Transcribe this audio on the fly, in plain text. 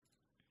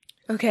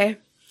Okay.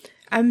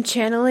 I'm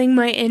channeling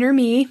my inner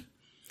me.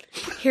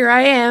 Here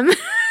I am.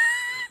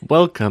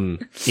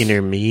 Welcome,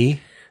 inner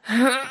me.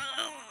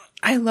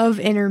 I love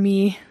inner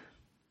me.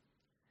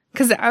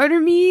 Because the outer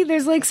me,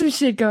 there's like some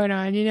shit going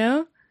on, you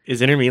know?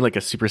 Is inner me like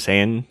a Super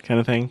Saiyan kind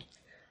of thing?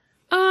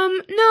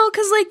 No,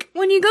 because like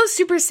when you go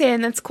Super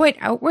Saiyan, that's quite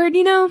outward,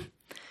 you know?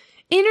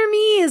 Inner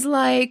me is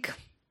like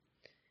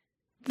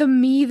the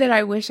me that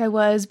I wish I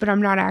was, but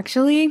I'm not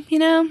actually, you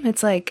know?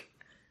 It's like,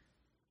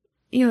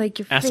 you know, like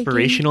you're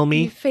aspirational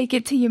me? You fake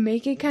it till you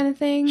make it kind of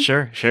thing.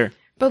 Sure.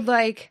 But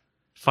like...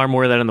 Far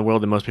more of that in the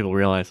world than most people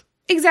realize.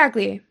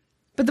 Exactly.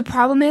 But the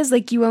problem is,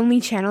 like, you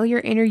only channel your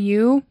inner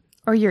you,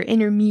 or your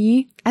inner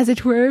me, as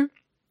it were,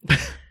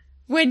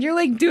 when you're,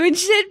 like, doing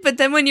shit, but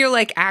then when you're,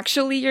 like,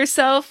 actually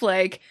yourself,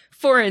 like,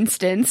 for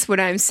instance, when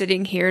I'm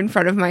sitting here in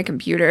front of my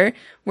computer,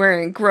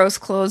 wearing gross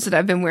clothes that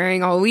I've been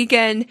wearing all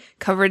weekend,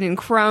 covered in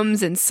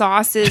crumbs and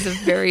sauces of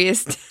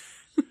various...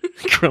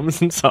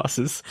 Crumbs and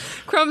sauces.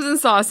 Crumbs and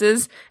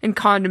sauces and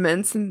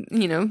condiments and,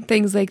 you know,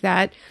 things like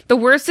that. The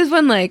worst is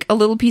when, like, a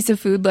little piece of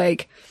food,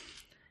 like,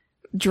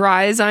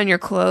 dries on your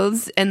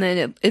clothes and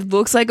then it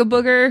looks like a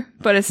booger,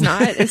 but it's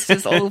not. It's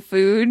just old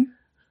food.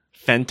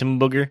 Phantom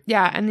booger.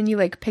 Yeah, and then you,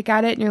 like, pick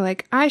at it and you're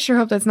like, I sure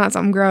hope that's not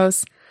something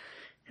gross.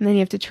 And then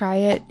you have to try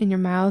it in your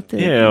mouth.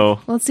 And, Ew.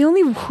 Well, it's the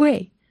only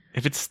way.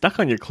 If it's stuck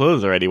on your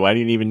clothes already, why do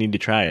you even need to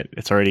try it?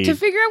 It's already To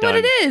figure out done.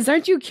 what it is.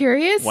 Aren't you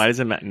curious? Why does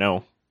it matter?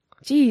 No.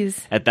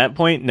 Jeez. At that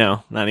point,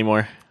 no, not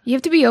anymore. You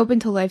have to be open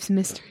to life's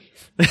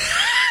mysteries.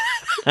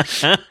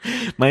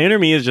 My inner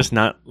me is just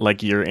not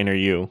like your inner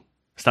you.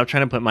 Stop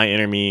trying to put my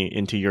inner me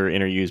into your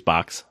inner you's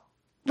box.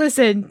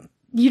 Listen,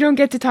 you don't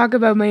get to talk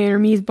about my inner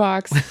me's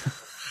box.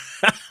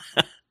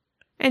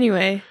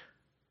 Anyway.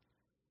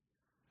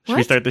 Should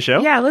we start the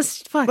show? Yeah, let's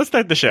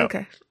start the show.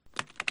 Okay.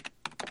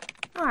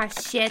 Aw,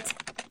 shit.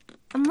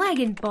 I'm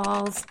lagging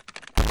balls.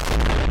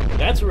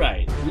 That's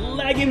right,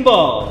 Lagging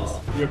Balls,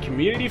 your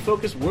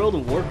community-focused World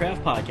of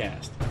Warcraft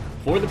podcast.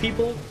 For the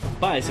people,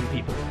 by some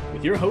people,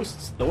 with your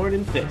hosts, Thorn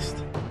and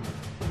Fist.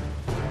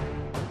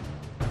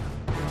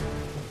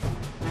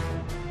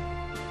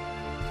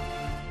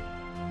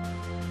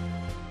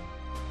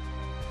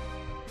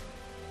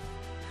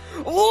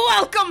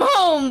 Welcome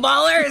home,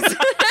 ballers!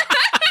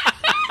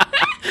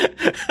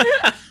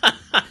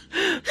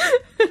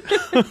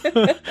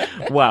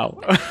 Wow.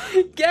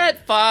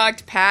 Get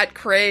fucked, Pat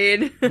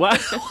Crane. What?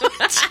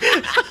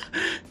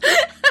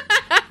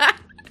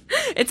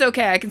 It's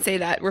okay, I can say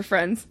that. We're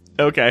friends.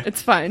 Okay.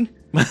 It's fine.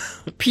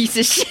 Piece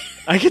of shit.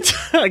 I could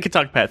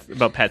talk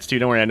about pets too.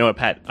 Don't worry, I know a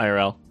pet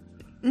IRL.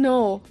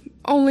 No,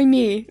 only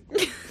me.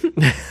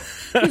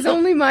 He's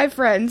only my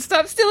friend.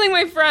 Stop stealing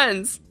my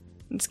friends.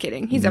 I'm just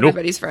kidding. He's Nope.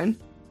 everybody's friend.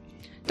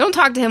 Don't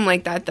talk to him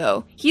like that,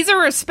 though. He's a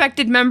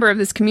respected member of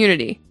this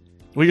community.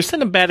 Well, you're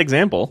setting a bad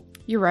example.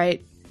 You're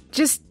right.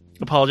 Just,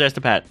 Apologize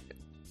to Pat.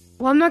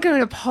 well, I'm not going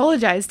to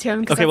apologize to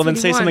him. Okay, well then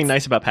say something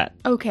nice about Pat.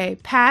 Okay,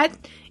 Pat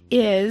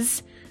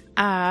is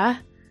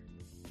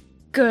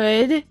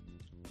good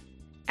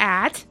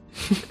at...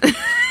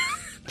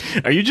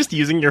 Are you just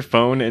using your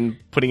phone and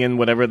putting in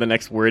whatever the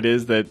next word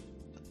is that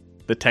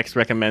the text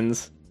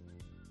recommends?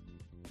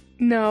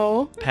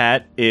 No.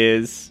 Pat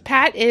is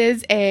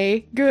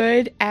a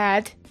good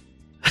at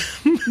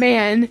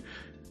man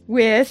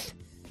with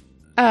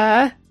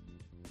a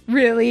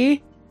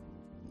really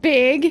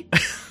big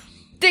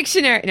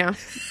dictionary. No.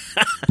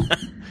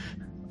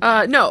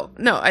 No.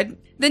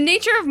 The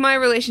nature of my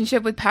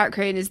relationship with Pat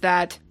Crane is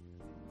that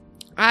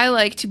I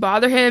like to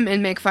bother him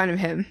and make fun of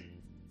him.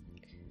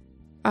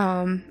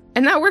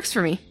 And that works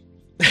for me.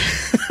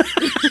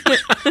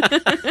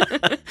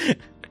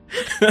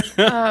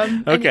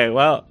 Okay,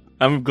 well,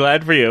 I'm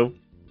glad for you.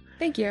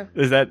 Thank you.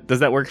 Does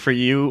that work for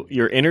you,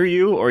 your inner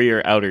you, or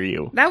your outer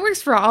you? That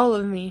works for all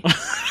of me.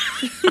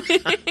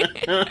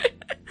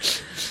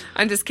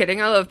 I'm just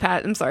kidding. I love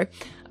Pat. I'm sorry.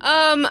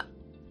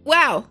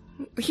 Wow.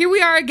 Here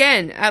we are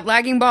again at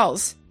Lagging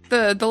Balls.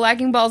 The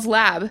Lagging Balls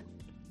lab.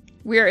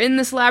 We are in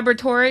this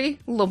laboratory,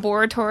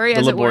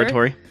 as it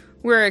were.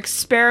 We're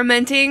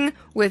experimenting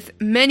with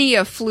many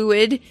a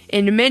fluid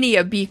in many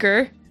a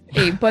beaker.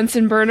 A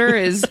Bunsen burner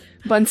is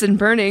Bunsen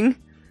burning.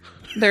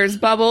 There's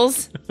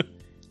bubbles.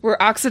 We're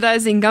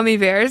oxidizing gummy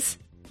bears.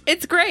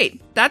 It's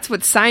great. That's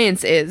what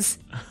science is.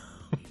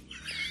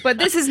 But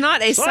this is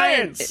not a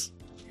science.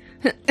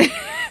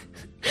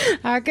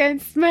 I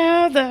can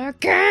smell the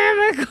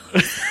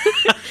chemicals.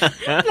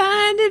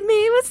 Blinded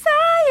me with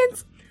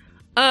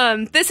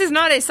science. This is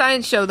not a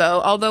science show,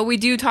 though, although we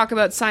do talk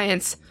about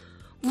science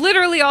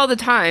literally all the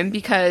time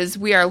because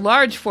we are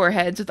large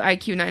foreheads with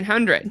IQ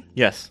 900.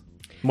 Yes.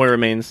 Moira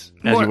remains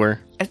as you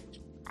were.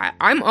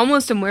 I'm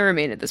almost a Moira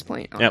main at this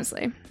point,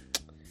 honestly. Yep.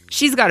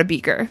 She's got a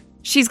beaker.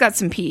 She's got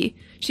some pee.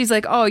 She's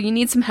like, oh, you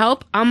need some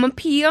help? I'm gonna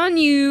pee on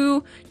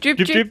you. Drip,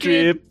 drip,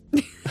 drip.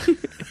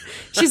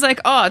 She's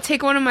like, oh,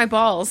 take one of my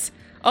balls.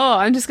 Oh,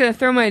 I'm just gonna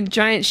throw my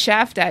giant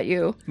shaft at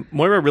you.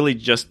 Moira really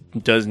just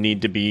does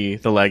need to be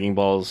the Lagging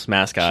Balls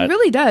mascot. She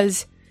really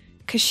does.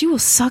 Because she will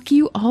suck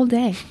you all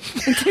day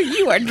until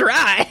you are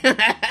dry.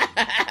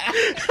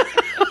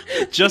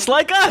 Just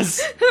like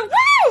us.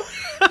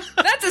 Woo!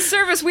 That's a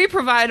service we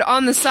provide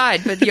on the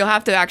side, but you'll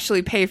have to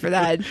actually pay for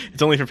that.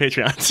 It's only for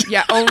Patreons.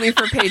 Yeah, only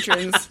for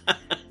patrons.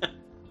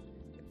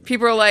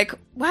 People are like,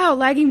 wow,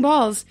 Lagging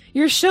Balls,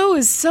 your show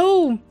is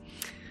so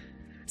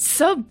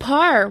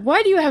subpar.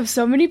 Why do you have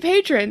so many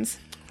patrons?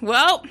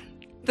 Well,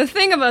 the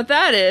thing about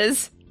that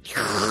is...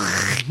 No,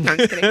 I'm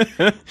just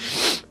kidding.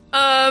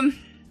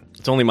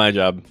 It's only my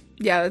job.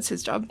 Yeah, that's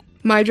his job.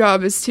 My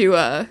job is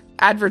to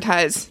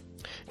advertise.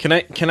 Can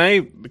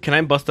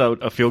I bust out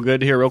a feel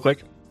good here real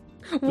quick?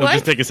 What? It'll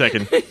just take a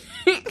second.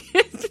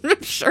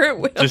 I'm sure it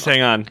will. Just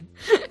hang on.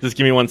 Just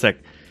give me 1 sec.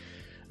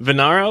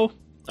 Venaro,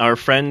 our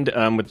friend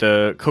with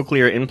the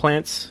cochlear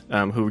implants,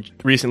 who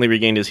recently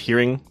regained his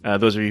hearing.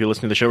 Those of you who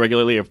listen to the show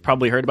regularly have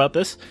probably heard about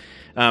this.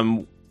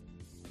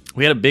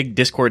 We had a big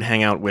Discord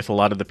hangout with a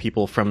lot of the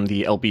people from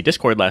the LB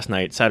Discord last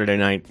night, Saturday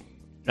night.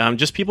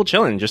 Just people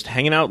chilling, just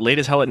hanging out late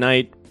as hell at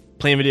night,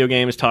 playing video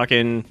games,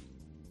 talking.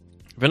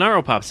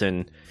 Venaro pops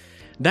in.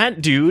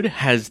 That dude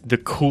has the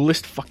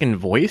coolest fucking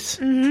voice.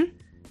 Mm-hmm.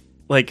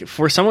 Like,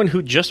 for someone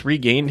who just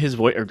regained his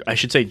voice, or I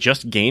should say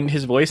just gained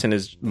his voice and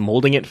is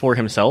molding it for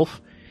himself,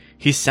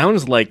 he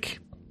sounds like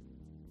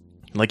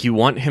you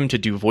want him to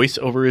do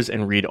voiceovers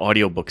and read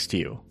audiobooks to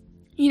you.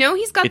 You know,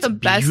 he's got It's the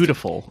best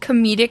beautiful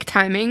comedic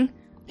timing.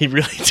 He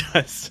really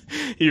does.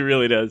 He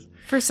really does.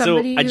 For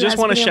somebody so I who just has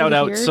want to been shout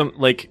able to out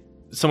hear.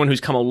 someone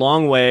who's come a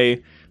long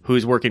way,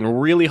 who's working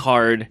really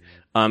hard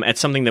at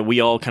something that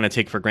we all kind of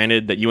take for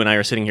granted, that you and I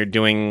are sitting here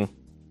doing,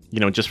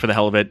 just for the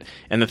hell of it.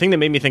 And the thing that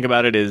made me think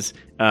about it is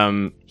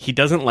he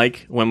doesn't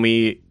like when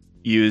we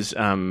use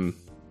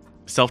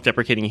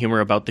self-deprecating humor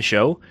about the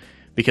show,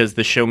 because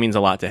the show means a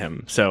lot to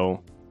him.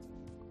 So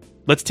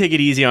let's take it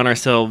easy on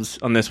ourselves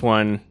on this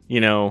one,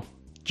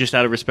 just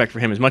out of respect for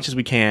him as much as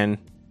we can.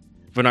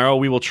 Venaro,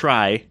 we will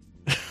try.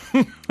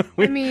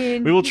 we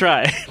will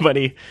try,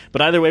 buddy.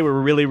 But either way, we're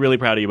really, really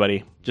proud of you,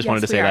 buddy. Just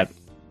wanted to say that.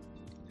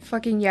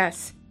 Fucking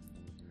yes.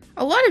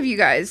 A lot of you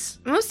guys,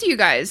 most of you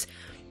guys,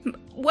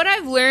 what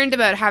I've learned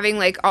about having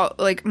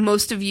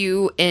most of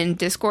you in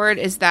Discord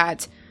is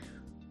that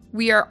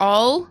we are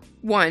all,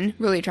 1,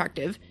 really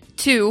attractive,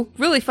 2,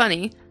 really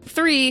funny,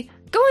 3,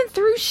 going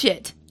through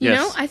shit. You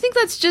know? I think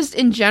that's just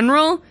in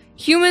general,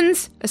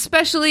 humans,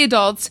 especially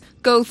adults,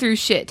 go through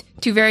shit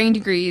to varying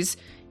degrees,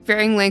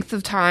 varying length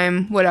of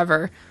time,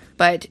 whatever.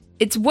 But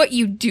it's what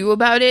you do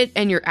about it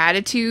and your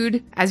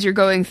attitude as you're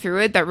going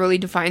through it that really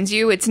defines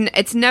you. It's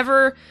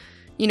never,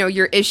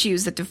 your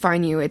issues that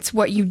define you. It's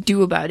what you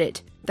do about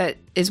it that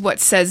is what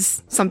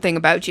says something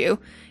about you.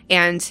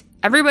 And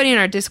everybody in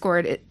our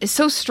Discord is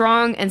so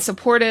strong and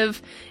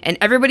supportive, and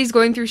everybody's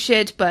going through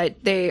shit,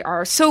 but they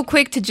are so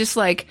quick to just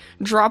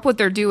drop what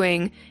they're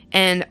doing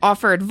and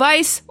offer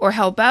advice or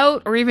help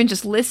out or even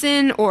just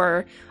listen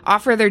or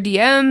offer their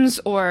DMs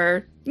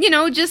or,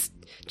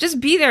 just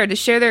be there to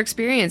share their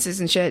experiences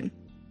and shit.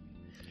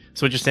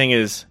 So what you're saying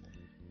is...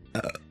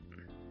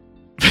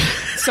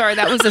 Sorry,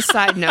 that was a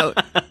side note.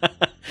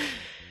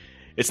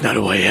 It's not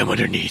who I am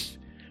underneath,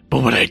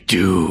 but what I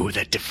do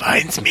that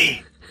defines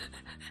me.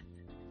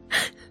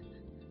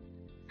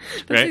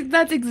 Right?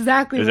 That's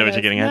exactly Is that what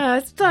you're getting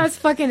at? That's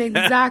fucking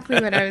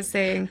exactly what I was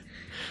saying.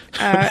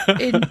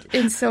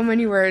 In so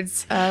many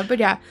words. But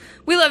yeah,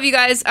 we love you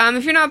guys.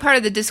 If you're not part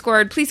of the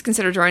Discord, please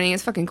consider joining.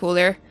 It's fucking cool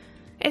there.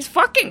 It's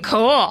fucking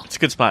cool. It's a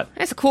good spot.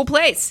 It's a cool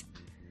place.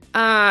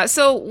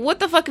 So what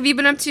the fuck have you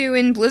been up to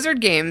in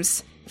Blizzard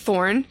games,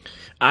 Thorn?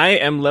 I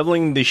am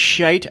leveling the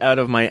shite out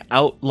of my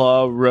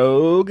outlaw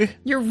rogue.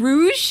 Your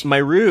Rouge? My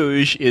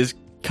Rouge is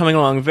coming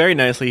along very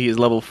nicely. He is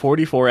level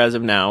 44 as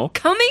of now.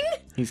 Coming?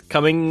 He's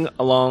coming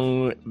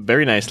along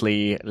very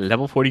nicely,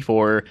 level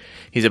 44.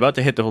 He's about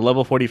to hit the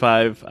level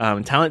 45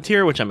 talent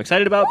tier, which I'm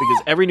excited about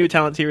because every new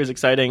talent tier is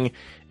exciting.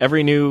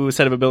 Every new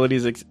set of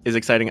abilities is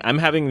exciting. I'm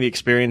having the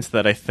experience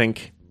that I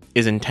think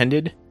is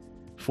intended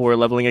for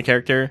leveling a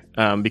character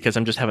because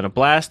I'm just having a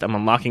blast. I'm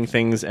unlocking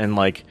things, and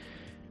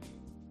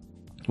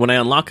when I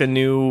unlock a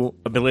new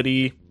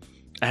ability,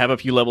 I have a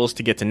few levels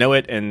to get to know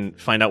it and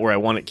find out where I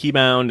want it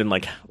keybound and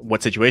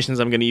what situations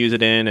I'm going to use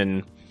it in.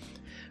 And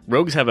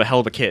rogues have a hell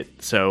of a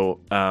kit,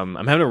 so I'm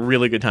having a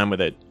really good time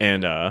with it.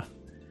 And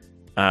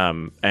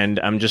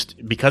I'm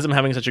just, because I'm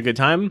having such a good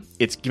time,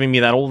 it's giving me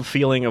that old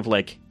feeling of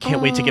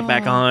can't wait to get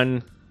back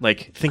on,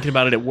 thinking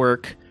about it at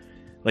work,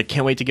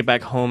 can't wait to get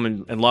back home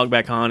and log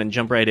back on and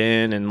jump right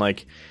in. And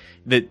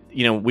that,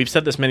 we've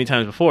said this many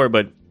times before,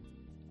 but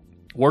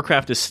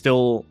Warcraft is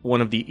still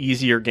one of the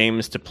easier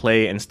games to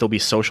play and still be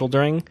social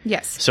during.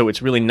 Yes. So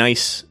it's really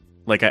nice,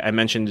 I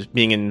mentioned,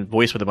 being in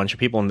voice with a bunch of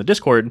people in the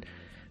Discord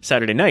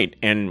Saturday night,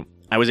 and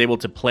I was able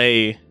to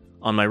play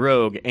on my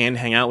rogue and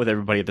hang out with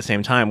everybody at the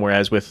same time,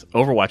 whereas with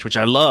Overwatch, which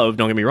I love,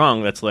 don't get me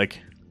wrong, that's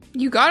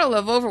you gotta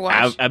love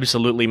Overwatch.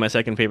 Absolutely my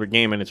second favorite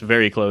game, and it's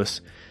very close.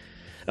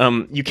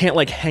 You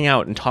can't hang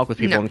out and talk with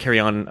people and carry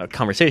on a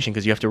conversation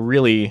because you have to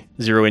really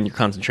zero in your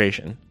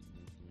concentration.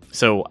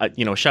 So,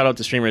 shout out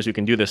to streamers who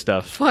can do this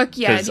stuff. Fuck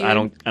yeah, Because dude. I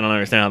don't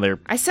understand how they're...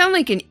 I sound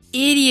like an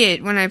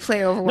idiot when I play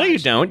Overwatch. No, you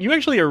don't. You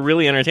actually are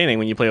really entertaining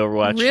when you play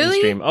Overwatch Really? and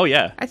stream. Oh,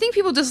 yeah. I think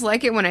people just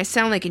like it when I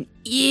sound like an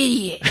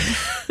idiot.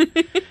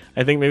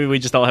 I think maybe we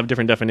just all have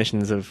different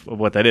definitions of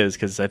what that is,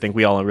 because I think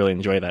we all really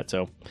enjoy that.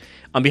 So,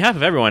 on behalf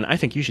of everyone, I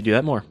think you should do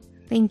that more.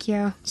 Thank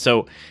you.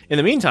 So, in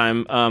the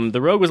meantime,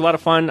 the Rogue was a lot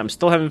of fun. I'm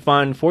still having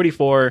fun.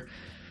 44.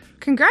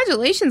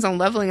 Congratulations on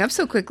leveling up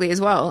so quickly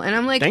as well. And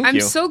I'm like, Thank I'm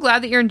you. so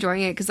glad that you're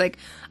enjoying it because, like,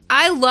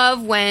 I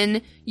love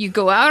when you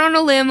go out on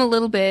a limb a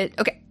little bit.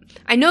 Okay,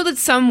 I know that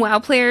some WoW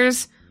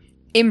players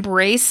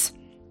embrace,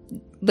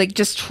 like,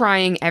 just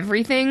trying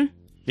everything,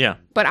 Yeah.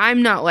 but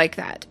I'm not like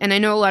that. And I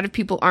know a lot of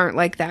people aren't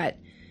like that.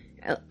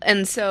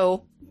 And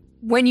so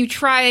when you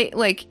try,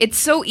 like, it's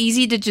so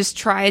easy to just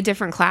try a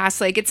different class.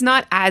 Like, it's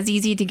not as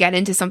easy to get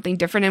into something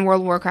different in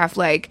World of Warcraft,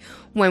 like,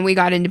 when we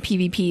got into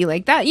PvP,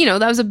 like that,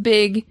 that was a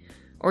big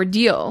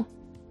ordeal.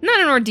 Not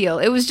an ordeal.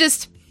 It was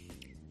just,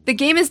 the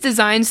game is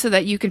designed so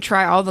that you can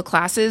try all the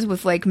classes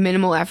with, like,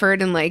 minimal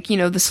effort and, like,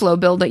 the slow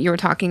build that you were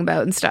talking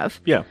about and stuff.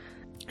 Yeah.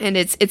 And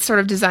it's sort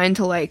of designed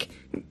to, like,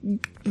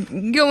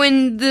 go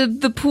in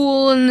the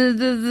pool and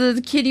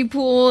the kiddie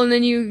pool, and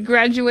then you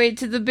graduate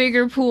to the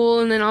bigger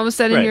pool, and then all of a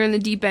sudden Right. you're in the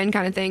deep end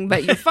kind of thing.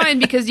 But you're fine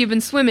because you've been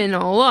swimming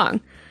all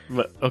along.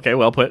 But, okay,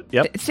 well put.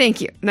 Yep.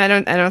 Thank you. I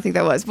don't think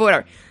that was, but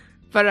whatever.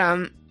 But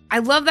I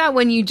love that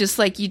when you just,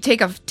 like, you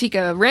take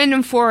a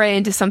random foray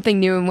into something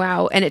new in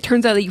WoW, and it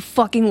turns out that you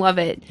fucking love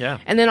it. Yeah.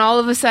 And then all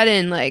of a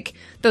sudden, like,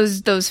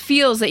 those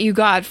feels that you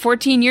got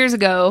 14 years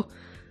ago,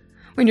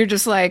 when you're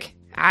just like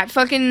at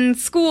fucking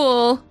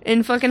school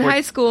in fucking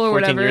high school or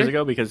 14 whatever. years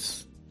ago,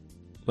 because,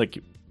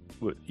 like,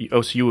 so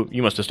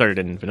you must have started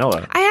in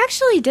vanilla. I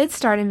actually did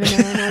start in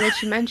vanilla now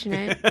that you mention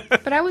it,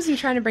 but I wasn't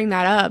trying to bring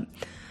that up.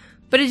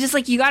 But it's just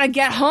like, you gotta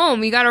get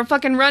home. You gotta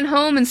fucking run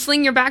home and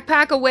sling your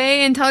backpack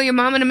away and tell your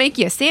mama to make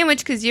you a sandwich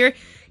because you're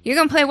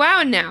gonna play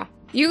WoW now.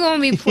 You're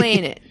gonna be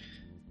playing it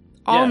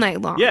all Yeah.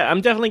 night long. Yeah,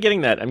 I'm definitely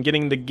getting that. I'm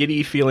getting the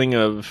giddy feeling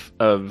of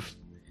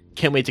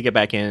can't wait to get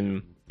back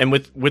in. And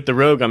with the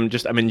Rogue, I'm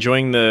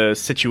enjoying the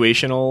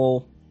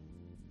situational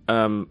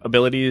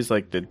abilities,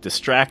 like the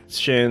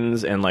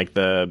distractions and like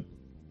the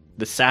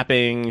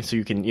sapping, so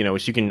you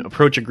can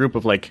approach a group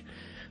of like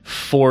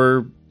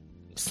 4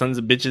 sons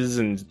of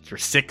bitches or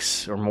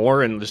 6 or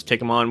more and just take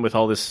them on with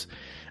all this.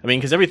 I mean,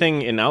 because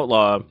everything in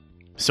Outlaw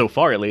so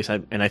far, at least,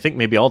 and I think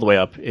maybe all the way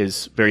up,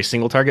 is very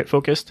single target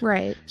focused.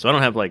 Right. So I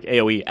don't have like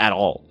AoE at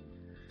all.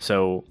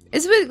 So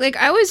It's like,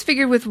 I always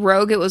figured with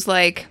Rogue, it was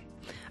like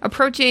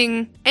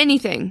approaching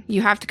anything.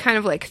 You have to kind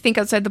of like think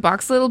outside the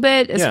box a little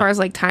bit as Yeah. far as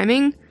like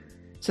timing.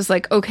 It's just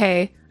like,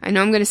 okay, I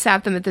know I'm going to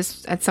sap them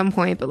at some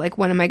point, but like,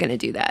 when am I going to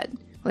do that?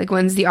 Like,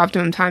 when's the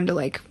optimum time to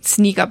like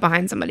sneak up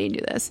behind somebody and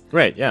do this?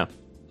 right, yeah.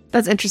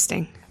 That's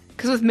interesting.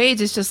 Because with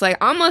mage, it's just like,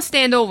 I'm going to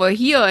stand over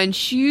here and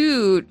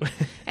shoot.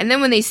 And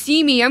then when they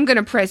see me, I'm going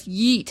to press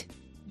yeet.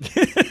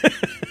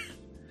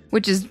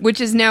 Which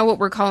is now what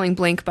we're calling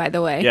Blink, by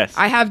the way. Yes.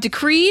 I have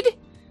decreed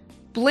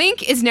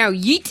Blink is now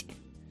yeet.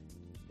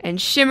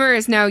 And Shimmer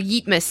is now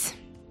yeetmas.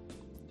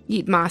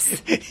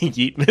 Yeetmas.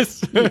 Yeet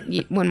miss.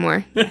 Yeet, one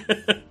more.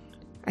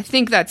 I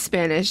think that's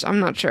Spanish. I'm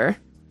not sure.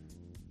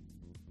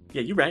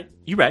 Yeah, you're right.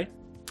 You're right.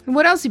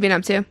 What else have you been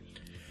up to?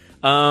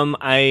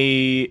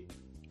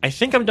 I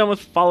think I'm done with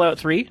Fallout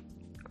 3.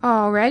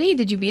 Already?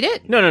 Did you beat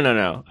it?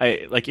 No.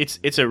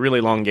 It's a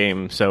really long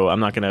game, so I'm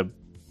not gonna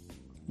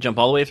jump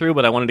all the way through,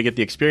 but I wanted to get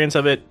the experience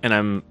of it, and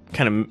I'm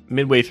kind of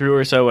midway through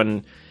or so,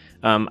 and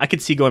I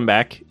could see going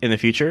back in the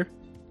future.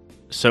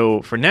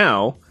 So for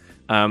now,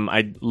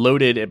 I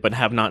loaded it but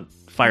have not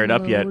fired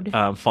up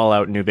yet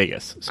Fallout New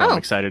Vegas. So Oh. I'm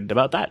excited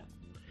about that.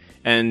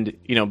 And,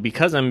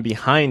 because I'm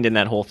behind in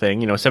that whole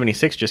thing,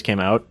 76 just came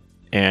out,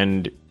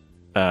 and,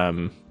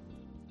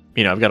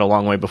 I've got a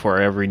long way before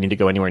I ever need to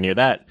go anywhere near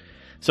that.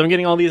 So I'm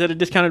getting all these at a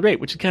discounted rate,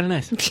 which is kind of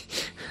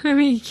nice. I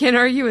mean, you can't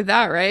argue with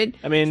that, right?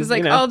 I mean, it's like,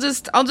 you know.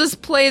 I'll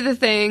just play the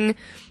thing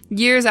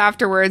years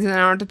afterwards, and then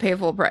I don't have to pay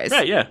full price.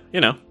 Right, yeah,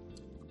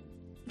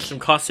 some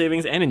cost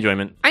savings and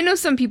enjoyment. I know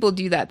some people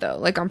do that though,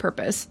 like on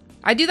purpose.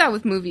 I do that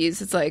with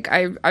movies. It's like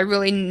I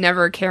really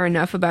never care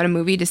enough about a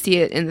movie to see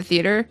it in the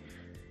theater,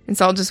 and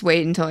so I'll just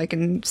wait until I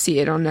can see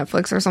it on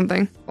Netflix or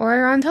something,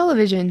 or on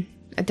television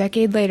a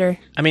decade later.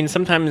 I mean,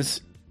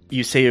 sometimes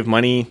you save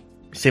money,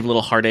 save a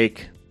little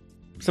heartache.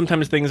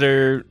 Sometimes things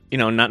are,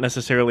 not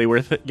necessarily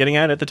worth it getting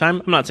at the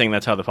time. I'm not saying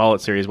that's how the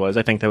Fallout series was.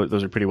 I think that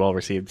those are pretty well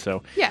received.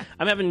 So Yeah.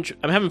 I'm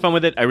having fun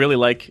with it. I really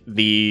like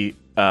the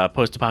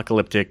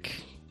post-apocalyptic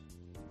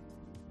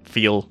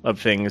feel of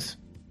things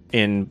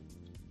in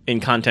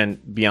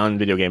content beyond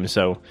video games.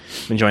 So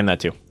I'm enjoying that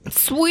too.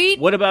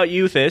 Sweet. What about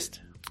you, Fist?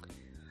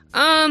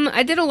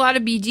 I did a lot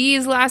of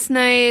BGs last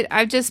night.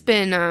 I've just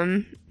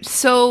been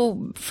so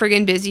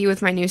friggin' busy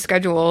with my new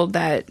schedule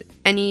that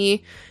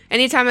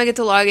anytime I get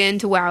to log in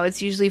to WoW,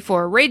 it's usually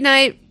for raid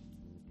night.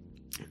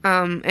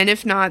 And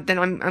if not, then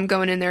I'm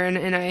going in there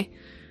and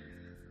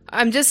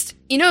I'm just,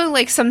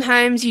 like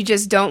sometimes you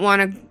just don't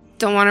want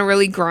to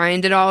really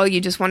grind at all. You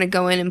just want to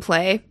go in and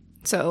play.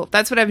 So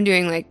that's what I've been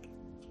doing like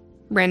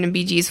random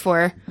BGs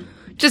for.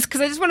 Just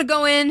because I just want to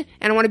go in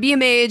and I want to be a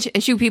mage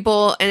and shoot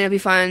people and it'll be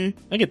fun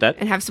I get that.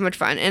 and have so much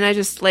fun. And I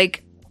just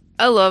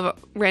I love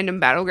random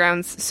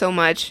battlegrounds so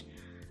much,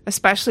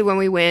 especially when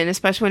we win,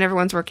 especially when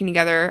everyone's working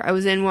together. I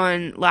was in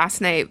one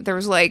last night. There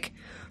was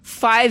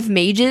 5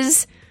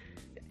 mages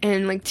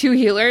and 2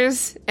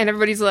 healers, and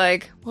everybody's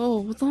like, "Whoa,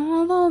 what's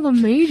all the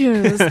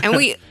mages?" And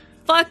we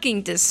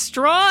fucking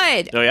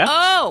destroyed. Oh, yeah?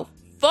 Oh,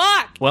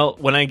 fuck. Well,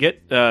 when I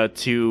get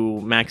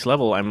to max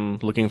level, I'm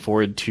looking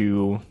forward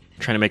to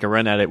trying to make a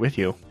run at it with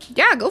you.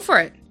 Yeah, go for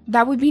it.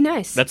 That would be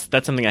nice. That's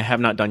something I have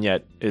not done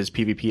yet, is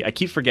PvP. I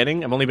keep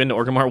forgetting. I've only been to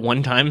Orgrimmar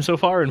 1 time so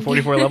far in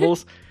 44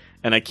 levels,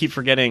 and I keep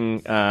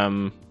forgetting,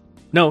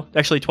 no,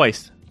 actually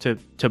twice,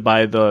 to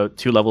buy the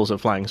 2 levels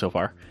of flying so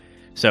far.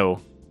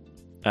 So,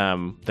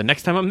 the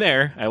next time I'm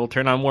there, I will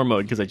turn on war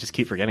mode, because I just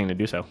keep forgetting to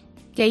do so.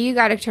 Yeah, you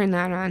gotta turn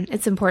that on.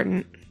 It's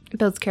important. It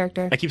builds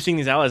character. I keep seeing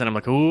these allies, and I'm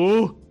like,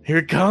 ooh, here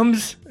it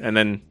comes! And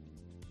then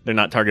they're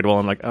not targetable,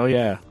 I'm like, oh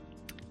yeah.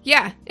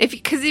 Yeah,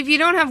 because if you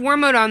don't have war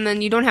mode on,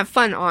 then you don't have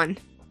fun on.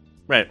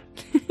 Right.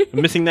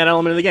 I'm missing that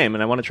element of the game,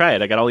 and I want to try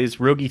it. I got all these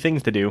roguey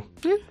things to do.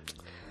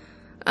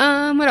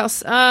 What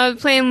else?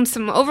 Playing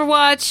some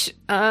Overwatch.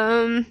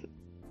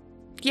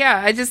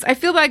 Yeah, I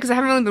feel bad because I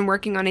haven't really been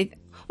working on it.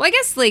 Well, I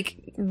guess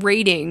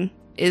rating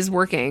is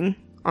working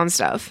on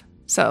stuff.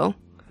 So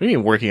What do you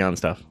mean working on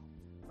stuff?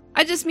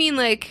 I just mean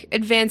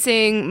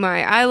advancing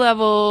my eye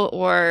level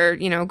or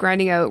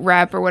grinding out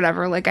rep or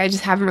whatever. I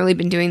just haven't really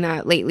been doing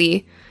that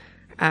lately.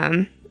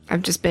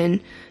 I've just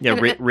been... Yeah,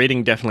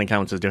 rating definitely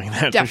counts as doing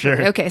that, definitely. for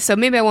sure. Okay, so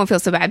maybe I won't feel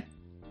so bad.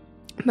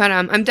 But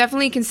I'm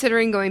definitely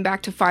considering going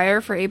back to Fire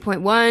for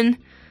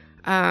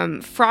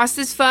 8.1. Frost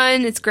is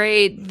fun. It's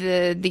great.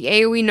 The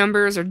AoE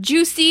numbers are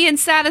juicy and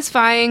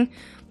satisfying.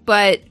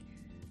 But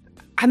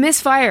I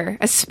miss Fire,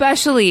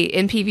 especially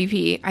in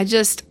PvP.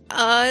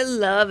 I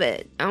love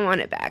it. I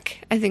want it back.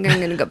 I think I'm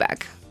going to go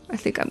back.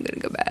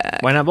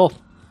 Why not both?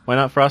 Why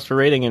not Frost for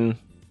rating and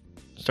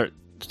start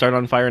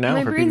on Fire now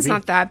My for brain's PvP?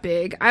 not that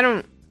big. I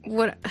don't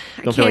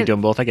feel like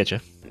doing both. I get you.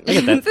 I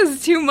get that. This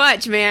is too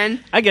much,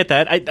 man. I get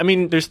that. I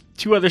mean, there's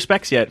 2 other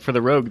specs yet for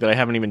the Rogue that I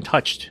haven't even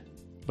touched,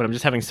 but I'm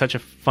just having such a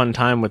fun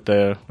time with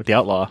the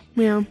Outlaw.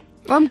 Yeah.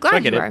 Well, I'm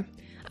glad get you it. are.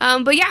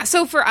 But yeah,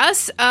 so for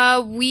us,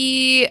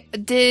 we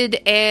did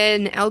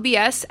an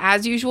LBS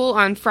as usual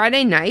on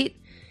Friday night,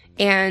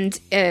 and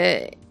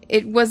it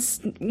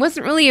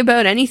wasn't really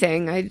about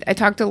anything. I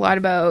talked a lot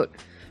about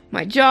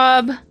my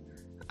job,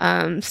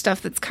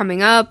 stuff that's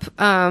coming up.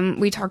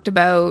 We talked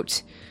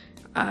about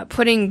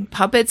putting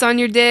puppets on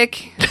your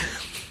dick.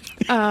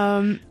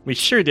 We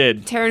sure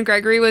did. Taryn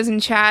Gregory was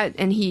in chat,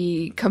 and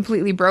he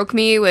completely broke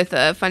me with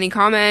a funny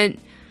comment.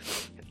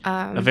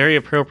 A very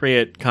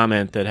appropriate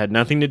comment that had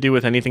nothing to do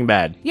with anything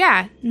bad.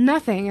 Yeah,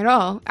 nothing at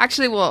all.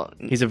 Actually, well,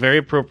 He's a very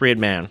appropriate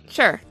man,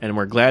 sure. and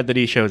we're glad that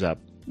he shows up.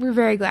 We're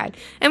very glad.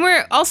 And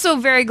we're also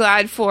very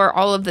glad for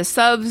all of the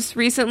subs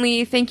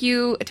recently. Thank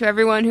you to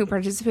everyone who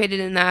participated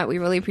in that. We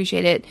really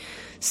appreciate it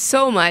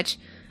so much.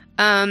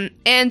 And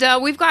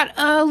we've got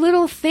a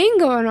little thing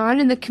going on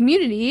in the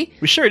community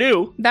We sure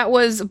do. that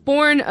was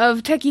born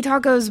of Techie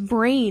Taco's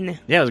brain.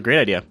 Yeah, it was a great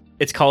idea.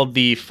 It's called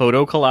the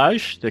Photo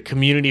Collage, the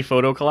Community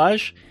Photo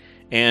Collage.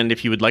 And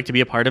if you would like to be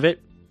a part of it,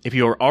 if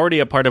you are already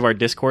a part of our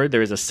Discord,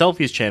 there is a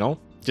selfies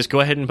channel. Just go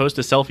ahead and post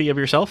a selfie of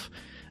yourself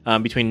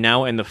between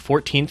now and the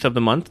 14th of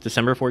the month,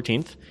 December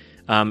 14th,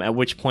 at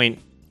which point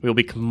we'll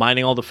be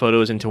combining all the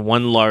photos into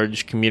one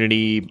large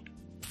community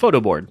photo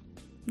board.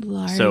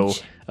 Large. So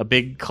a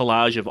big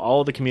collage of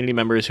all the community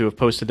members who have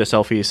posted the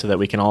selfies so that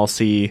we can all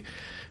see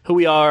who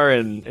we are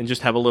and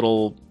just have a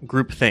little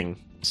group thing.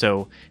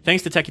 So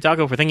thanks to Techie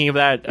Taco for thinking of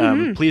that.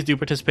 Please do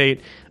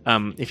participate.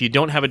 If you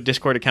don't have a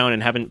Discord account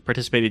and haven't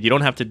participated, you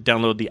don't have to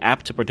download the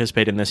app to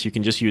participate in this. You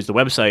can just use the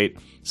website,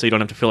 so you don't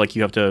have to feel like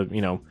you have to,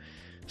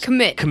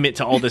 commit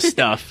to all this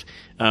stuff.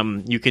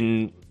 You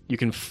can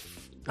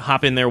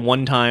hop in there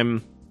one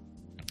time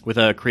with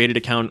a created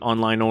account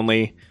online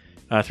only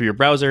through your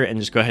browser and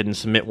just go ahead and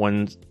submit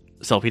one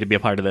selfie to be a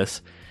part of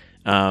this.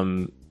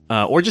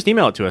 Or just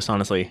email it to us,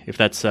 honestly, if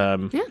that's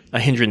a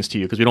hindrance to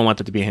you, because we don't want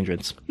that to be a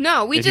hindrance.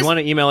 No, If you want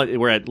to email it,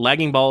 we're at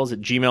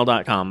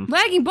laggingballs@gmail.com.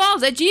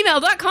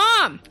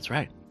 laggingballs@gmail.com. That's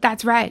right.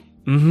 That's right.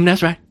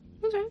 That's right.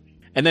 That's right.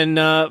 And then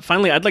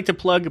finally, I'd like to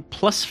plug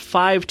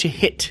 +5 to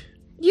hit.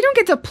 You don't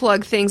get to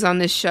plug things on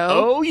this show.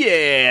 Oh,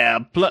 yeah.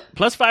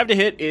 +5 to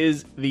hit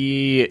is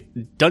the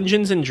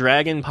Dungeons and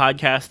Dragon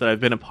podcast that I've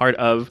been a part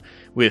of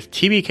with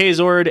TBK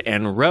Zord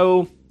and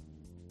Ro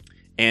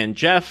and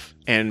Jeff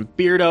and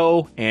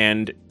Beardo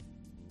and...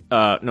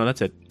 no,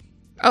 that's it.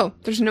 Oh,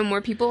 there's no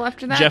more people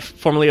after that? Jeff,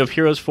 formerly of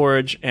Heroes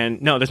Forge,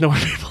 and... No, there's no more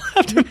people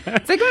after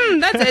that. It's like,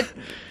 that's it.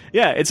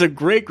 Yeah, it's a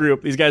great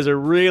group. These guys are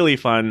really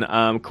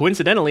fun.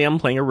 Coincidentally, I'm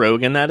playing a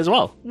rogue in that as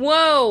well.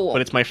 Whoa.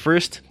 But it's my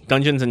first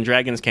Dungeons and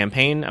Dragons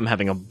campaign. I'm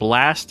having a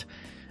blast.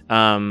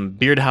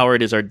 Beard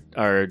Howard is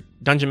our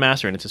dungeon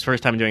master, and it's his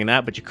first time doing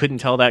that, but you couldn't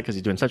tell that because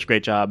he's doing such a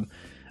great job.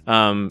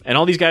 And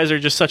all these guys are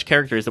just such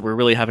characters that we're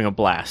really having a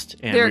blast.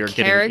 And They're we are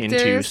getting into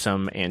characters?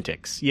 some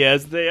antics.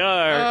 Yes, they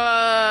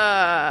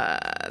are.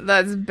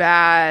 That's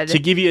bad. To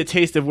give you a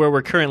taste of where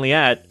we're currently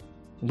at,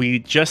 we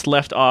just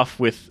left off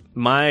with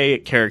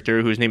my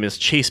character, whose name is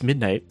Chase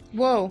Midnight.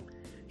 Whoa.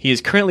 He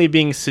is currently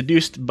being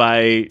seduced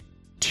by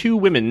 2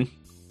 women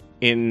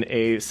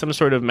in some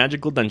sort of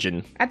magical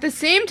dungeon At the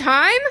same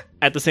time?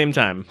 at the same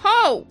time.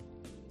 Oh!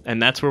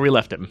 And that's where we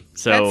left him.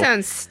 So That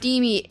sounds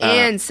steamy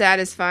and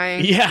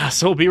satisfying. yeah,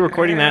 so we'll be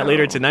recording that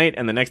later Wow. tonight,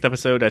 and the next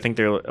episode, I think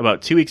they're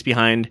about 2 weeks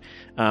behind.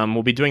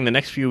 We'll be doing the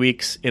next few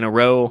weeks in a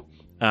row,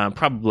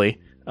 probably,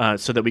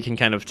 so that we can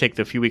kind of take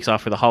the few weeks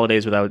off for the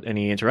holidays without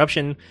any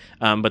interruption.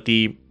 But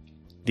the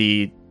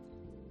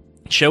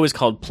show is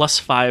called Plus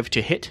 5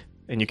 to Hit,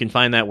 and you can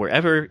find that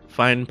wherever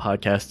fine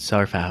podcasts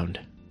are found.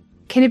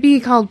 Can it be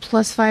called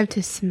 +5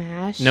 to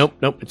Smash? Nope,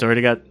 it's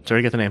already got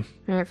the name.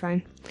 All right,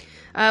 fine.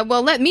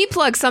 Well, let me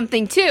plug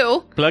something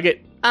too. Plug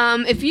it.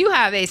 If you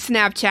have a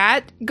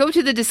Snapchat, go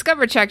to the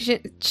Discover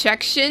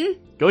section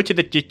Go to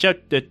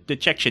the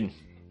section.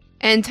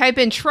 and type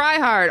in Try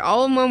Hard,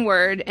 all in one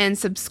word, and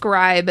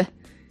subscribe,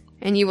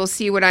 and you will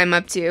see what I'm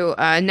up to.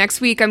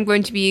 Next week, I'm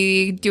going to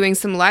be doing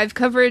some live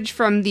coverage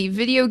from the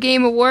Video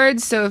Game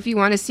Awards, so if you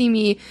want to see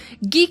me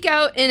geek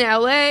out in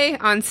LA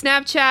on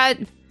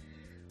Snapchat,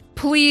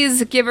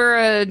 please give her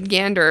a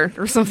gander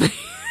or something.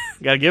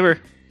 Gotta give her.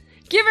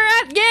 Give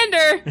her at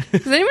gander!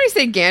 Does anybody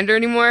say gander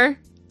anymore?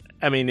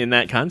 I mean, in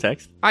that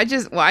context. I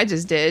just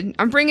did.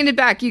 I'm bringing it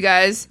back, you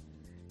guys.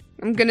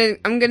 I'm gonna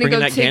Bringing go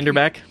that take, gander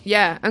back.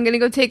 Yeah, I'm gonna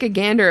go take a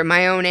gander at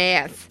my own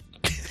ass.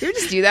 You ever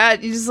just do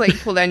that? You just like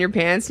pull down your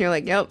pants and you're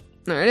like, "Yep,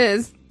 there it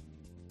is."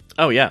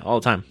 Oh yeah, all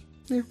the time.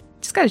 Yeah,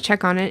 just gotta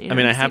check on it. You I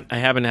know, mean, see- I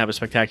happen to have a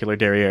spectacular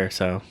derriere,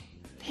 so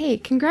Hey, I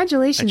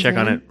congratulations! check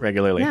on man. it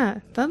regularly. Yeah,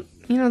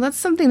 that's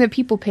something that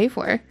people pay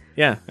for.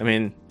 Yeah, I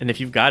mean, and if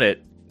you've got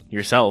it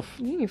yourself,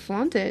 You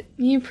flaunt it.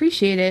 You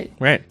appreciate it.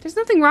 right? There's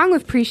nothing wrong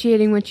with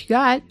appreciating what you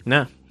got.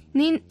 No,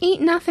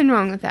 Ain't nothing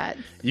wrong with that.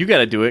 you got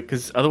to do it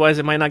because otherwise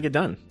it might not get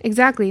done.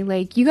 Exactly.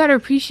 Like you gotta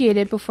appreciate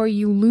it before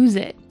you lose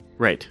it.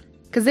 Right.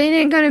 Because it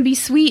ain't gonna be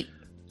sweet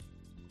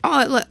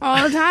all the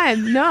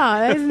time. No,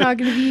 that's not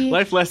gonna be.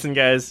 Life lesson,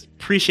 guys.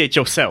 Appreciate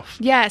yourself.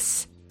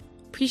 Yes.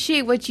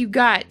 Appreciate what you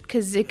got,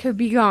 because it could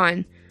be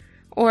gone.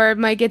 Or it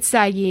might get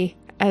saggy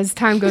as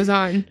time goes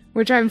on,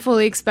 which I'm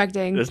fully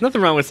expecting. There's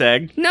nothing wrong with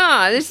SAG.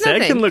 No, there's Sag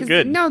nothing. can look 'cause-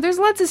 good. No, there's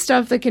lots of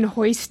stuff that can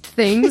hoist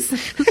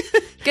things.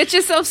 Get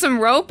yourself some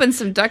rope and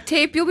some duct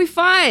tape, you'll be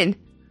fine.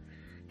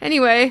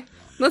 Anyway,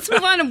 let's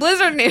move on to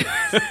Blizzard news.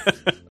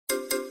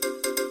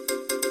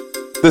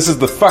 This is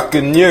the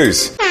fucking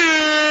news.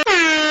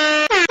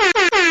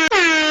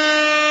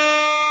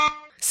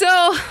 So,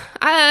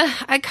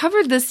 I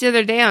covered this the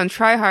other day on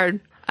Try Hard.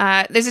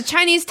 There's a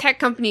Chinese tech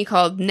company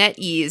called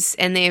NetEase,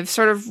 and they've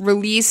sort of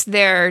released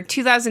their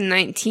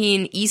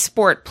 2019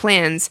 esport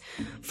plans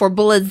for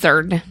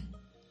Blizzard.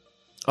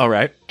 All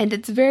right. And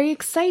it's very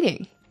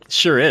exciting.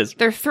 Sure is.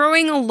 They're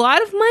throwing a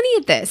lot of money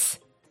at this.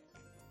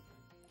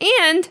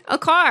 And a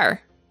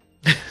car.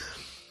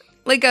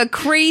 Like a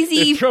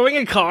crazy... They're throwing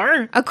a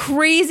car?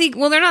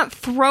 Well, they're not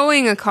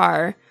throwing a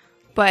car,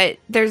 but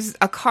there's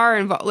a car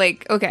involved.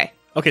 Like, okay.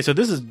 Okay, so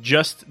this is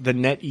just the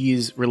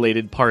NetEase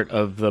related part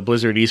of the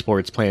Blizzard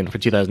esports plan for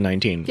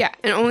 2019. Yeah,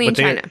 and only in But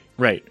they are- China.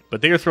 Right.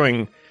 But they are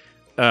throwing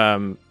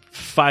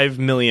 5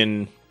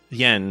 million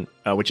yen,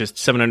 which is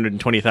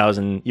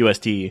 720,000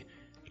 USD,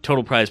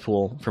 total prize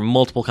pool for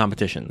multiple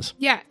competitions.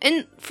 Yeah,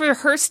 and for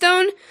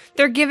Hearthstone,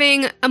 they're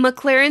giving a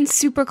McLaren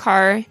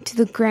supercar to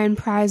the grand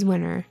prize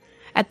winner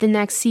at the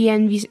next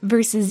CN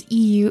versus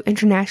EU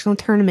international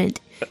tournament.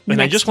 And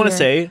I next just want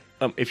to year.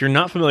 say, if you're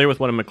not familiar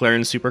with what a McLaren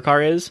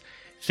supercar is,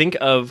 think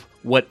of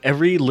what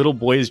every little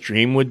boy's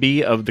dream would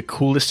be of the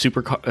coolest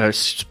supercar,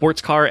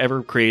 sports car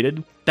ever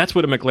created. That's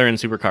what a McLaren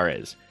supercar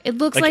is. It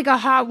looks like a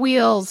Hot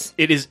Wheels.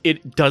 It is.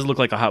 It does look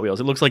like a Hot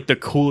Wheels. It looks like the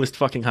coolest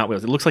fucking Hot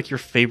Wheels. It looks like your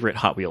favorite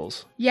Hot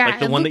Wheels. Yeah, like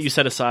the it one that looks- you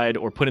set aside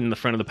or put in the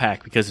front of the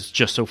pack because it's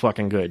just so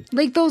fucking good.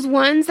 Like those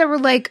ones that were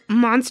like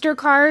monster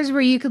cars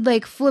where you could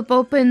like flip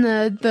open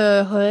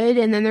the hood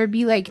and then there'd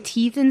be like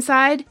teeth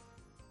inside.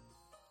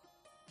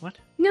 What?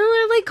 No,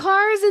 they're like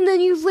cars and then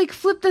you like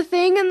flip the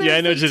thing and Yeah,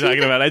 I know what you're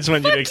talking about. I just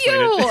wanted you to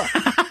explain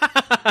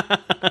it.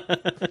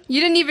 You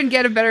didn't even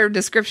get a better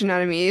description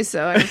out of me,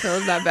 so I don't feel it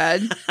was that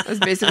bad. That's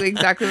basically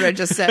exactly what I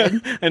just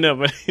said. I know,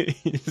 but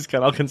you just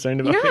got all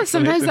concerned about You know how it.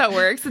 sometimes that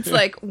works? It's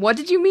like, what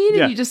did you mean?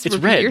 Yeah, And you just it's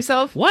repeat red.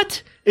 yourself.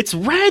 What? It's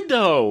red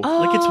though.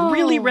 Like it's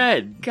really Oh.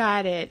 red.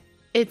 Got it.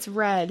 It's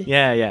red.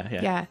 Yeah.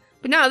 Yeah.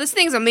 But no, this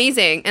thing's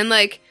amazing. And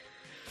like,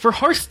 For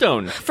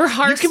Hearthstone. for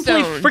Hearthstone,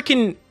 You can play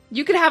freaking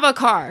you could have a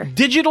car.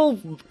 digital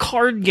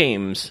card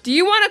games. Do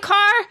you want a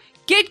car?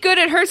 Get good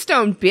at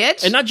Hearthstone,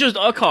 bitch. And not just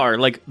a car,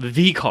 like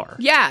the car.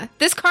 Yeah,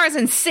 this car is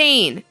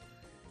insane.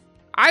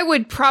 I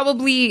would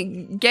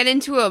probably get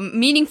into a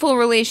meaningful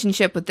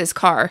relationship with this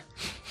car.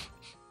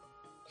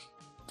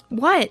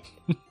 What?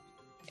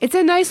 It's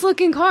a nice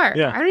looking car.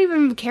 Yeah. I don't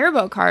even care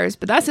about cars,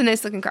 but that's a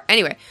nice looking car.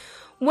 Anyway,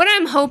 what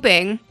I'm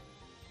hoping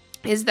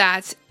is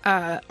that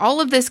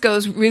all of this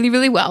goes really,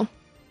 really well.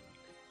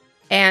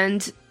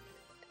 And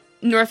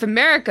North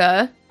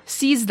America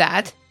sees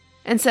that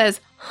and says,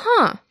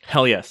 huh,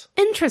 Hell yes.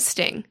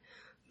 interesting.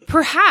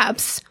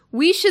 Perhaps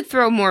we should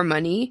throw more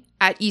money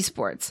at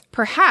esports.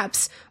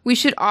 Perhaps we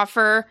should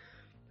offer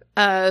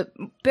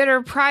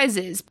better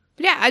prizes.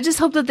 But yeah, I just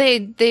hope that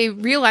they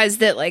realize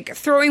that like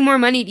throwing more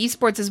money at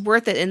esports is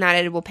worth it and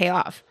that it will pay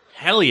off.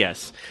 Hell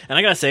yes. And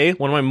I gotta say,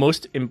 one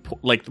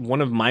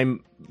of my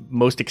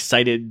most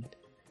excited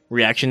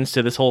reactions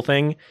to this whole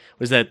thing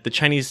was that the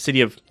Chinese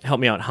city of, help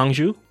me out,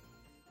 Hangzhou?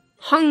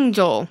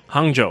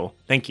 Hangzhou.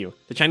 Thank you.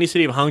 The Chinese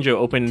city of Hangzhou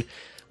opened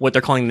what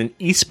they're calling an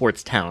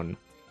esports town.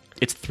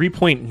 It's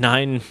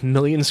 3.9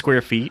 million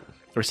square feet,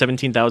 or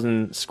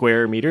 17,000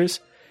 square meters,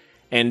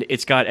 and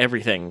it's got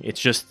everything. It's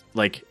just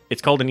like,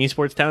 it's called an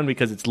esports town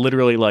because it's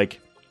literally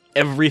like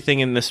everything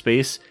in the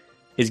space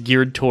is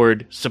geared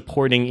toward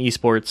supporting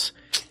esports,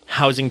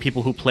 housing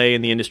people who play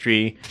in the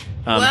industry,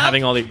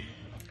 having all the...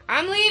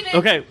 I'm leaving.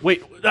 Okay,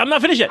 wait, I'm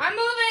not finished yet. I'm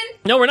moving.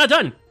 No, we're not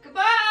done.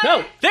 Goodbye.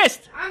 No,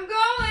 fist! I'm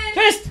going.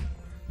 Fist!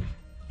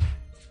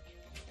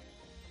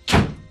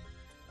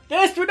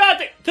 Fist, we're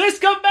not...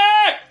 Fist, come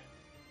back!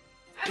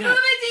 I'm moving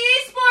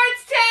to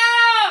esports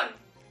town.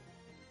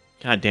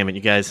 God damn it,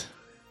 you guys.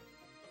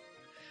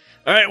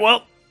 Alright,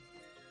 well...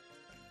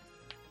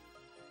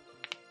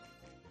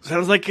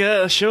 Sounds like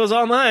show's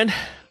online.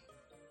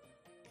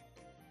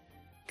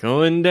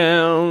 Going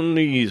down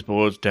the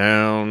esports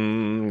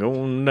town.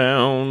 Going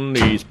down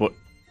the esports...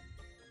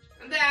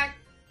 I'm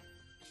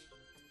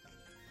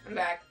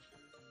back.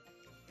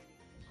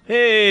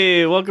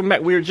 Hey, welcome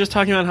back. We were just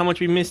talking about how much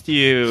we missed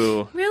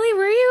you. Really?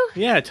 Were you?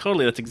 Yeah,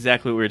 totally. That's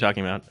exactly what we were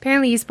talking about.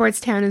 Apparently esports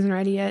town isn't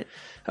ready yet.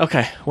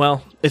 Okay,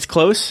 well, it's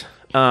close.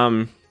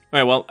 Alright,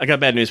 well, I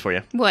got bad news for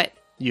you. What?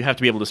 You have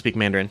to be able to speak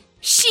Mandarin.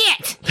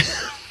 Shit!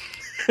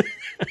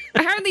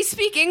 I hardly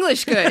speak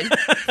English good.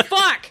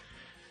 Fuck!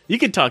 You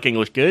can talk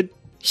English good.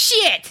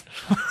 Shit!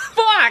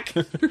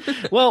 Fuck!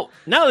 Well,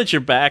 now that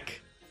you're back,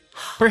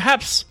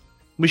 perhaps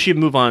we should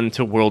move on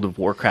to World of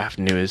Warcraft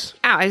news.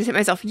 Ow, I just hit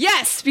myself.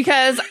 Yes,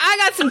 because I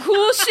got some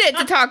cool shit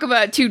to talk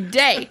about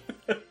today.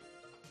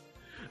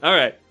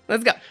 Alright.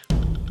 Let's go.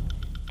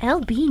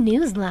 LB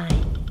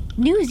Newsline.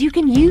 News you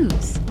can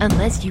use,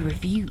 unless you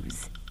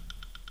refuse.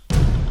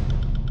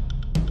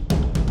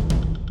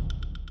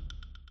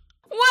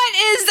 What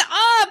is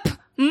up,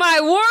 my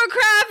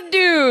Warcraft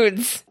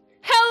dudes?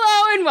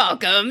 Hello and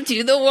welcome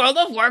to the World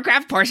of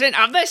Warcraft portion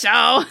of the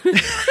show.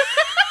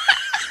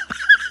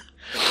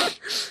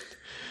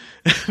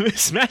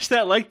 Smash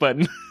that like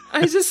button.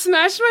 I just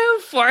smashed my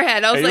own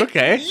forehead. I was Are you like,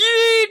 okay?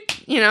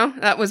 yeet! You know,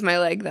 that was my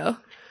leg, though.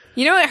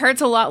 You know, it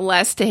hurts a lot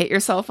less to hit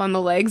yourself on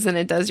the legs than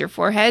it does your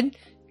forehead.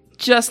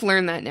 Just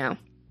learn that now.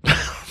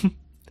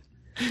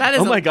 That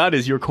is Oh my god,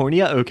 is your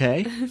cornea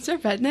okay? Is your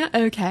retina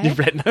okay? Your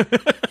retina?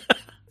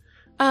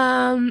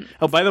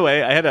 Oh, by the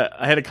way, I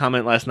had a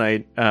comment last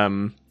night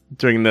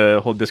during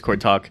the whole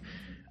Discord talk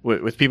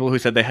with people who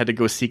said they had to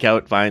go seek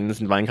out Vines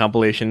and Vine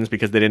compilations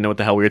because they didn't know what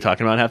the hell we were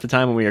talking about half the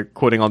time when we were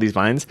quoting all these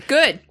Vines.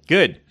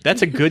 Good.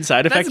 That's a good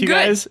side effect, That's you good.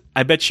 guys.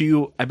 I bet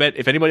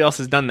if anybody else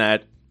has done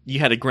that, you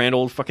had a grand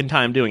old fucking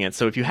time doing it.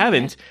 So if you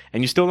haven't,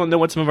 and you still don't know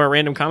what some of our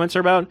random comments are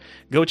about,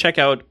 go check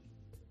out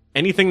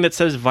anything that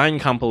says Vine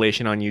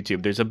compilation on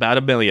YouTube. There's about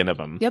 1 billion of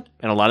them. Yep.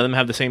 And a lot of them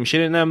have the same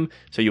shit in them.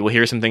 So you will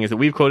hear some things that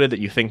we've quoted that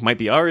you think might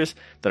be ours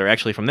that are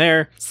actually from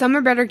there. Some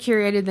are better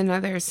curated than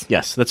others.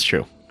 Yes, that's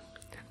true.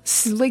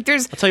 Like,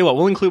 there's... I'll tell you what,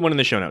 we'll include one in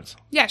the show notes.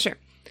 Yeah, sure.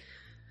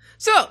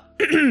 So,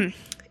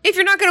 if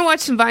you're not going to watch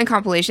some Vine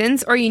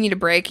compilations, or you need a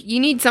break, you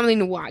need something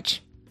to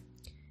watch.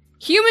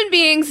 Human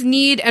beings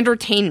need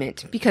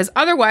entertainment, because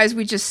otherwise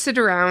we just sit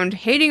around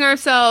hating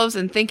ourselves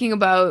and thinking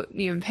about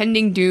the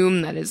impending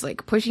doom that is,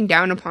 like, pushing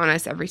down upon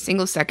us every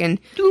single second.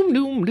 Doom,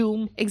 doom,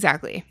 doom.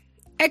 Exactly.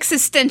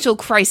 Existential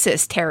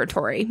crisis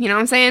territory, you know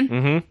what I'm saying?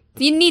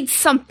 Mm-hmm. You need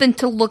something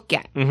to look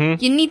at.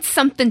 Mm-hmm. You need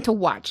something to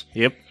watch.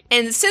 Yep.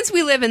 And since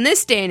we live in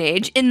this day and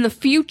age, in the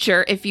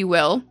future, if you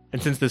will...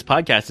 And since this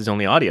podcast is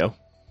only audio...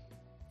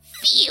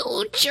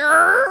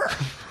 Future?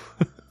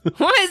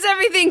 Why is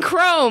everything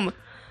chrome? What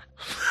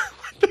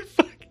the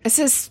fuck? It's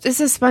a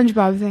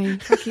SpongeBob thing.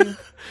 Fuck you.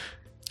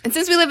 And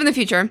since we live in the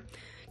future,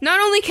 not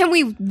only can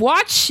we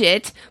watch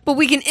shit, but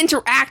we can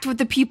interact with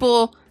the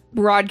people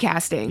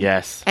broadcasting.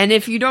 Yes. And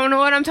if you don't know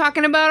what I'm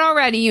talking about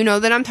already, you know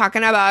that I'm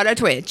talking about a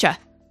Twitch.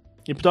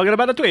 You're talking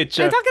about a Twitch.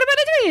 I'm talking about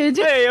a Twitch.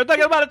 Hey, I'm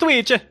talking about a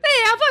Twitch. Hey,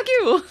 fuck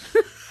you.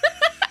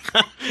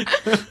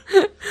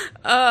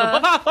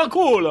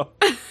 Cool.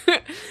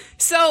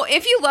 So,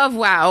 if you love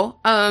WoW,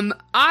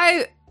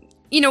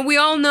 we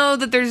all know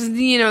that there's,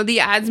 the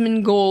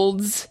Adsman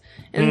Golds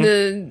and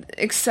the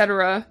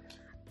etc.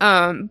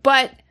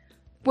 But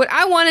what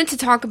I wanted to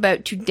talk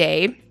about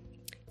today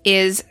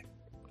is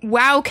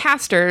WoW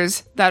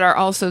casters that are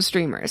also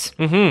streamers.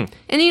 Mm-hmm.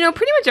 And,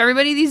 pretty much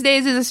everybody these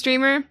days is a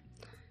streamer.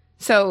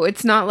 So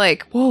it's not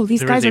like, whoa,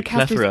 these There guys is a are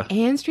casters plethora.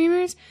 and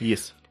streamers.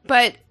 Yes.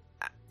 But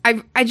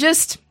I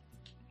just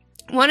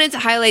wanted to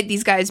highlight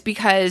these guys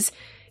because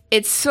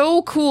it's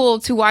so cool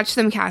to watch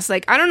them cast.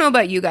 Like, I don't know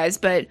about you guys,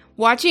 but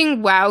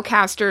watching WoW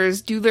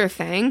casters do their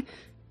thing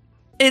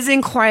is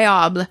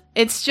incroyable.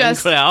 It's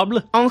just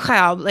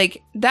incroyable.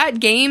 Like, that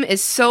game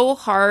is so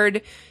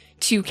hard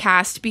to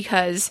cast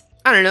because,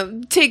 I don't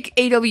know, take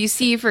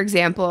AWC, for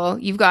example.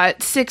 You've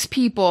got 6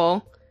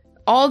 people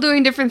all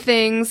doing different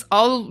things,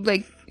 all,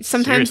 like,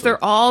 sometimes Seriously.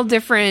 they're all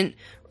different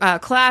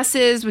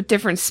classes with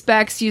different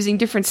specs, using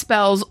different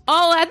spells,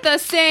 all at the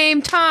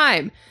same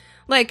time.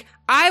 Like,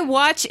 I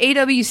watch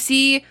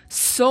AWC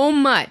so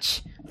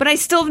much, but I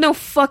still have no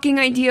fucking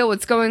idea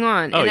what's going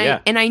on. Oh, yeah.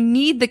 And I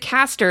need the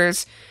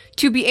casters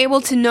to be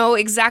able to know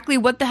exactly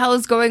what the hell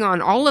is going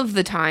on all of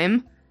the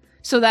time,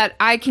 so that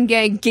I can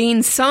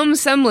gain some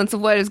semblance of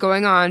what is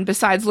going on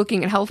besides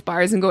looking at health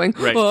bars and going,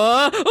 Right. you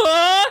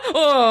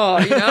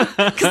know?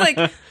 Because,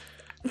 like,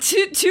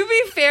 to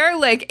be fair,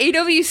 like,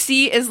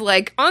 AWC is,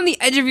 like, on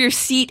the edge of your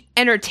seat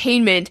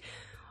entertainment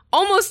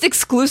almost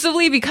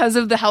exclusively because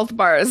of the health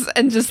bars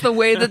and just the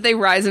way that they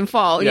rise and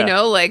fall, Yeah. you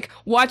know? Like,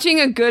 watching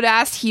a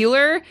good-ass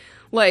healer,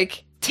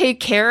 like, take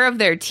care of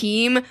their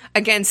team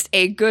against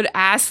a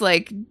good-ass,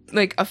 like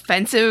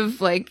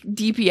offensive, like,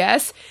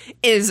 DPS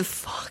is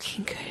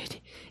fucking good.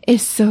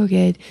 It's so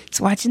good.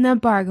 It's watching that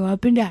bar go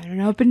up and down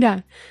and up and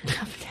down,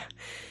 up and down,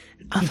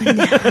 up and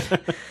down.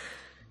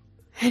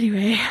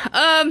 Anyway,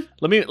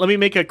 Let me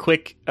make a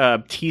quick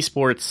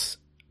T-Sports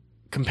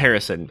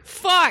comparison.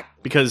 fuck.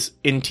 Because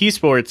in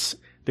T-Sports,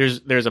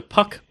 there's a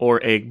puck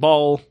or a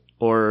ball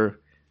or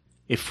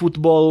a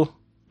football,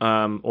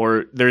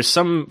 or there's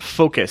some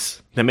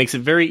focus that makes it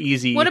very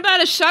easy. What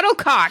about a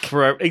shuttlecock?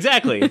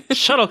 Exactly,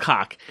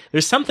 shuttlecock.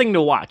 There's something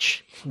to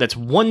watch. That's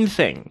one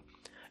thing,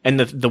 and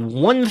the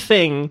one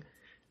thing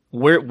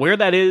where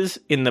that is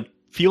in the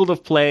field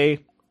of play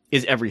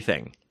is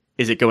everything.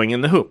 Is it going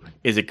in the hoop?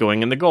 Is it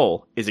going in the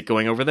goal? Is it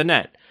going over the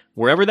net?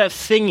 Wherever that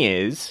thing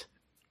is,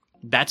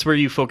 that's where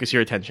you focus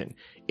your attention.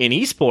 In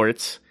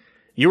esports,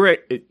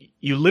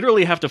 you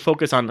literally have to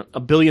focus on a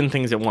billion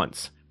things at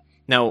once.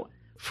 Now,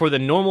 for the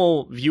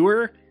normal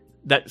viewer,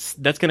 that's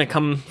going to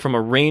come from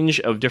a range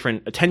of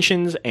different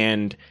attentions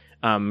and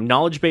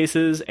knowledge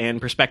bases and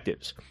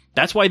perspectives.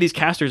 That's why these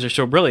casters are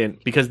so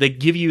brilliant, because they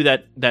give you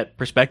that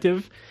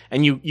perspective,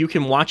 and you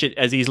can watch it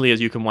as easily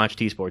as you can watch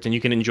T-Sports, and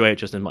you can enjoy it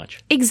just as much.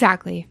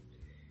 Exactly.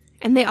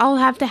 And they all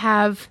have to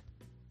have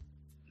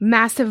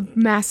massive,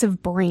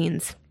 massive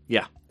brains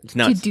Yeah, it's to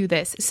nuts. do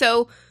this.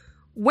 So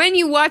when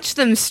you watch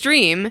them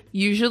stream,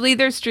 usually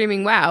they're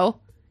streaming WoW,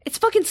 it's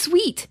fucking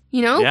sweet,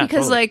 you know? Yeah,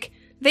 because, totally. like,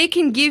 they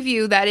can give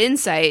you that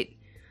insight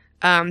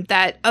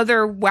that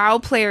other WoW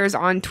players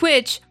on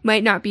Twitch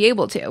might not be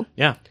able to.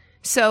 Yeah.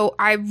 So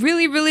I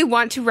really, really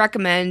want to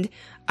recommend,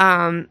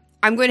 I'm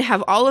going to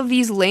have all of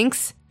these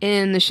links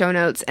in the show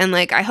notes. And,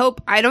 like, I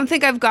don't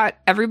think I've got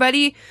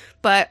everybody,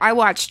 but I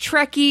watched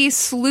Trekkie,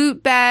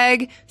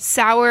 Slootbag,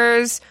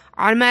 Sours,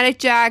 Automatic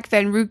Jack,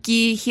 Van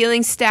Rookie,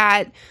 Healing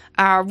Stat,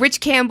 Rich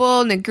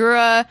Campbell,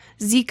 Nagura,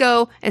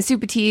 Zico, and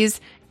Supatees.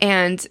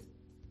 And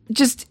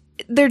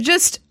they're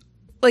just,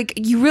 like,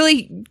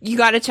 you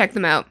gotta check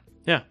them out.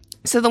 Yeah.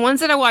 So the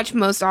ones that I watch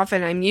most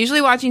often, I'm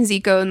usually watching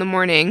Zico in the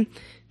morning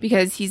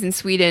because he's in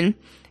Sweden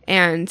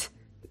and,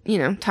 you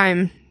know,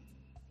 time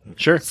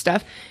Sure.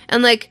 stuff.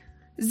 And, like,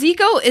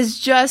 Zico is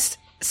just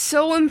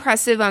so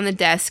impressive on the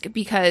desk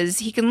because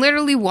he can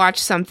literally watch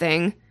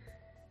something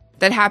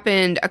that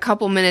happened a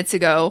couple minutes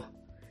ago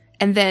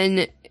and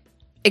then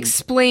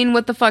explain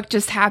what the fuck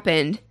just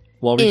happened.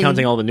 While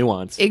recounting all the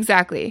nuance.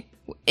 Exactly.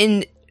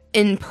 In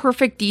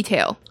perfect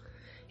detail.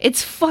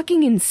 It's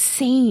fucking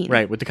insane.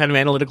 Right, with the kind of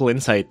analytical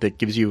insight that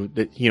gives you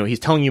that, you know, he's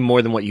telling you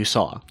more than what you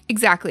saw.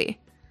 Exactly.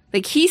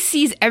 Like, he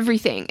sees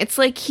everything. It's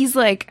like he's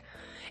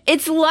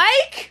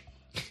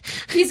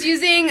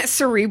using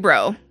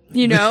Cerebro,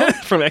 you know?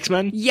 From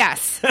X-Men?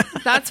 Yes.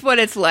 That's what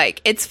it's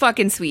like. It's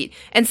fucking sweet.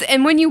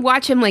 And when you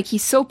watch him, like,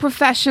 he's so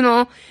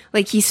professional,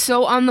 like, he's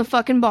so on the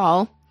fucking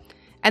ball.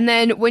 And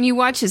then when you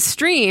watch his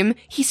stream,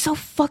 he's so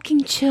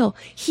fucking chill.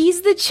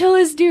 He's the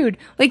chillest dude.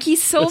 Like,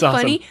 he's so That's awesome.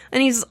 funny.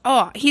 And he's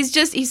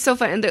so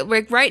funny. And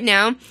like, right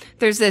now,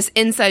 there's this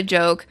inside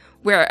joke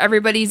where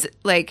everybody's,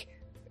 like,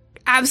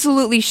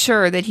 absolutely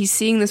sure that he's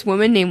seeing this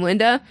woman named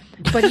Linda,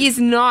 but he's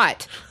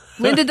not.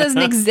 Linda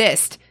doesn't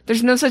exist.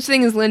 There's no such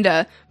thing as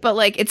Linda. But,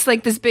 like, it's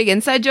like this big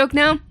inside joke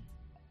now.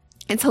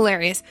 It's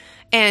hilarious.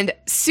 And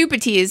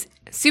Supatees.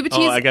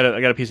 Oh, I got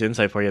a piece of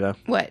insight for you, though.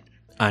 What?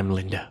 I'm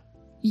Linda.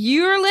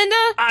 You're Linda?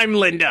 I'm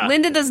Linda!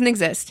 Linda doesn't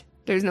exist.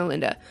 There's no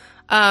Linda.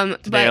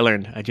 Today I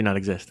learned I do not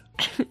exist.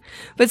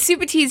 But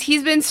Supatees,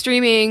 he's been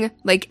streaming,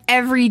 like,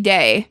 every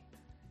day.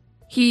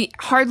 He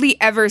hardly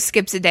ever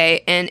skips a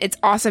day, and it's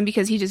awesome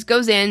because he just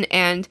goes in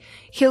and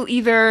he'll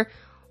either,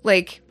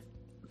 like,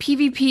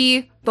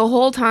 PvP the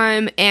whole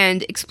time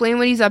and explain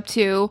what he's up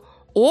to,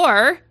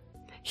 or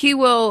he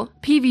will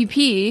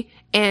PvP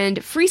and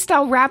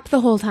freestyle rap the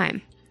whole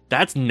time.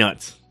 That's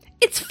nuts.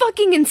 It's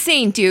fucking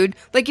insane, dude.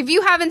 Like, if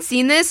you haven't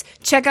seen this,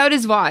 check out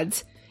his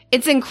VODs.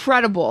 It's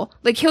incredible.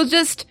 Like, he'll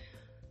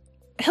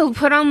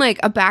put on, like,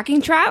 a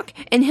backing track,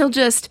 and he'll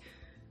just,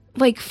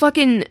 like,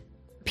 fucking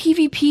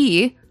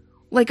PvP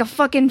like a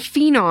fucking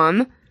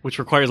phenom. Which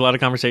requires a lot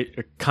of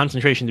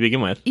concentration to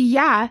begin with.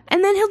 Yeah,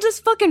 and then he'll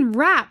just fucking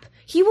rap.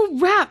 He will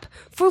rap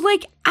for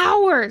like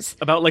hours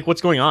About like what's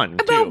going on.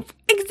 about too.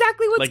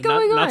 exactly what's Like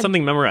going on. not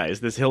something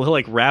memorized. He'll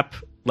like rap,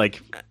 like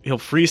he'll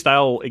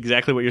freestyle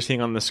exactly what you're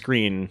seeing on the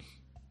screen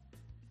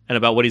and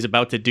about what he's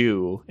about to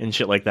do and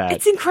shit like that.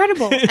 It's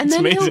incredible. And It's then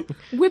amazing.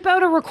 he'll whip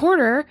out a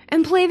recorder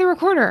and play the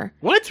recorder.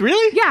 What?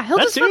 Really? Yeah, he'll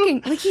That just too?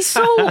 fucking like he's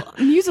so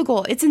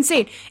musical. It's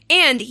insane.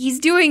 And he's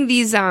doing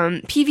these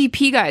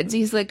PvP guides.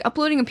 He's like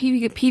uploading a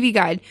PvP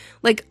guide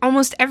like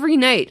almost every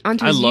night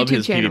onto I his love YouTube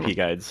his channel. PvP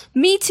guides.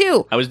 Me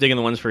too. I was digging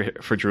the ones for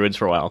druids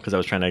for a while because I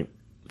was trying to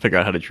figure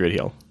out how to druid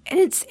heal. And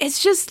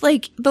it's just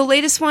like the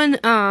latest one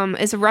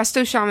is a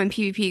Resto Shaman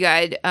PvP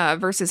guide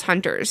versus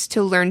hunters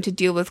to learn to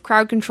deal with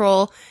crowd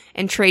control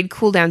and trade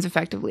cooldowns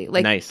effectively.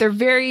 Like Nice. they're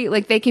very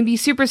like they can be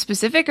super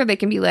specific or they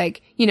can be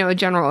like, you know, a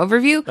general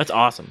overview. That's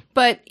awesome.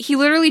 But he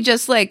literally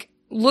just like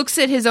looks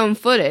at his own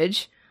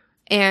footage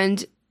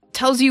and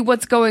tells you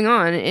what's going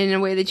on in a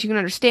way that you can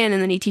understand,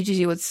 and then he teaches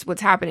you what's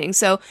happening.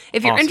 So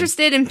if you're Awesome.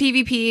 interested in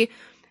PvP,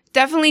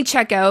 definitely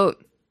check out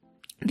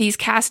these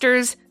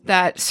casters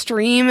that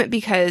stream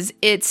because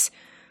it's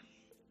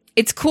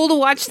cool to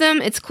watch them.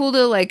 It's cool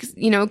to like,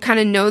 you know, kind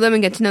of know them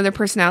and get to know their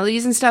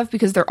personalities and stuff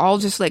because they're all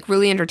just like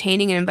really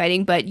entertaining and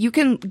inviting, but you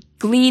can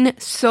glean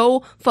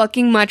so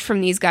fucking much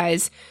from these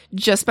guys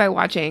just by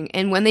watching.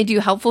 And when they do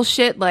helpful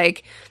shit,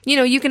 like, you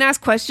know, you can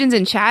ask questions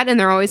in chat and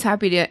they're always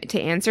happy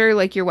to answer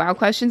like your WoW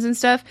questions and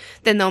stuff.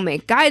 Then they'll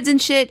make guides and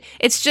shit.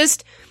 It's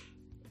just,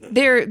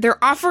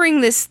 they're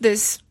offering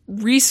this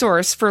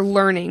resource for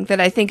learning that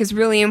I think is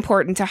really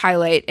important to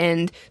highlight.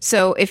 And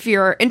so if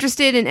you're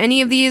interested in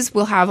any of these,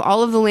 we'll have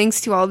all of the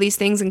links to all these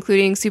things,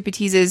 including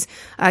Supatease's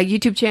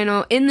YouTube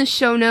channel in the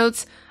show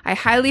notes. I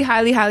highly,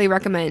 highly, highly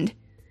recommend.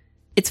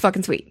 It's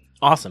fucking sweet.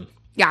 Awesome.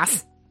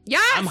 Yes.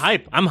 Yes. I'm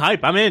hype.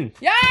 I'm in.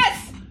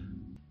 Yes.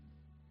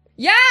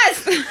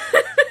 Yes.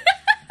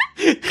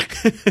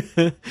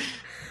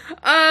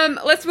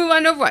 Let's move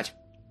on to Overwatch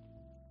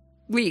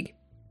League.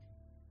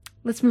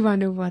 Let's move on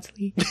to Overwatch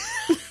League.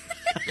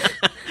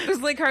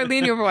 There's like hardly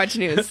any Overwatch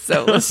news,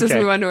 so let's just Okay.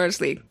 move on to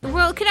Overwatch League. The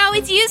world could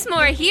always use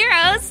more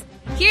heroes.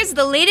 Here's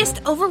the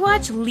latest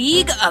Overwatch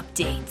League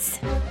updates.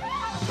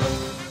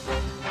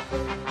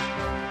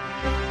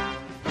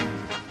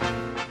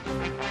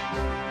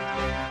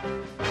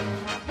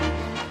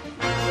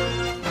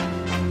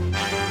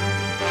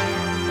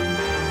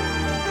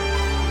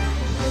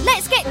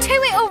 Let's get to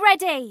it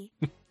already!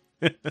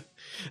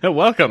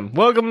 Welcome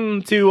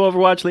to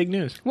Overwatch League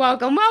news.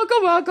 Welcome. What's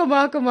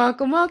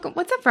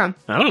that from?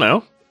 I don't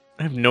know.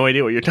 I have no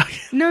idea what you're talking.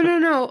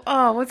 No.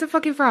 Oh, what's it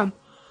fucking from?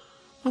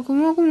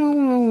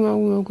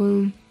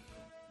 Welcome.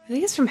 I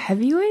think it's from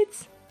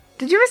Heavyweights.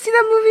 Did you ever see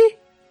that movie?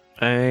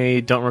 I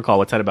don't recall.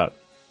 What's that about?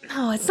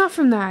 No, it's not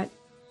from that.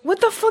 What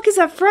the fuck is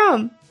that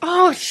from?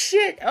 Oh,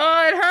 shit.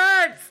 Oh, it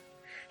hurts.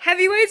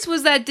 Heavyweights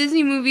was that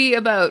Disney movie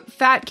about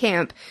Fat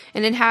Camp,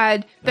 and it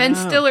had Ben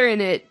Stiller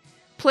in it,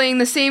 playing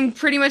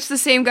pretty much the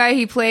same guy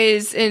he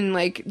plays in,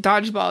 like,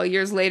 Dodgeball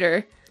years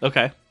later.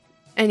 Okay.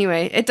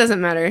 Anyway, it doesn't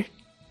matter.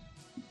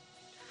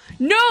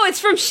 No, it's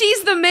from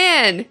She's the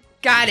Man.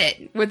 Got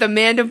it. With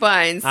Amanda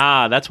Bynes.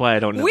 Ah, that's why I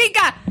don't know.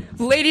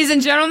 Ladies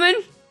and gentlemen,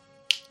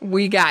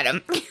 we got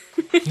him.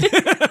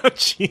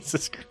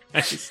 Jesus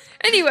Christ.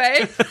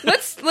 Anyway,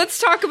 let's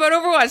talk about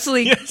Overwatch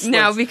League Yes,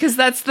 now let's. because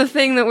that's the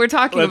thing that we're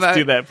talking Let's about.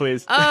 do that,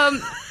 please.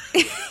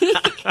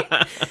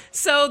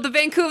 So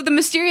the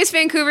mysterious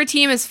Vancouver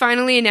team has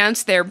finally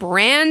announced their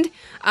brand.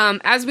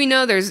 As we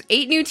know, there's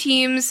 8 new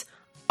teams.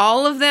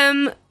 All of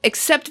them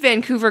except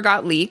Vancouver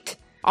got leaked.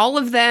 All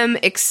of them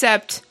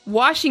except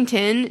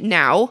Washington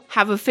now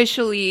have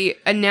officially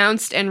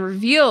announced and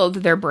revealed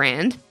their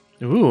brand.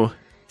 Ooh.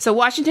 So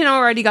Washington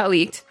already got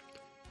leaked,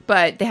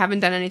 but they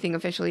haven't done anything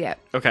official yet.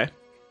 Okay.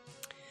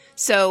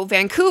 So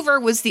Vancouver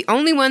was the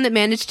only one that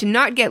managed to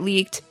not get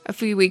leaked a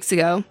few weeks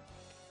ago.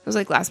 It was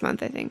like last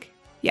month, I think.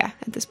 Yeah,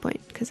 at this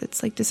point, because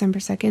it's like December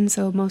 2nd,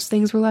 so most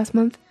things were last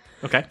month.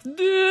 Okay.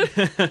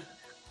 What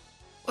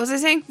was I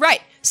saying?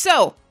 Right.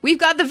 So we've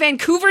got the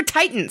Vancouver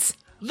Titans.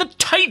 The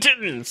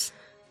Titans.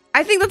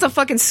 I think that's a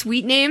fucking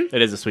sweet name.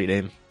 It is a sweet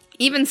name.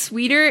 Even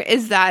sweeter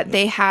is that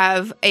they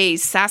have a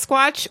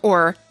Sasquatch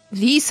or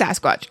the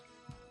Sasquatch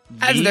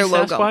as The their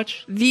logo.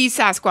 Sasquatch? The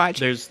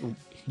Sasquatch.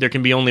 There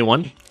can be only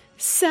one.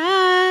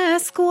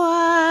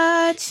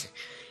 Sasquatch,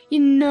 you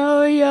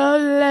know your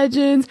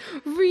legend's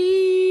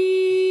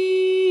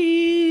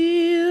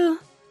real.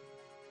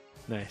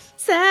 Nice.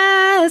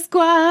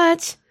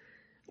 Sasquatch.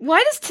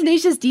 Why does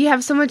Tenacious D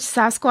have so much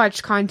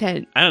Sasquatch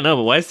content? I don't know,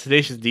 but why is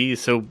Tenacious D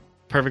so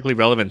perfectly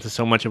relevant to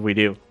so much of we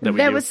do?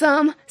 There was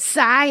some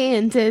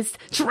scientists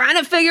trying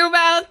to figure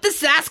out the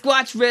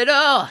Sasquatch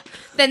riddle.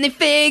 Then they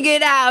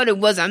figured out it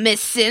was a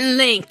missing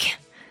link.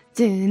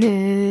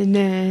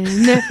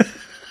 Da-na-na-na.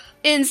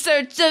 In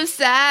search of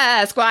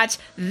Sasquatch,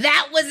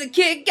 that was a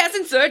kick-ass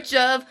in search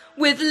of,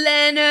 with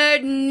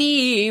Leonard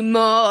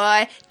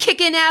Nimoy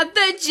kicking out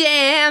the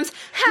jams.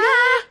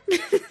 Ha!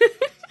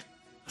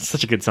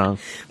 such a good song.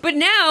 But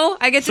now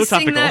I get to So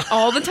sing topical. that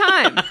all the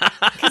time.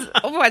 'Cause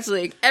Overwatch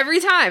League, every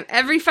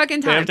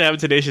fucking They have time. to have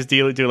Tenacious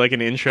D do like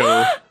an intro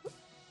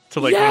to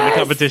like one of Yes! the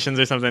competitions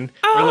or something.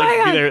 Oh or like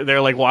my God. be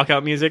their like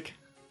walkout music.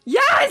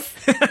 Yes!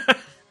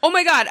 Oh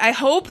my god, I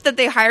hope that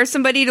they hire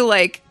somebody to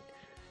like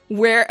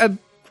wear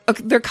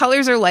their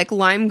colors are like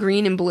lime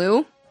green and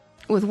blue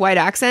with white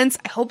accents.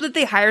 I hope that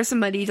they hire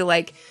somebody to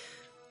like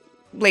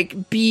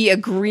be a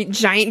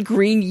giant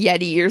green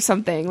Yeti or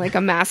something, like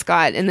a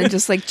mascot, and then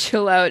just like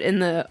chill out in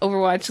the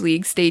Overwatch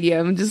League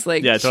stadium, just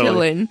like Yeah, totally.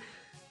 chilling.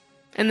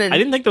 And then I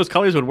didn't think those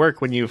colors would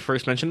work when you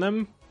first mentioned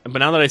them, but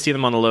now that I see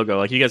them on the logo,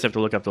 like you guys have to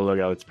look up the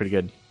logo. It's pretty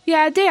good.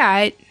 yeah,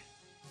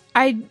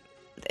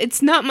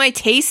 it's not my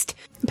taste.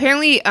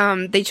 Apparently,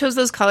 they chose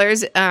those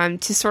colors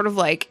to sort of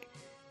like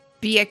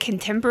be a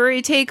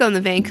contemporary take on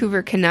the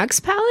Vancouver Canucks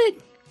palette.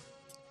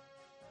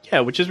 Yeah,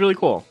 which is really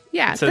cool.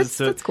 Yeah, It says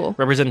that's cool.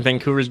 Represent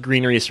Vancouver's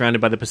greenery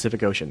surrounded by the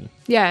Pacific Ocean.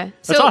 Yeah,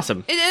 That's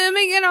awesome.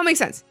 It all makes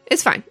sense.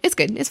 It's fine. It's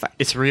good. It's fine.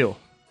 It's real.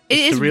 It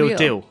It's is the real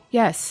deal.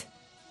 Yes,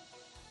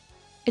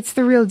 it's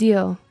the real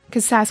deal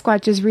because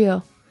Sasquatch is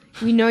real.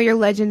 We know your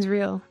legend's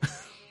real.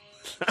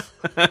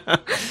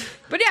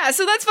 But yeah,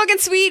 so that's fucking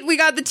sweet. We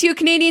got the 2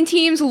 Canadian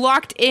teams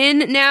locked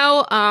in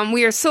now.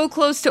 We are so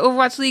close to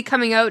Overwatch League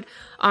coming out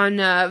on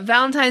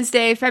Valentine's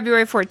Day,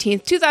 February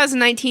 14th,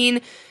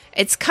 2019.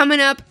 It's coming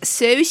up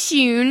so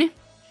soon.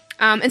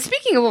 And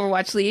speaking of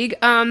Overwatch League,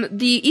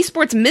 the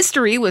esports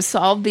mystery was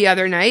solved the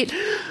other night.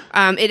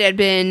 It had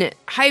been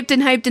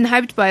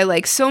hyped by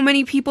like so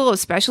many people,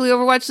 especially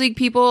Overwatch League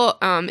people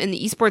in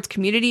the esports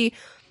community.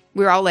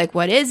 We were all like,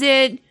 what is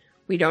it?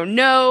 We don't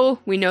know.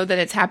 We know that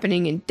it's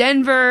happening in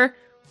Denver.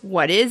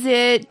 What is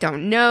it?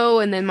 Don't know.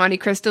 And then Monte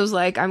Cristo's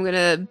like, I'm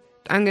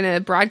gonna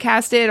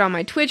broadcast it on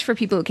my Twitch for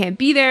people who can't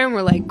be there. And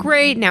we're like,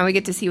 great. Now we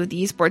get to see what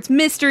the esports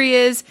mystery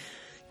is.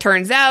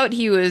 Turns out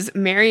he was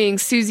marrying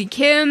Susie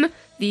Kim,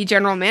 the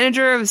general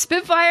manager of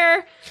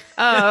Spitfire.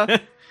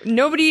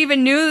 Nobody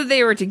even knew that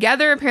they were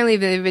together. Apparently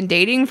they've been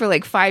dating for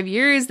like 5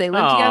 years. They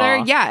lived Aw.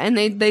 together. Yeah, and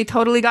they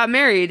totally got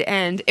married.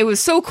 And it was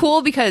so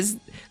cool because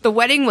the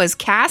wedding was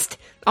cast.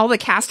 All the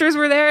casters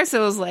were there.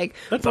 So it was like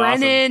That's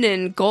Brennan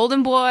and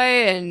Golden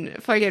Boy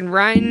and fucking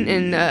Ryan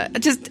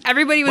and just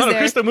everybody was Monte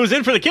there. Cristo moves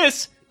in for the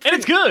kiss, and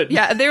it's good.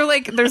 Yeah, they were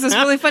like, there's this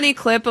really funny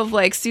clip of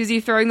like Susie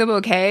throwing the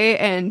bouquet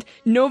and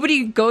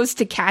nobody goes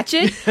to catch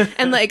it.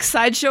 And like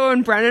Sideshow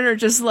and Brennan are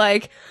just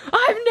like,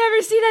 I've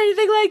never seen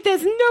anything like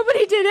this.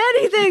 Nobody did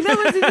anything. That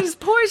was this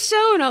poor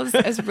show. And all this.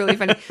 It's really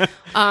funny.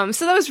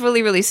 So that was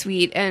really, really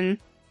sweet. And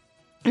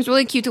it was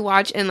really cute to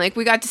watch. And like,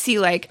 we got to see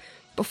like,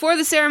 before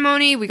the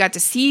ceremony, we got to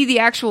see the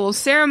actual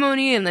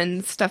ceremony and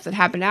then stuff that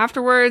happened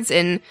afterwards.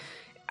 And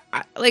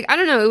I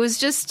don't know, it was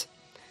just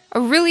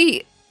a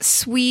really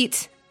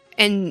sweet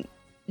and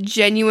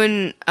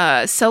genuine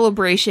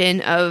celebration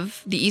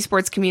of the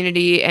esports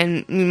community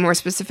and more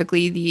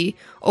specifically the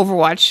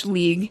Overwatch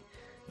League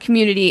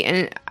community.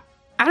 And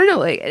I don't know,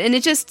 like, and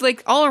it just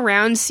like all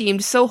around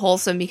seemed so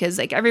wholesome because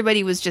like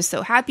everybody was just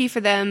so happy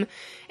for them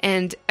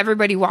and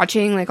everybody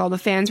watching, like all the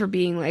fans were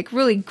being like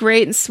really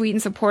great and sweet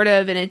and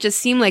supportive. And it just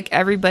seemed like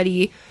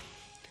everybody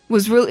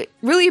was really,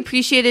 really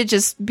appreciated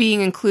just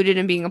being included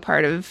and being a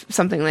part of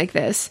something like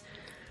this.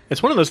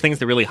 It's one of those things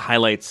that really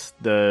highlights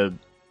the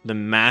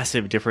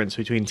massive difference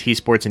between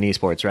T-sports and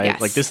esports, right?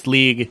 Yes. Like this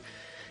league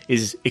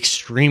is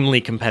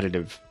extremely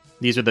competitive.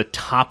 These are the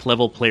top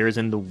level players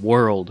in the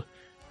world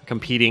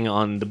competing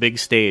on the big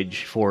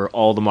stage for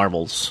all the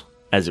marbles,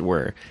 as it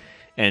were.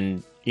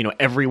 And, you know,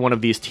 every one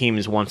of these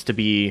teams wants to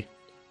be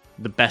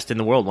the best in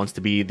the world, wants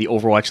to be the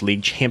Overwatch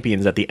League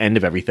champions at the end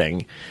of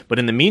everything. But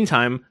in the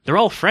meantime, they're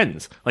all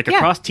friends. Like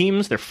across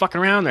teams, they're fucking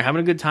around, they're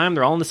having a good time,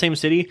 they're all in the same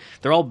city.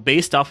 They're all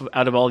based out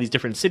of all these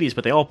different cities,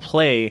 but they all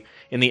play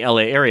in the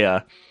LA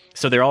area.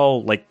 So they're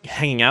all like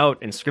hanging out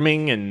and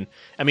scrimming. And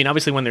I mean,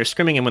 obviously when they're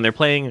scrimming and when they're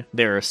playing,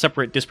 they're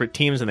separate, disparate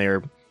teams and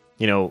they're,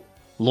 you know,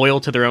 loyal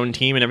to their own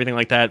team and everything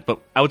like that. But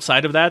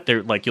outside of that,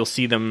 they're like, you'll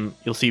see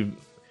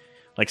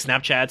like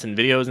Snapchats and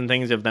videos and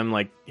things of them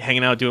like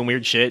hanging out doing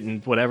weird shit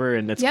and whatever,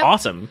 and it's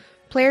awesome.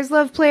 Players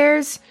love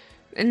players,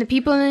 and the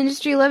people in the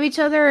industry love each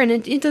other, and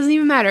it doesn't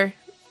even matter.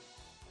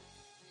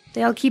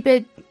 They all keep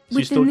it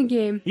within the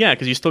game. Yeah,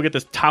 because you still get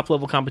this top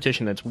level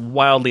competition that's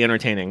wildly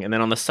entertaining, and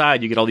then on the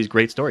side you get all these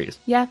great stories.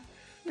 Yeah.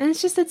 And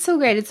it's so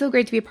great. It's so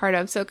great to be a part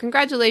of. So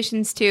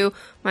congratulations to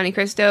Monte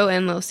Cristo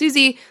and Lil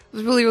Susie. It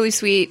was really, really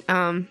sweet. They're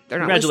not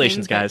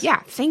Congratulations, listening, but guys.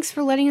 yeah, thanks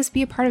for letting us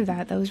be a part of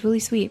that. That was really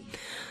sweet.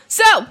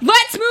 So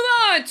let's move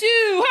on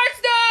to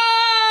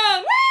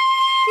Hearthstone!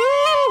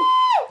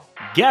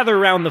 Woo! Gather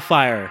around the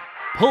fire,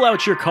 pull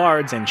out your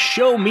cards, and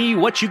show me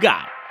what you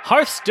got.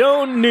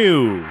 Hearthstone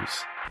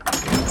News.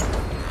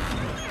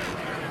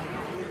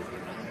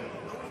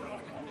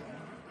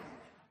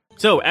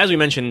 So, as we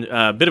mentioned,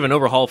 a bit of an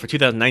overhaul for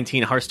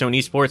 2019 Hearthstone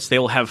Esports. They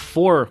will have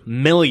 $4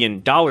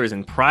 million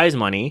in prize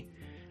money,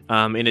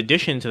 in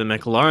addition to the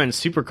McLaren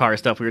supercar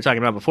stuff we were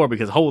talking about before,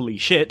 because holy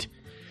shit.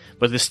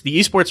 But the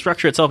esports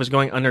structure itself is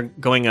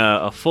undergoing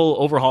a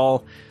full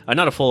overhaul,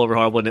 not a full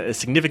overhaul, but a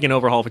significant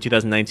overhaul for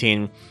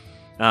 2019.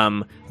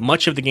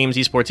 Much of the game's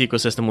esports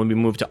ecosystem will be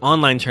moved to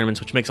online tournaments,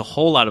 which makes a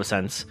whole lot of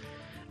sense.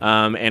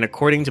 And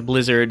according to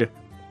Blizzard,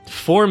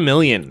 $4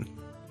 million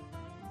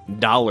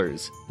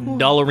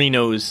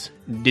dollarinos,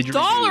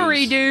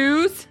 Dollary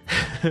dudes.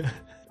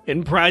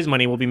 in prize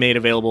money will be made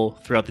available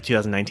throughout the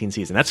 2019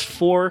 season. That's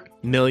 $4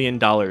 million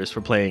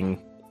for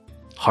playing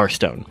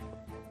Hearthstone.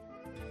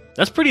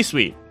 That's pretty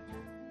sweet.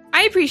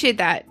 I appreciate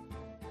that.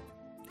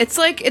 It's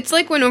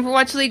like when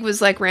Overwatch League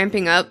was like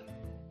ramping up.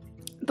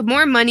 The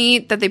more money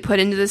that they put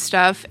into this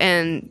stuff,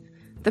 and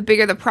the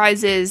bigger the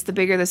prizes, the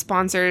bigger the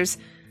sponsors,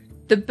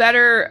 the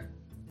better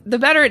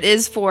it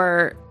is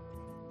for,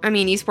 I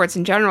mean, esports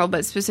in general,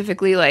 but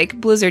specifically like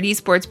Blizzard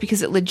esports,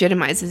 because it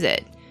legitimizes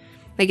it.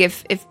 Like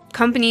if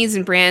companies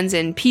and brands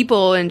and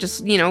people and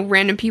just, you know,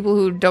 random people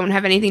who don't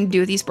have anything to do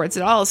with esports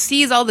at all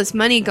sees all this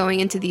money going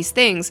into these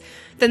things,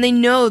 then they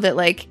know that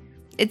like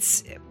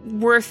it's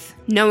worth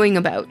knowing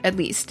about, at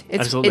least.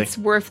 It's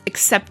worth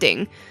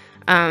accepting.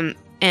 And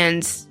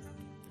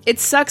it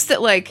sucks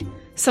that like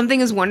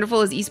something as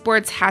wonderful as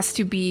esports has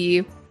to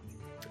be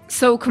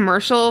so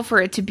commercial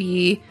for it to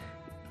be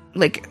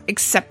like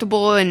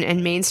acceptable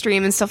and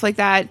mainstream and stuff like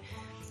that.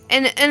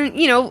 And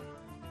you know,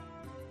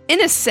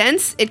 in a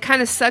sense, it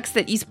kind of sucks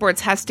that esports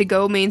has to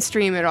go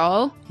mainstream at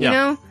all, you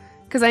know?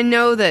 Because I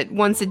know that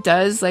once it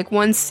does, like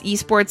once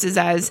esports is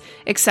as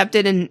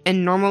accepted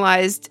and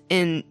normalized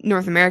in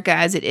North America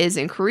as it is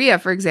in Korea,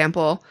 for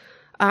example,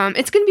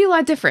 it's going to be a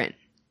lot different.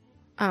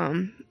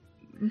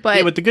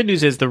 But the good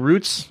news is the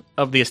roots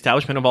of the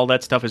establishment of all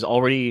that stuff they're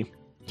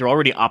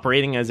already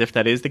operating as if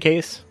that is the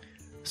case.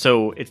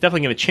 So it's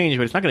definitely going to change,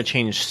 but it's not going to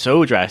change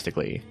so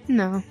drastically.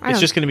 No,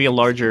 it's just going to be a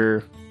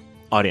larger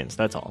audience.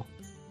 That's all.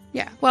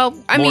 Yeah, well,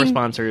 more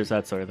sponsors,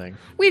 that sort of thing.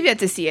 We've yet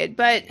to see it,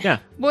 but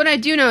what I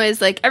do know is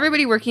like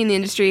everybody working in the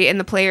industry and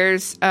the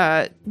players,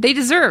 they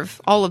deserve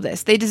all of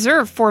this. They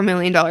deserve $4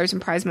 million in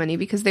prize money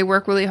because they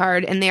work really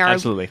hard and they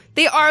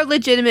are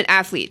legitimate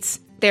athletes.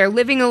 They're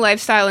living a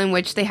lifestyle in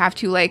which they have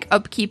to like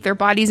upkeep their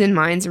bodies and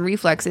minds and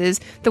reflexes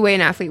the way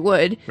an athlete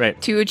would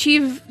to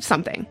achieve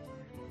something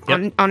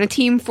on a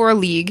team, for a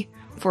league,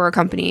 for a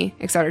company,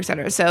 et cetera, et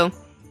cetera. So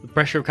the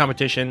pressure of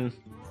competition,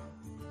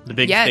 the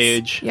big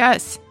stage.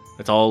 Yes.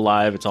 It's all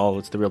live. It's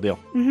the real deal.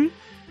 Mm-hmm.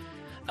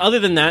 Other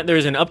than that,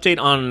 there's an update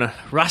on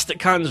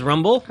Rasticon's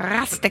Rumble.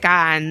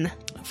 Rastakon.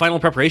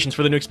 Final preparations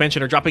for the new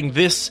expansion are dropping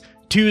this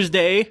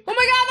Tuesday. Oh my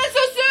god, that's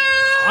so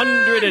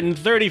soon!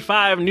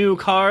 135 new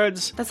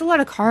cards. That's a lot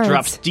of cards.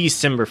 Drops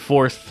December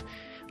 4th.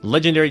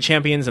 Legendary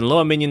champions and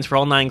Loa minions for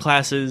all 9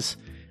 classes.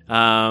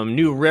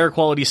 New rare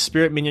quality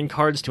spirit minion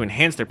cards to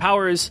enhance their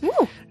powers.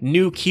 Ooh.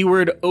 New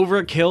keyword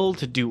Overkill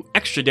to do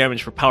extra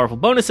damage for powerful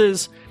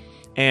bonuses.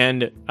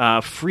 And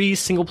free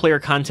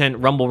single-player content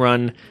Rumble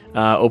Run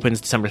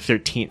opens December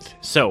 13th.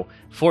 So,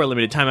 for a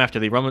limited time after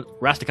the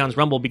Rasticon's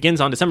Rumble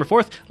begins on December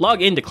 4th,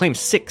 log in to claim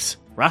 6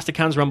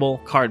 Rasticon's Rumble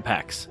card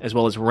packs, as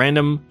well as a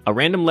random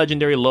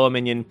legendary Loa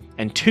minion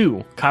and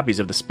 2 copies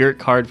of the Spirit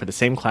card for the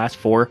same class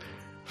for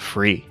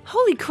free.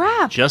 Holy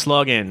crap! Just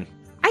log in.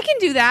 I can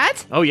do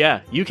that! Oh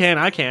yeah, you can,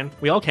 I can,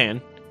 we all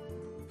can.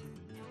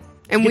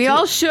 And we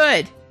all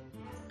should.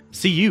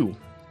 See you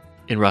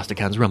in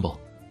Rasticon's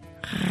Rumble.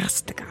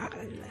 Rastakon.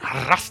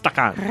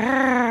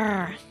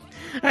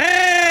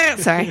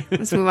 Sorry,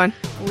 let's move on.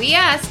 We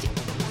asked,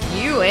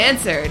 you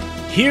answered.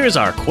 Here's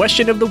our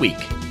question of the week.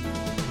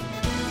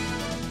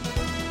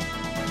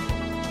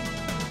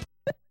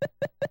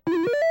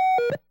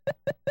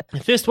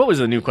 Fist, what was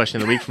the new question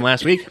of the week from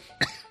last week?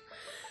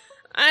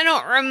 I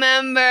don't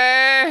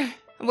remember.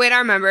 Wait, I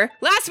remember.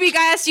 Last week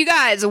I asked you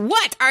guys,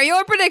 what are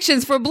your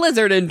predictions for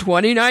Blizzard in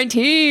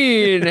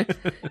 2019?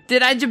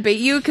 Did I debate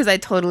you? Because I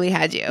totally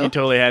had you. You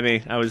totally had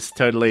me. I was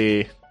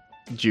totally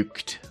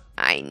juked.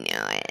 I knew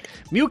it.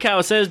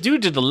 Mewcow says, due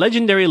to the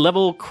legendary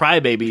level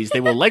crybabies, they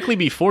will likely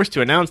be forced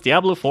to announce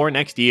Diablo 4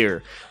 next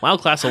year. WoW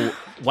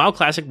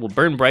Classic will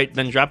burn bright,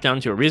 then drop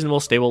down to a reasonable,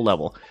 stable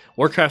level.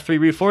 Warcraft 3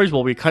 Reforged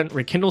will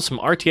rekindle some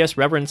RTS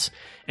reverence,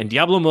 and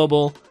Diablo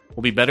Mobile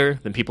will be better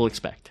than people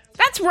expect.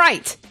 That's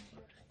right.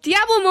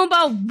 Diablo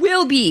Mobile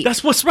will be.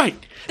 That's what's right.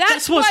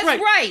 That's what's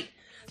right.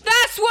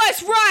 That's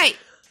what's right.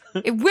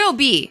 It will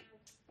be.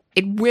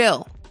 It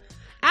will.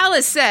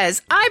 Alice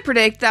says, I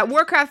predict that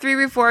Warcraft 3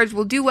 Reforged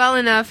will do well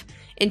enough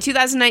in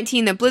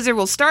 2019 that Blizzard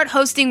will start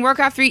hosting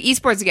Warcraft 3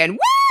 esports again.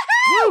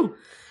 Woohoo!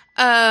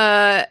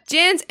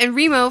 Jans and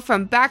Remo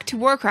from Back to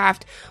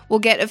Warcraft will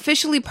get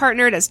officially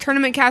partnered as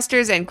tournament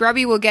casters, and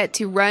Grubby will get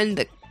to run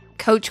the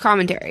coach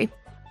commentary.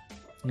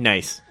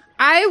 Nice.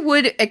 I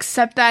would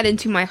accept that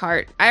into my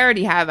heart. I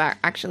already have,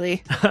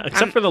 actually.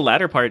 Except for the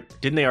latter part.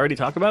 Didn't they already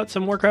talk about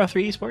some Warcraft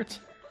 3 esports?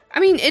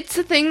 I mean, it's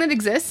a thing that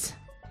exists.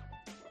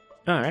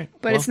 All right.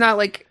 But it's not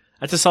like...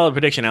 That's a solid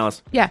prediction,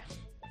 Alice. Yeah.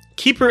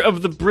 Keeper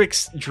of the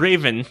Bricks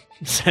Draven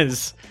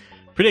says,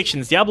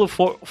 predictions, Diablo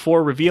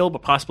 4 reveal,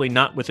 but possibly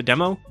not with a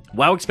demo.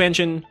 WoW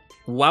expansion,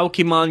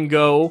 Wowkimon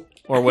Go,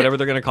 or whatever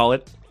they're going to call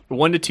it.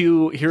 1 to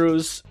 2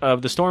 Heroes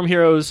of the Storm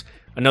Heroes,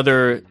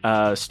 another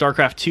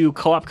StarCraft 2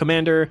 co-op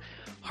commander,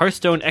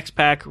 Hearthstone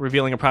X-Pack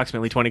revealing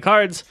approximately 20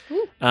 cards,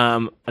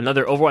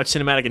 Another Overwatch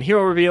cinematic and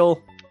hero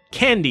reveal.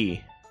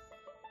 Candy.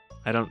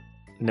 I don't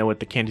know what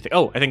the Candy thing.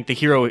 Oh, I think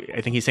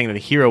he's saying that the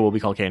hero will be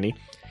called Candy.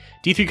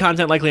 D3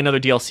 content, likely another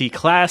DLC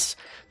class.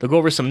 They'll go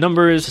over some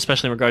numbers,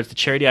 especially in regards to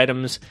charity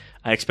items.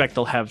 I expect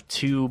they'll have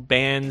 2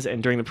 bands,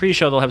 and during the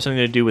pre-show, they'll have something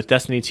to do with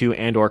Destiny 2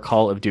 and or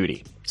Call of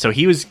Duty. So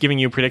he was giving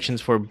you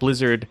predictions for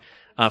Blizzard,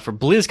 for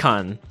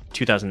BlizzCon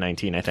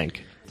 2019, I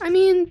think. I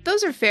mean,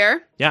 those are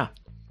fair. Yeah.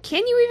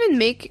 Can you even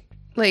make,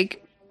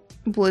 like,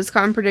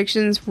 BlizzCon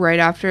predictions right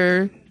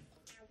after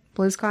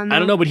BlizzCon, though? I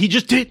don't know, but he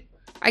just did.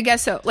 I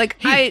guess so. Like,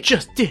 He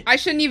just did. I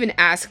shouldn't even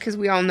ask, because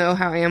we all know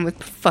how I am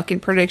with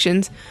fucking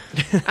predictions.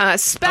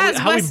 Spaz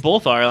How we West,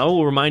 both are. I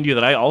will remind you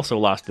that I also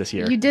lost this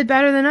year. you did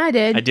better than I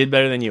did. I did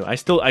better than you.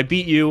 I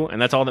beat you, and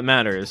that's all that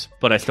matters,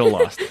 but I still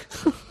lost.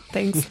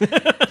 Thanks.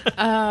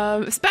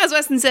 Spaz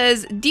Weston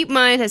says,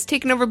 DeepMind has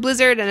taken over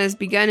Blizzard and has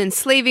begun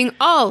enslaving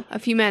all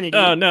of humanity.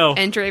 Oh, no.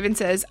 And Draven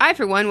says, I,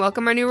 for one,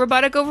 welcome our new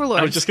robotic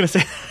overlords. I was just going to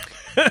say.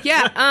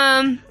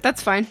 Yeah,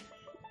 that's fine.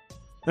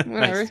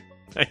 Whatever.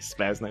 Nice,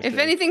 Spaz. Nice. If Draven.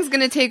 anything's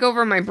gonna take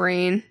over my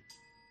brain,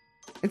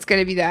 it's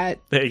gonna be that.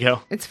 There you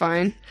go. It's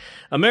fine.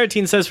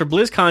 Maritine says, for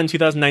BlizzCon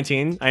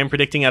 2019, I am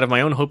predicting out of my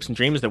own hopes and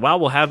dreams that WoW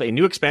will have a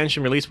new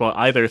expansion release while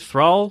either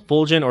Thrall,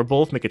 Vol'jin, or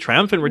both make a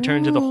triumphant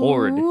return to the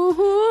Horde.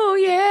 Ooh,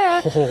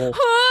 yeah.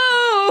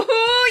 Oh.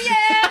 Ooh,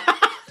 yeah.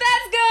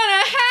 That's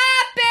gonna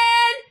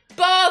happen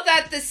both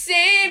at the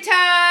same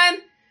time.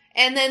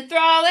 And then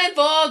Thrall and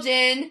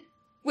Vol'jin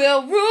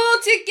will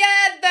rule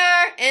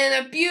together in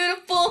a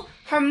beautiful,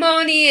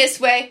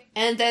 harmonious way.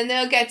 And then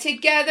they'll get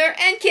together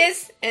and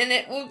kiss, and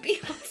it will be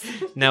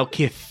awesome. Now,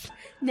 Kith.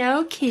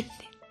 No kiss.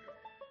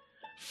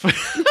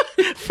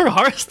 For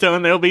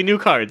Hearthstone, there will be new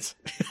cards.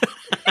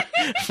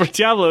 For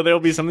Diablo, there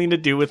will be something to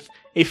do with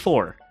a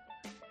 4.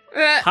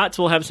 HOTS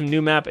will have some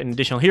new map and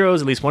additional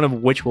heroes, at least one of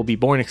which will be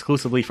born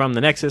exclusively from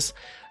the Nexus.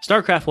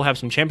 StarCraft will have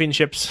some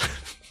championships.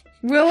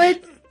 Will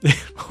it?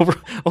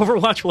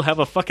 Overwatch will have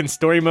a fucking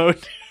story mode.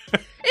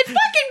 It's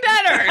fucking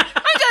better.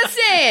 I'm just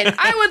saying.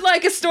 I would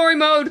like a story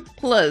mode,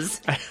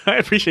 please. I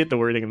appreciate the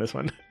wording in this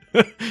one.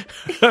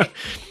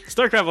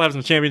 StarCraft will have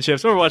some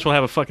championships. Overwatch will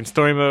have a fucking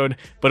story mode,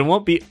 but it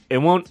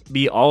won't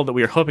be all that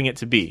we are hoping it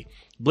to be.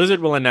 Blizzard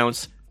will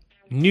announce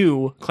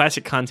new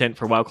classic content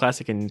for WoW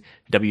Classic and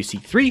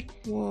WC3.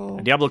 Whoa.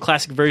 A Diablo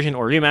Classic version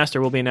or remaster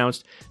will be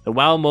announced. The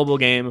WoW mobile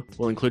game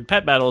will include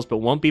pet battles, but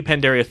won't be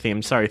Pandaria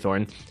themed. Sorry,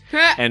 Thorn.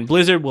 And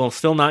Blizzard will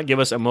still not give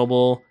us a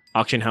mobile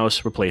auction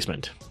house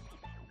replacement.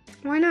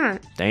 Why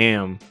not?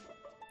 Damn.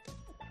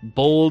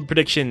 Bold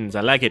predictions.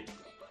 I like it.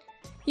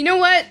 You know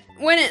what?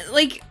 When it,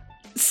 like,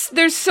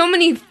 there's so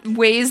many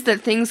ways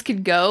that things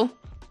could go.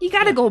 You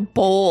gotta go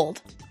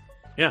bold.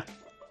 Yeah.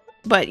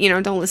 But,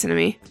 don't listen to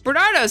me.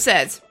 Bernardo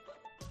says,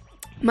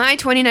 my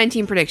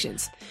 2019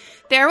 predictions.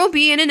 There will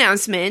be an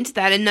announcement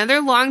that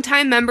another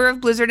longtime member of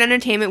Blizzard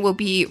Entertainment will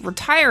be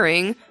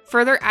retiring,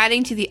 further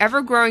adding to the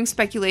ever-growing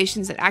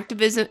speculations that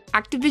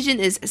Activision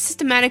is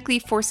systematically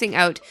forcing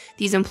out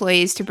these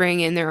employees to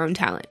bring in their own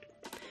talent.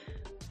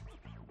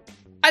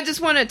 I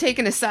just want to take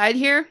an aside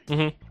here.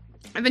 Mm-hmm.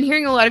 I've been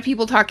hearing a lot of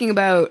people talking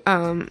about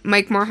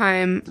Mike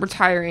Morhaime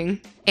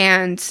retiring,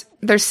 and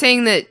they're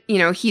saying that,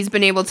 he's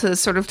been able to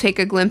sort of take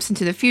a glimpse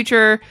into the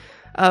future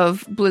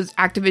of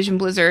Activision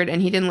Blizzard,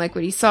 and he didn't like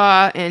what he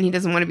saw, and he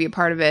doesn't want to be a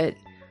part of it.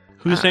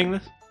 Who's saying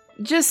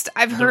this?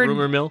 I've heard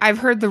rumor mill? I've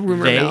heard the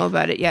rumor They? mill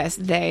about it. Yes,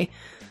 they.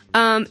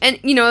 And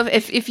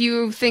if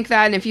you think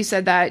that, and if you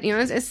said that,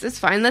 it's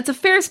fine. That's a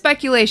fair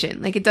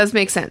speculation. Like, it does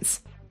make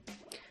sense.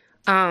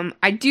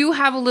 I do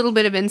have a little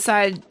bit of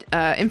inside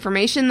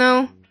information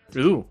though.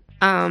 Ooh.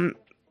 And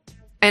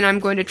I'm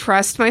going to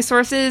trust my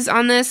sources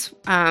on this.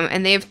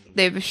 And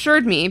they've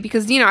assured me,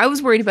 because I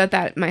was worried about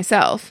that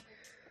myself.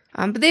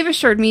 But they've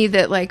assured me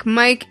that, like,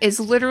 Mike is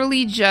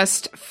literally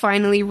just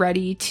finally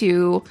ready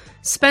to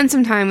spend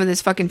some time with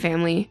his fucking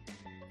family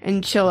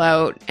and chill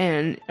out.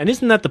 And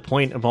isn't that the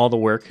point of all the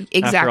work?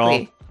 exactly, After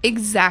all,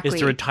 exactly, is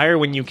to retire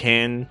when you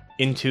can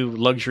into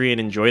luxury and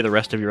enjoy the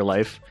rest of your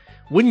life.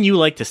 Wouldn't you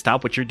like to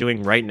stop what you're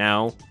doing right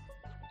now,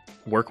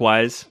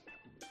 work-wise,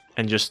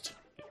 and just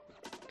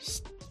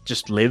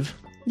live?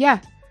 Yeah.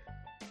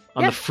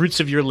 On the fruits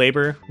of your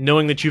labor,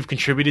 knowing that you've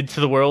contributed to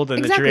the world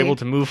and that you're Exactly. able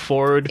to move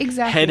forward,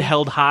 Exactly. head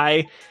held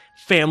high,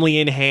 family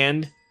in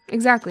hand.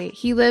 Exactly.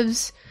 He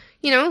lives,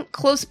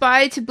 close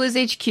by to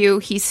Blizz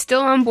HQ. He's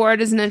still on board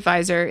as an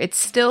advisor. It's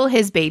still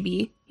his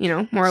baby,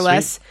 more or Sweet.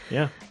 less.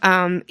 Yeah.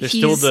 There's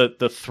still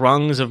the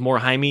throngs of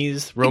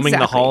Morheimes roaming the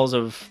Exactly. halls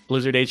of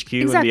Blizzard HQ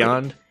and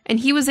beyond. And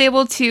he was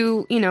able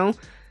to,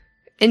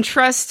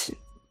 entrust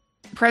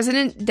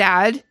President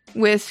Dad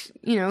with,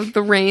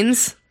 the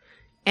reins,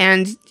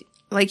 and,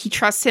 like, he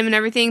trusts him and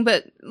everything.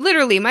 But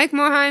literally, Mike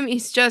Morhaime,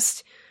 he's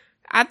just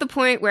at the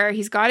point where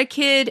he's got a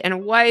kid and a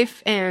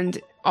wife and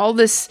all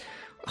this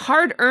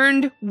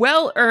hard-earned,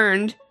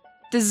 well-earned,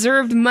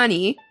 deserved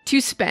money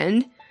to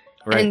spend.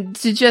 Right. And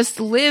to just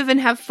live and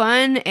have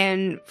fun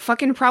and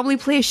fucking probably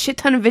play a shit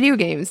ton of video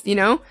games,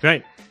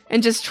 Right.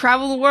 and just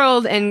travel the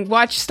world and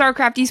watch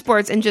StarCraft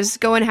esports and just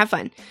go and have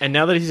fun. And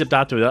now that he's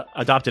adopted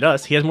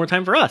us, he has more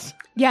time for us.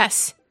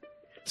 Yes.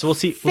 So we'll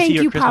see. Thank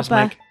your you, Christmas,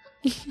 Papa.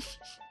 Mike.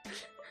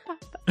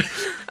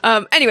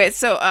 Anyway,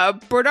 so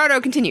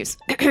Bordado continues.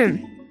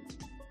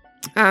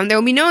 There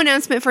will be no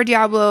announcement for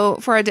Diablo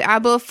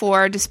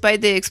 4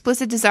 despite the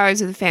explicit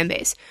desires of the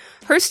fanbase.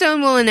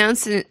 Hearthstone will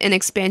announce an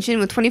expansion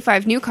with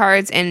 25 new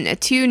cards, and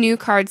 2 new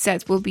card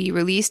sets will be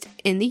released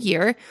in the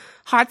year.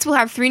 HOTS will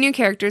have 3 new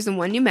characters and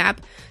 1 new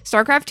map.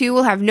 StarCraft 2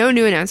 will have no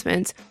new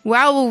announcements.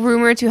 WoW will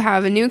rumor to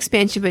have a new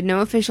expansion but no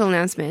official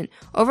announcement.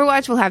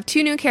 Overwatch will have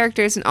 2 new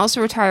characters and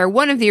also retire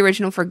one of the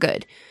original for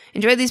good.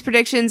 Enjoy these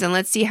predictions and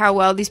let's see how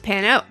well these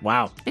pan out.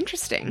 Wow.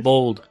 Interesting.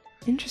 Bold.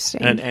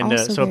 Interesting. And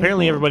Also so very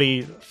apparently bold.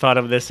 everybody thought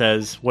of this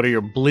as, what are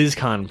your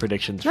BlizzCon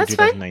predictions for That's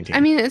 2019? fine.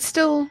 I mean, that's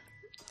still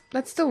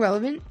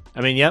relevant.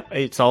 I mean, yep,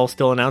 it's all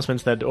still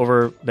announcements that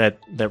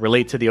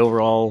relate to the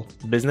overall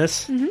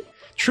business. Mm-hmm.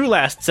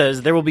 TrueLast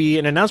says there will be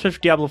an announcement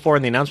for Diablo 4,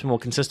 and the announcement will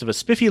consist of a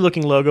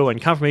spiffy-looking logo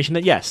and confirmation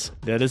that yes,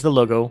 that is the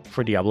logo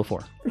for Diablo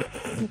 4.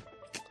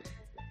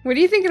 What do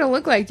you think it'll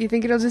look like? Do you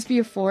think it'll just be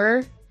a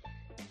 4?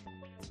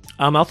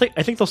 I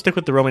think they'll stick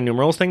with the Roman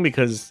numerals thing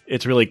because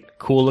it's really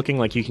cool looking.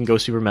 Like you can go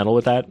super metal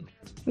with that.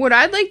 What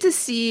I'd like to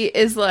see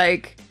is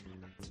like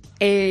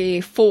a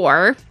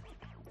 4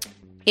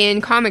 in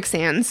Comic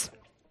Sans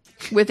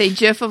with a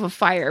GIF of a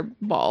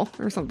fireball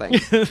or something.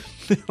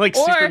 Like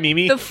Or super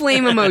Mimi. the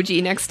flame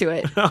emoji next to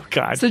it. Oh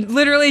god. So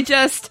literally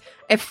just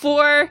a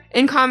 4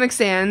 in Comic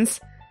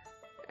Sans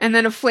and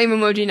then a flame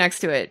emoji next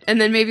to it.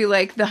 And then maybe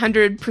like the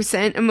 100%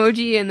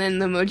 emoji and then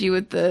the emoji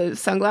with the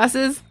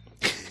sunglasses.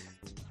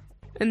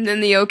 And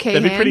then the okay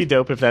That'd be hand. pretty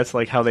dope if that's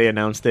like how they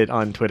announced it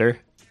on Twitter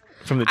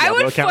from the I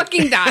Diablo would account.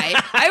 fucking die.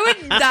 I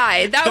would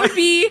die. That would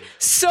be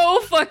so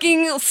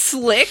fucking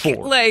slick. 4.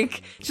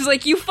 Like, she's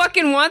like, you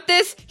fucking want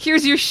this?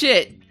 Here's your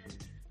shit.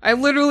 I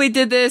literally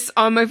did this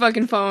on my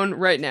fucking phone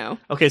right now.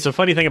 Okay, so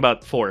funny thing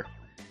about 4.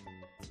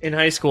 In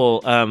high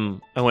school,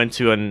 I went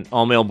to an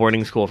all-male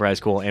boarding school for high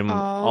school, and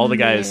all the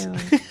guys...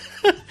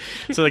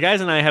 So the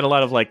guys and I had a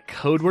lot of, like,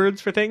 code words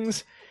for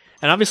things.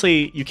 And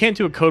obviously, you can't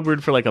do a code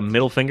word for, like, a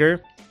middle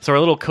finger. So our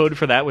little code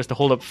for that was to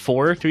hold up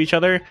 4 to each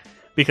other,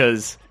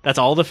 because that's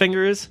all the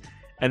fingers.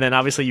 And then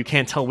obviously you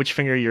can't tell which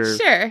finger you're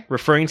Sure.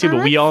 referring to, Oh,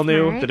 but we that's all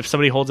knew smart. that if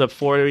somebody holds up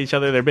 4 to each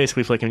other, they're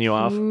basically flicking you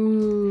off.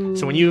 Ooh.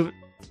 So when you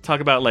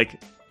talk about,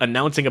 like,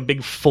 announcing a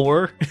big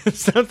 4, it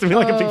sounds to me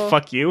like a big Oh.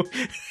 fuck you.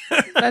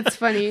 That's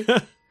funny.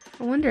 I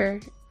wonder.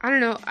 I don't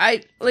know.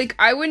 I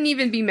wouldn't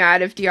even be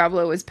mad if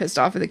Diablo was pissed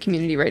off at the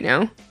community right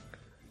now.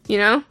 You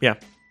know? Yeah.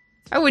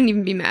 I wouldn't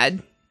even be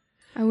mad.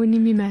 Let's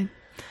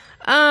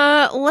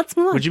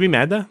move on. Would you be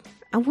mad, though?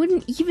 I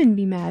wouldn't even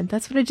be mad.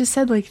 That's what I just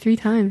said like 3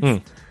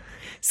 times.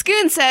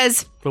 Scoon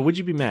says, But would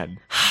you be mad?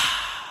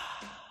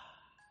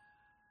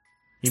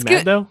 You Scoot-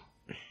 mad, though?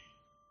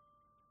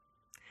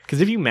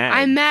 Because if you mad...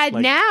 I'm mad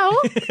like- now.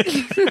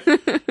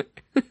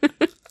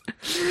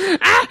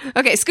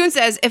 Okay, Scoon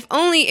says, if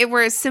only it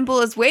were as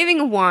simple as waving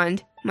a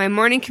wand, my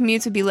morning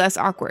commutes would be less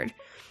awkward.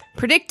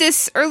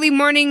 Predictus early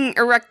morning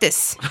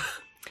erectus.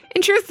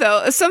 In truth,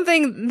 though,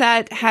 something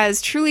that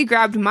has truly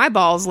grabbed my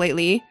balls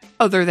lately,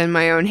 other than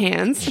my own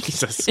hands,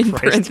 Jesus in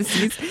Christ.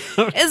 parentheses,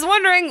 is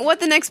wondering what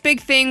the next big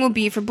thing will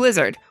be for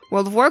Blizzard.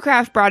 World of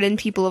Warcraft brought in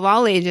people of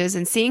all ages,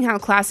 and seeing how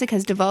Classic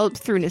has developed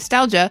through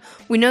nostalgia,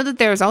 we know that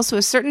there is also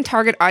a certain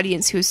target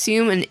audience who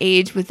assume an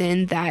age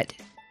within that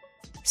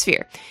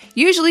sphere.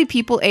 Usually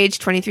people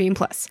aged 23 and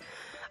plus.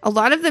 A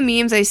lot of the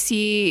memes I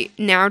see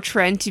now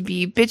trend to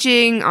be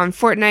bitching on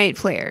Fortnite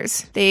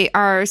players. They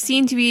are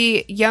seen to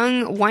be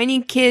young,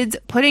 whiny kids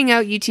putting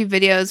out YouTube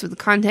videos with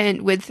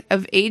content with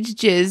of age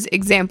jizz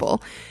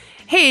example.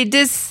 Hey,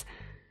 this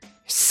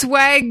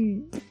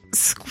swags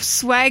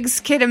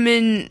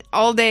kitamin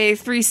all day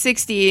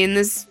 360 and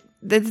this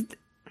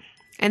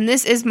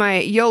is my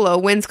YOLO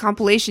wins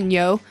compilation,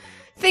 yo.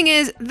 Thing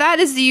is, that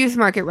is the youth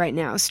market right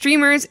now.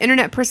 Streamers,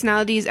 internet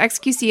personalities,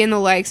 XQC and the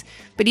likes,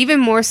 but even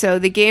more so,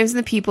 the games and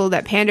the people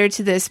that pander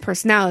to this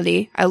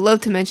personality. I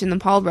love to mention the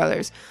Paul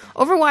brothers.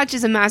 Overwatch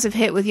is a massive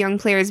hit with young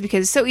players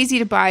because it's so easy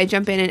to buy,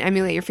 jump in, and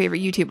emulate your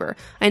favorite YouTuber.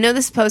 I know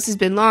this post has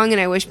been long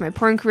and I wish my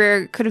porn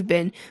career could have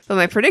been, but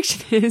my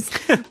prediction is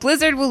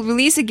Blizzard will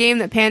release a game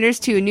that panders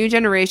to a new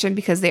generation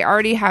because they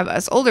already have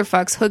us older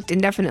fucks hooked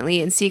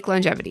indefinitely and seek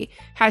longevity.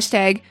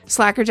 Hashtag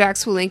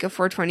Slackerjacks will link a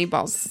 420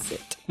 balls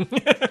it.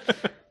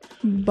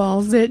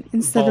 Balls it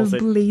instead Balls of it.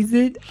 blaze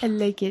it. I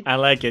like it. I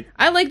like it.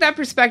 I like that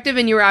perspective,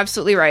 and you were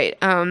absolutely right.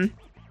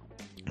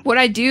 What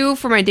I do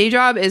for my day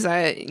job is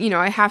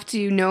I have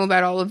to know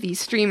about all of these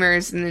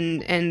streamers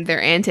and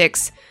their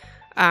antics.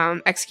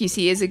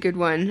 XQC is a good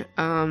one.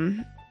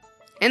 And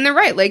they're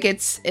right. Like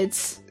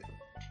it's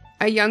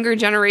a younger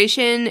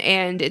generation,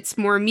 and it's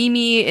more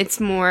memey.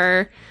 It's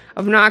more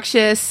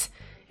obnoxious.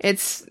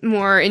 It's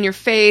more in your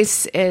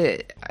face.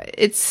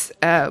 It's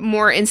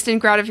more instant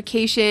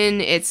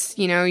gratification. It's,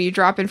 you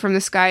drop in from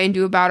the sky and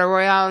do a battle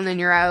royale and then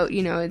you're out.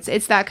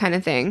 It's that kind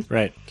of thing.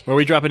 Right. Where are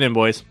we dropping in,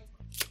 boys?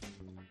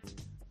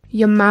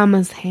 Your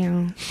mama's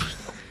house.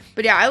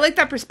 But yeah, I like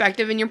that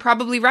perspective, and you're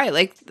probably right.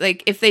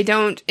 Like if they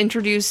don't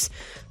introduce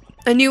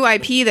a new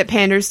IP that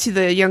panders to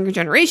the younger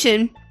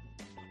generation,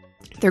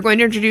 they're going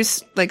to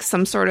introduce like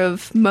some sort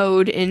of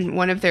mode in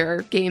one of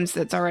their games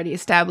that's already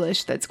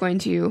established that's going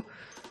to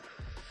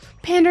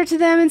pander to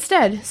them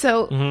instead.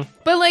 So,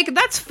 but like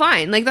that's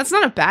fine. Like that's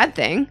not a bad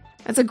thing.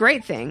 That's a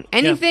great thing.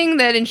 Anything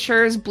that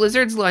ensures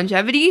Blizzard's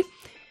longevity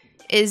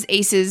is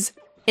aces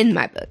in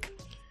my book.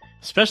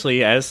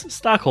 Especially as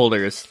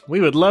stockholders.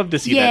 We would love to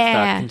see that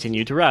stock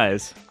continue to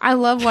rise. I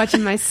love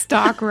watching my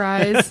stock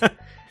rise.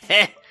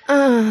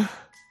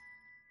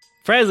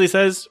 Frasley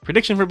says,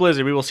 prediction for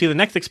Blizzard, we will see the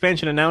next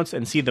expansion announced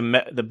and see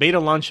the beta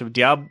launch of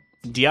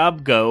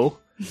Diablo,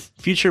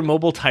 future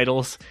mobile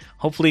titles,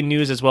 hopefully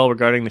news as well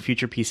regarding the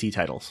future PC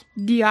titles.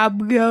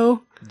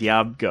 Diablo.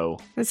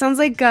 That sounds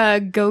like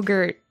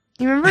Go-Gurt.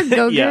 You remember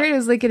Go-Gurt? Yeah. It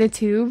was like in a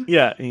tube.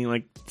 Yeah, and you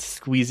like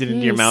squeeze it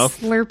into your mouth.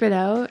 Slurp it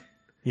out.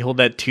 You hold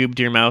that tube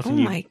to your mouth and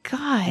my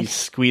God. you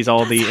squeeze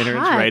all the innards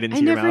right into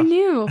your mouth. I never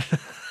knew.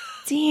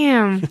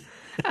 Damn.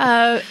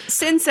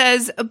 Sin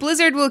says,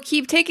 Blizzard will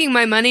keep taking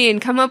my money and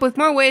come up with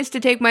more ways to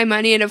take my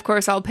money, and of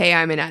course I'll pay.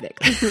 I'm an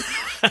addict.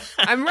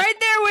 I'm right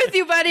there with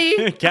you,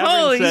 buddy.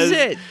 Holy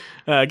shit.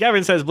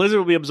 Gavin says, Blizzard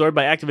will be absorbed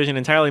by Activision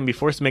entirely and be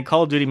forced to make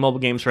Call of Duty mobile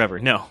games forever.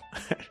 No.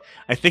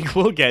 I think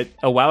we'll get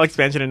a WoW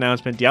expansion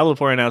announcement, Diablo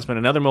 4 announcement,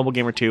 another mobile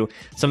game or two,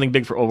 something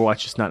big for Overwatch,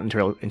 just not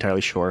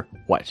entirely sure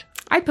what.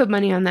 I'd put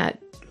money on that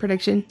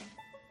prediction.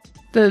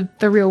 The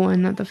real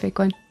one, not the fake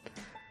one.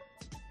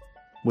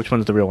 Which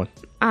one's the real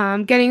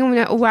one? Getting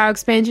a WoW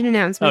expansion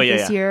announcement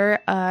this year,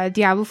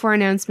 Diablo 4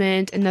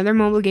 announcement, another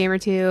mobile game or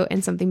two,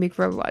 and something big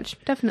for Overwatch.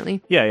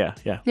 Definitely. Yeah.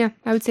 Yeah,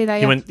 I would say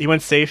that, yeah. He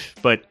went safe,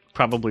 but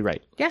probably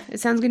right. Yeah,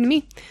 it sounds good to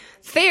me.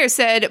 Thayer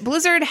said,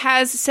 Blizzard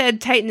has said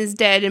Titan is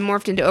dead and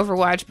morphed into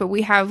Overwatch, but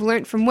we have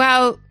learnt from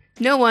WoW,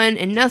 no one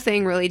and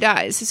nothing really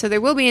dies. So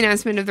there will be an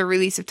announcement of the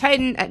release of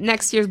Titan at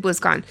next year's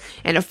BlizzCon,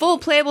 and a full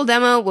playable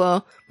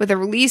demo with a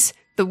release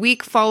the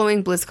week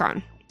following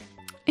BlizzCon.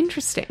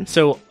 Interesting.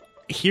 So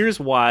here's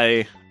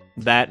why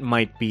that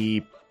might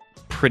be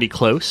pretty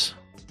close.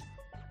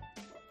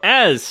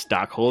 As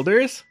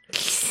stockholders,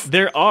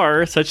 there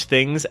are such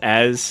things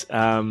as,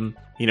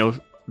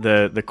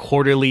 the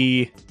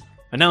quarterly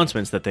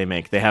announcements that they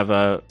make. They have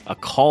a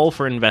call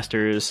for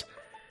investors,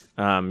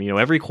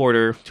 every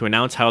quarter to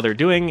announce how they're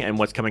doing and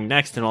what's coming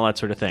next and all that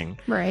sort of thing.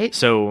 Right.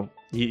 So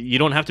you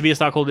don't have to be a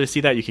stockholder to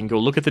see that. You can go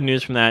look at the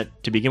news from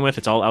that to begin with.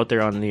 It's all out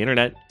there on the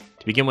internet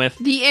to begin with.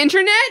 The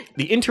internet?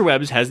 The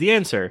interwebs has the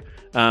answer.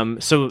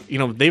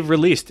 They've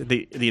released,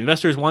 the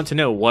investors want to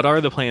know what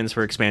are the plans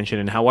for expansion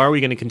and how are we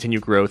going to continue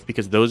growth,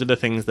 because those are the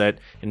things that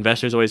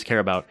investors always care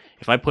about.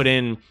 If I put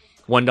in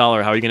 $1,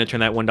 how are you going to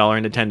turn that $1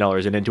 into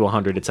 $10 and into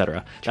 $100,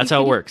 etc.? That's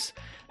how it works.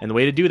 And the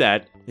way to do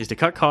that is to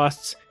cut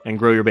costs and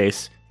grow your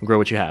base and grow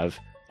what you have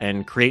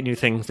and create new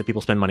things that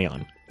people spend money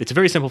on. It's a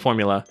very simple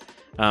formula,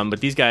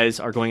 but these guys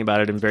are going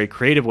about it in very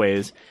creative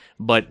ways.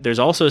 But there's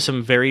also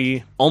some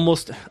very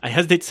I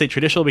hesitate to say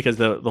traditional because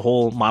the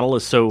whole model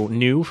is so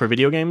new for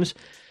video games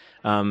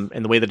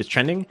and the way that it's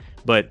trending.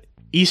 But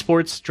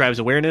esports drives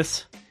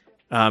awareness.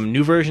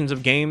 New versions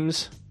of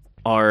games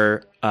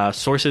are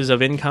sources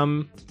of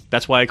income.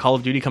 That's why Call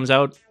of Duty comes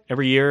out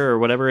every year or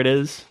whatever it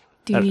is.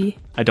 Duty.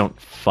 I don't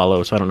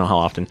follow, so I don't know how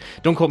often.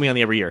 Don't quote me on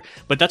the every year.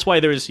 But that's why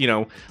there's,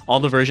 all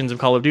the versions of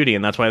Call of Duty,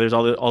 and that's why there's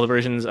all the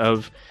versions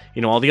of,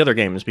 all the other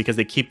games, because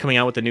they keep coming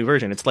out with a new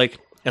version. It's like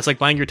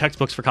buying your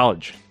textbooks for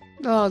college.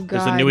 Oh, God.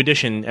 There's a new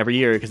edition every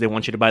year because they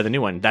want you to buy the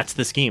new one. That's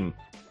the scheme.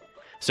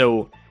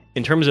 So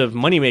in terms of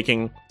money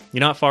making, you're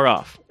not far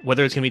off.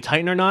 Whether it's going to be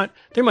Titan or not,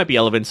 there might be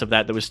elements of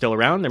that was still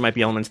around. There might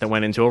be elements that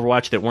went into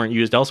Overwatch that weren't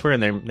used elsewhere,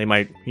 and they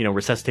might,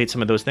 resuscitate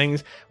some of those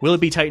things. Will it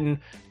be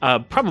Titan?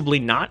 Probably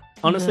not,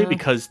 honestly,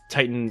 because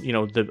Titan,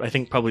 I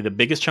think probably the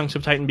biggest chunks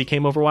of Titan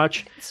became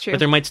Overwatch. It's true. But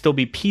there might still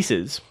be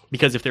pieces,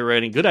 because if there were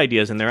any good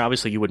ideas in there,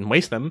 obviously you wouldn't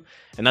waste them.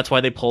 And that's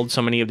why they pulled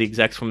so many of the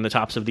execs from the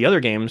tops of the other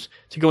games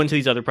to go into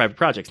these other private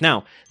projects.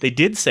 Now, they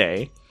did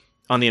say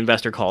on the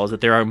investor calls that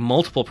there are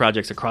multiple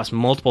projects across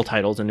multiple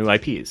titles and new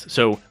IPs.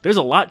 So there's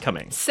a lot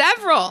coming.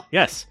 Several.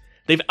 Yes.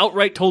 They've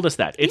outright told us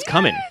that. It's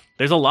coming.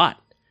 There's a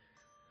lot.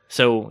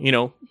 So,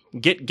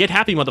 get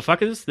happy,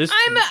 motherfuckers.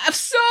 I'm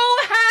so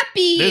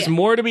happy. There's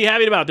more to be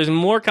happy about. There's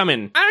more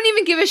coming. I don't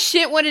even give a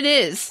shit what it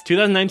is.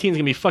 2019 is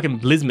going to be fucking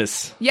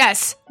Blizzmas.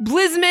 Yes.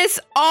 Blizzmas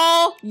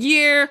all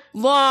year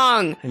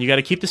long. And you got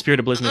to keep the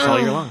spirit of Blizzmas all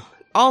year long.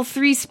 All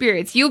three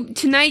spirits.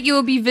 Tonight you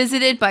will be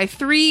visited by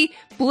 3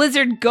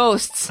 Blizzard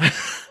ghosts.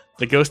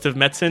 The ghost of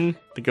Metzen,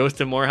 the ghost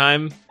of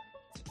Morheim,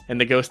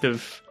 and the ghost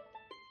of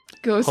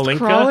Ghost Holinka?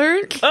 Crawler.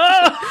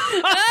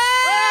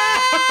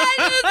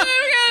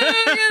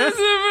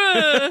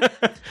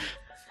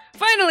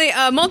 Finally,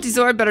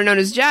 Multizord, better known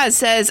as Jazz,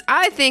 says,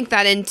 I think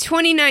that in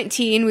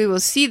 2019 we will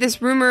see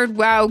this rumored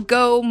WoW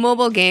Go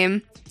mobile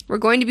game. We're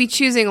going to be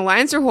choosing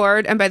Alliance or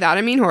Horde, and by that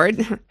I mean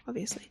Horde,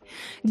 obviously.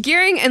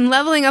 Gearing and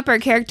leveling up our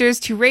characters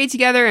to raid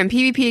together and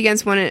PvP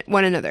against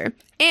one another.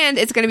 And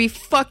it's going to be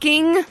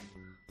fucking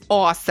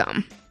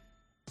awesome.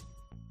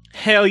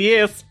 Hell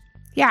yes.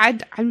 Yeah,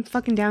 I'm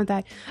fucking down with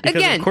that. Because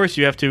Again, of course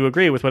you have to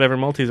agree with whatever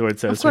Multizord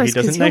says, so he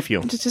doesn't knife you.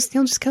 He'll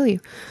just kill you.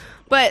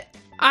 But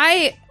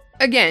I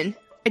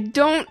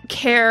don't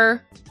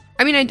care.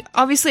 I mean,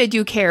 obviously I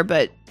do care,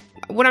 but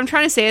what I'm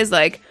trying to say is,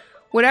 like,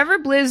 whatever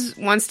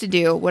Blizz wants to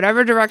do,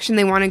 whatever direction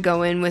they want to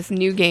go in with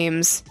new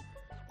games,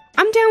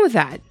 I'm down with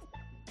that.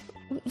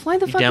 Why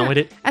the fuck down not? with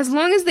it? As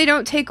long as they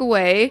don't take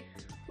away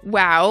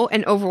WoW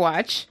and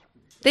Overwatch,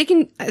 they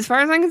can, as far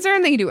as I'm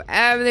concerned, they can do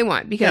whatever they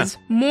want, because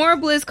more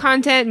Blizz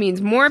content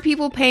means more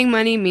people paying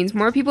money, means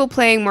more people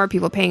playing, more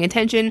people paying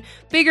attention,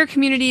 bigger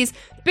communities,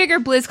 bigger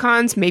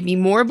BlizzCons, maybe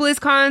more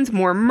BlizzCons,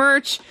 more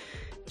merch,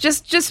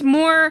 just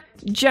more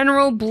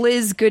general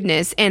Blizz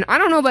goodness. And I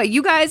don't know about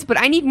you guys, but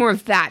I need more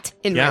of that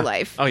in my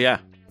life. Oh, yeah.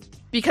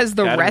 Because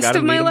the Got 'em, rest got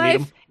 'em, of my need 'em, need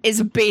life 'em.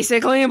 is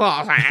basically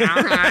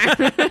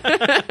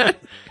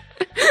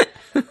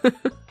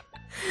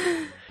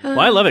Well,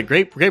 I love it.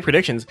 Great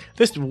predictions.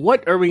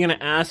 What are we going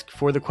to ask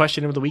for the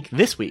question of the week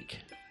this week?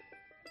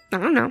 I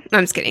don't know.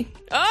 I'm just kidding.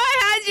 Oh,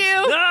 I had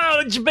you!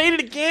 No, you made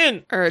it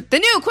again! The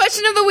new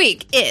question of the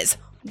week is,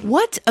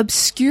 what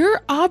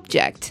obscure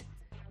object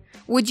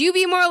would you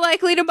be more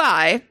likely to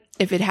buy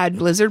if it had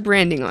Blizzard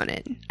branding on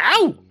it?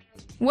 Ow!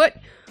 What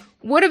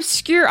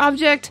obscure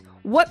object,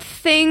 what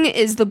thing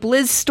is the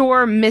Blizz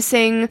store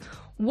missing?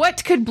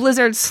 What could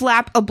Blizzard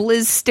slap a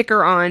Blizz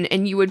sticker on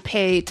and you would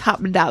pay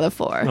top dollar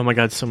for? Oh my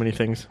god, so many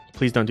things.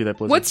 Please don't do that,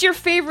 Blizzard. What's your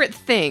favorite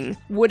thing?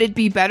 Would it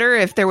be better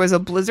if there was a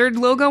Blizzard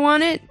logo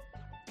on it?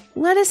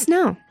 Let us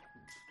know.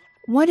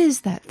 What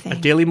is that thing? A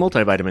daily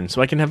multivitamin,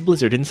 so I can have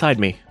Blizzard inside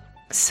me.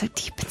 So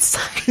deep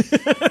inside.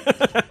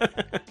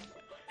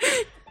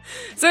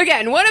 So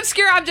again, what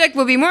obscure object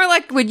would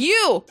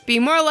you be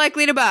more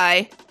likely to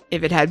buy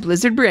if it had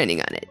Blizzard branding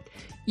on it?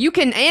 You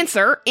can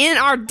answer in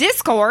our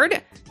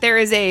Discord. There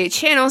is a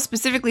channel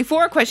specifically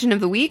for Question of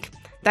the Week.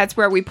 That's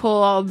where we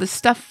pull all the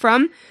stuff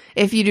from.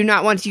 If you do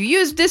not want to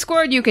use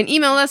Discord, you can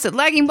email us at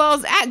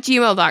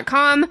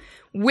laggingballs@gmail.com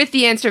with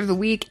the answer of the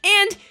week.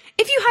 And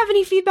if you have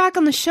any feedback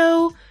on the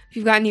show, if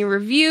you've got any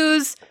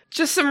reviews,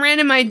 just some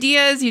random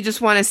ideas, you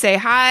just want to say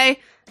hi,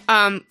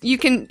 you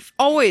can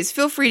always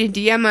feel free to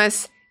DM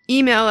us,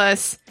 email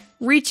us,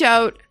 reach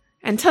out,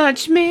 and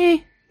touch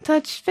me.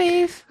 Touch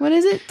Faith. What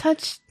is it?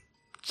 Touch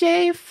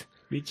Jave?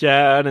 Reach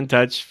out and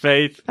touch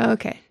Faith. Oh,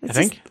 okay. I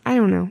think. I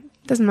don't know.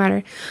 Doesn't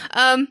matter.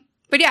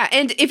 But yeah,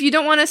 and if you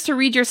don't want us to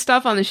read your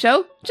stuff on the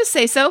show, just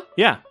say so.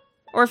 Yeah.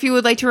 Or if you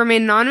would like to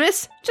remain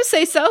anonymous, just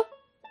say so.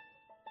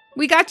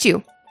 We got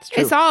you. It's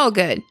true. It's all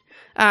good.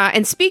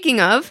 And speaking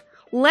of,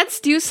 let's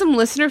do some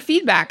listener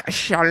feedback,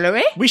 shall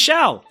we? We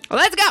shall.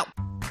 Let's go.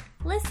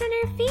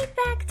 Listener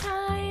feedback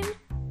time.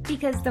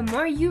 Because the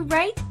more you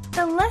write,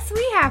 the less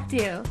we have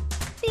to.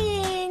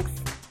 Thanks.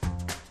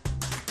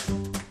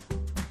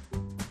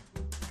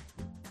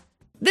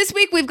 This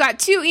week we've got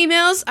 2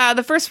 emails.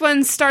 The first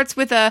one starts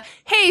with a,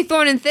 "Hey,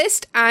 Thorn and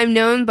Thist, I'm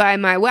known by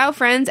my WoW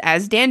friends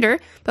as Dander,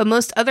 but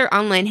most other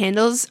online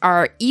handles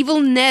are Evil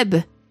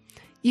Neb.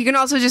 You can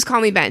also just call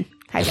me Ben.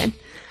 Hi, Ben.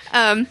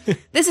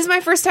 This is my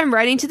first time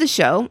writing to the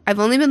show. I've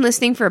only been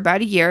listening for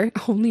about a year.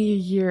 Only a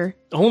year.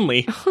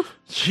 Only?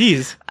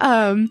 Jeez.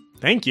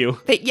 Thank you.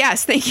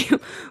 Yes, thank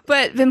you.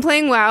 But been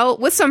playing WoW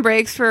with some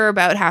breaks for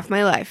about half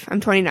my life. I'm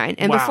 29.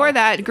 And Wow. before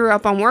that, grew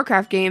up on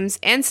Warcraft games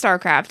and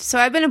StarCraft, so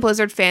I've been a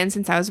Blizzard fan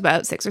since I was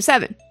about 6 or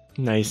 7.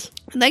 Nice.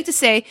 I'd like to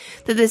say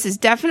that this is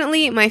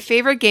definitely my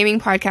favorite gaming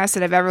podcast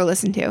that I've ever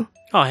listened to.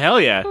 Oh, hell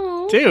yeah.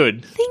 Aw.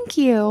 Dude. Thank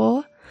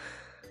you.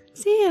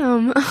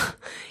 Sam.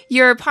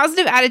 Your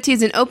positive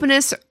attitudes and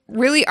openness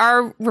really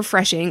are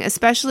refreshing,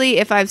 especially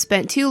if I've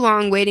spent too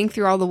long wading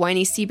through all the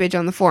whiny seepage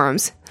on the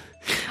forums.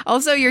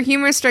 Also, your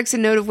humor strikes a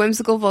note of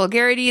whimsical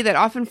vulgarity that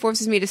often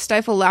forces me to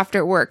stifle laughter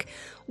at work.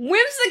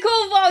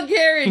 Whimsical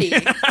vulgarity!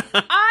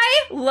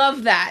 I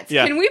love that.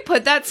 Yeah. Can we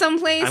put that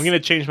someplace? I'm going to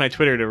change my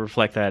Twitter to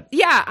reflect that.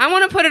 Yeah, I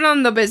want to put it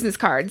on the business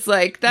cards.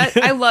 Like, that,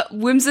 I love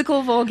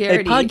whimsical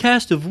vulgarity.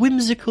 podcast of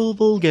whimsical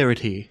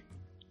vulgarity.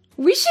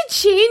 We should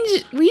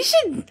change. Can we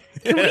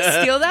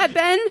steal that,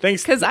 Ben?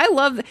 Thanks. Because I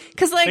love.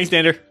 Because like. Thanks,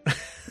 Dander.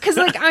 Because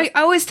like I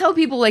always tell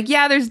people like,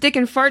 yeah, there's dick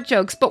and fart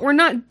jokes, but we're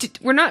not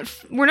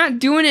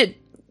doing it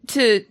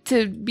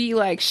to be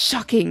like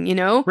shocking, you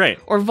know, Right.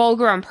 Or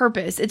vulgar on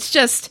purpose. It's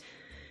just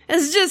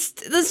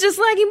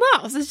lagging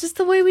balls. It's just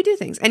the way we do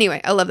things. Anyway,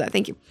 I love that.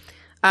 Thank you.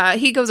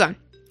 He goes on.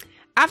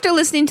 After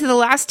listening to the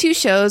last 2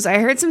 shows, I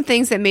heard some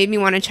things that made me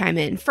want to chime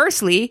in.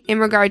 Firstly, in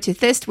regard to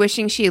Thist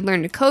wishing she had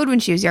learned to code when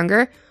she was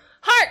younger.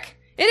 Hark!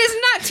 It is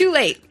not too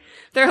late.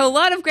 There are a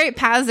lot of great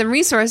paths and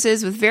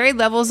resources with varied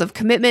levels of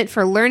commitment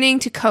for learning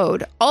to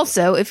code.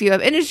 Also, if you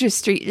have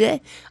industry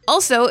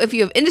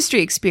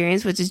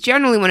experience, which is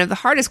generally one of the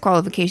hardest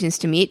qualifications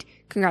to meet,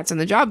 congrats on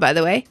the job, by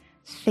the way.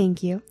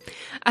 Thank you.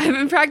 I've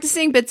been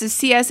practicing bits of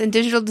CS and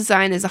digital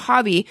design as a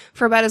hobby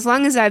for about as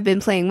long as I've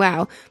been playing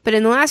WoW, but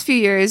in the last few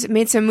years,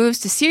 made some moves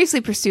to seriously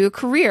pursue a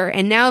career,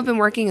 and now I've been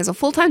working as a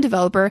full-time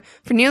developer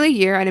for nearly a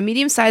year at a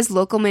medium-sized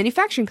local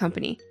manufacturing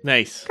company.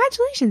 Nice.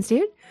 Congratulations,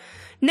 dude.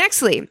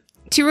 Nextly,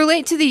 To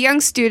relate to the young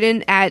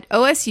student at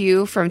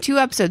OSU from 2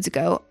 episodes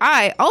ago,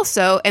 I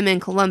also am in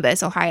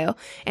Columbus, Ohio,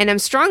 and I'm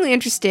strongly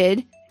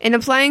interested in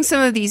applying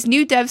some of these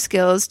new dev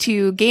skills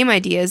to game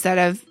ideas that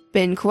have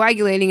been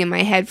coagulating in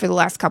my head for the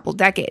last couple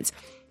decades.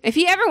 If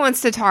he ever wants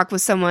to talk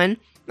with someone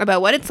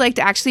about what it's like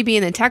to actually be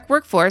in the tech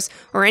workforce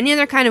or any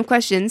other kind of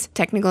questions,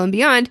 technical and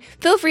beyond,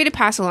 feel free to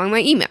pass along my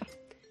email.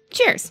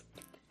 Cheers.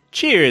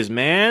 Cheers,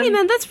 man. Hey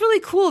man, that's really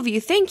cool of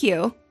you. Thank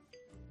you.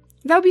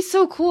 That would be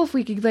so cool if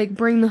we could like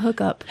bring the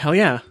hook up. Hell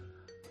yeah.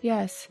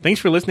 Yes. Thanks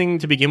for listening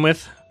to begin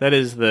with. That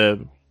is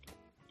the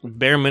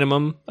bare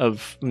minimum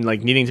of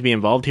like needing to be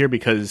involved here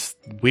because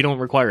we don't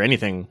require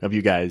anything of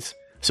you guys.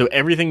 So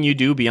everything you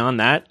do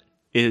beyond that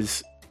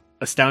is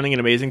astounding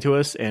and amazing to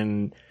us.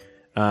 And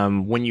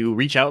when you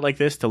reach out like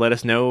this to let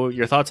us know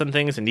your thoughts on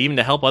things and even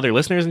to help other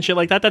listeners and shit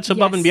like that, that's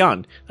above and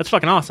beyond. That's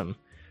fucking awesome.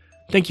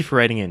 Thank you for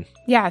writing in.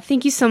 Yeah,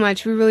 thank you so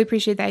much. We really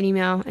appreciate that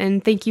email.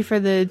 And thank you for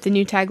the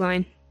new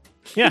tagline.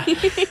 Yeah.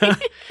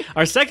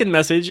 Our second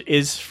message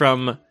is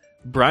from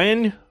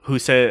Brian, who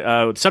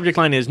said, subject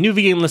line is New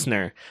Vegan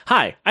Listener.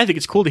 Hi, I think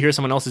it's cool to hear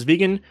someone else is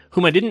vegan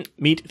whom I didn't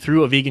meet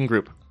through a vegan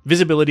group.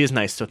 Visibility is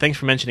nice, so thanks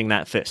for mentioning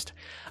that, Fist.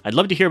 I'd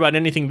love to hear about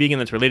anything vegan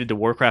that's related to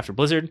Warcraft or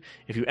Blizzard.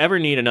 If you ever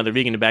need another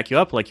vegan to back you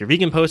up, like your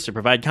vegan posts or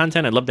provide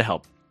content, I'd love to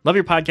help. Love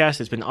your podcast.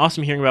 It's been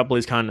awesome hearing about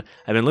BlizzCon.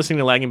 I've been listening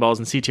to Lagging Balls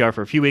and CTR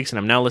for a few weeks, and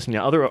I'm now listening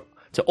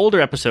to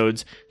older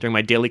episodes during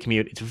my daily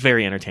commute. It's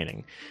very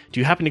entertaining. Do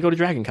you happen to go to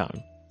Dragon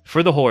Con?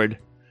 For the Horde,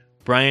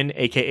 Brian,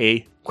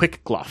 a.k.a.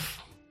 Quick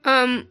Gluff.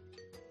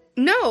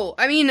 No.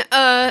 I mean,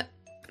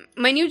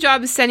 my new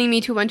job is sending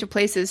me to a bunch of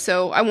places,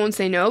 so I won't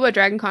say no about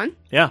Dragon Con.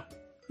 Yeah.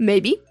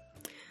 Maybe.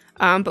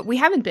 But we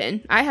haven't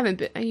been. I haven't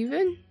been. Have you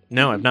been?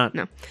 No, I've not.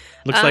 No.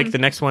 Looks like the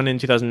next one in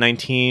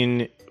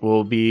 2019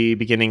 will be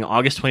beginning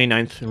August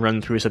 29th and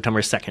run through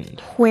September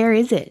 2nd. Where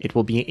is it? It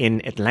will be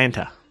in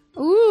Atlanta.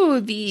 Ooh,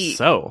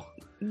 I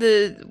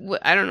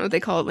don't know what they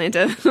call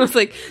Atlanta. I was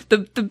like, the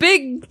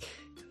big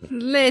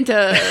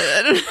Atlanta.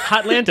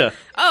 Hotlanta.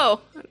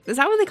 Oh, is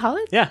that what they call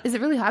it? Yeah. Is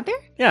it really hot there?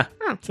 Yeah.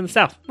 Oh. It's in the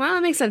south. Well,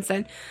 that makes sense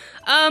then.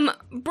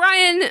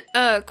 Brian,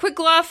 Quick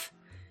Gluff.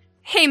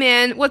 Hey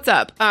man, what's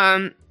up?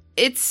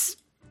 It's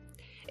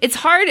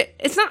hard.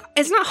 It's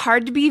not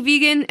hard to be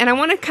vegan, and I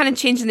want to kind of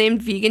change the name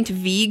vegan to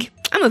Veeg.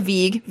 I'm a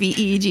Veeg,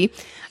 V-E-E-G.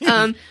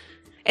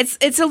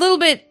 It's a little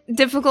bit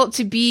difficult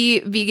to be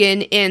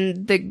vegan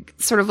in the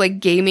sort of like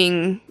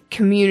gaming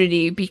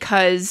community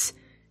because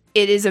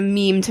it is a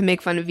meme to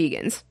make fun of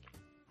vegans.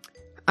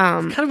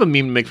 It's kind of a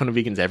meme to make fun of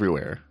vegans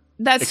everywhere.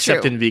 That's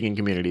except true. in vegan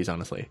communities,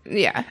 honestly.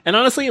 Yeah. And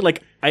honestly,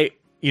 like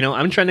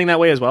I'm trending that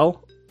way as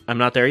well. I'm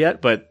not there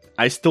yet, but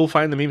I still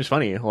find the memes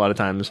funny a lot of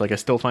times. Like I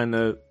still find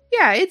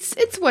Yeah,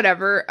 it's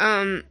whatever.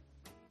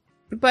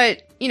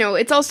 But,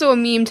 it's also a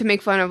meme to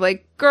make fun of,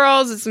 like,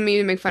 girls. It's a meme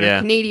to make fun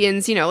of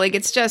Canadians. Like,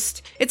 it's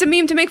a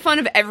meme to make fun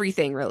of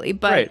everything, really.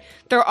 But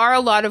there are a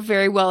lot of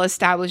very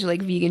well-established,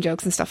 like, vegan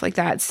jokes and stuff like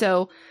that.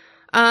 So,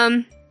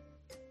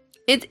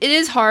 it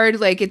is hard.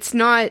 Like, it's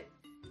not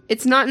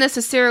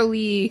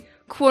necessarily,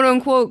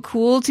 quote-unquote,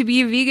 cool to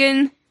be a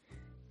vegan,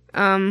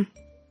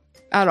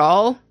 at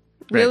all,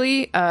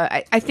 really.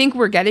 Right. I think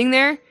we're getting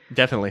there.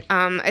 Definitely.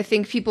 I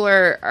think people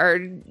are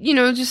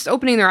just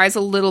opening their eyes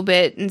a little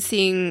bit and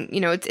seeing,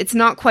 it's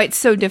not quite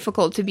so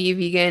difficult to be a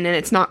vegan and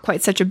it's not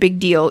quite such a big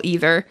deal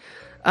either.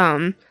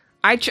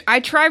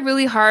 I try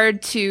really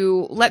hard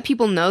to let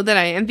people know that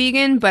I am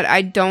vegan, but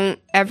I don't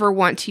ever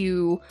want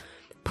to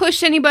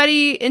push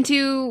anybody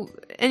into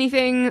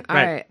anything.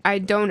 Right. I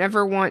don't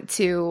ever want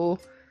to,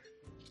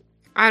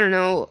 I don't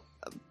know.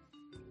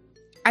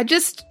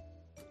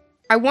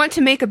 I want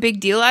to make a big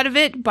deal out of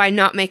it by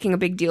not making a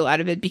big deal out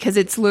of it because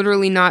it's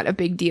literally not a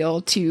big deal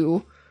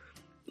to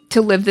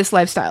live this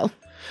lifestyle.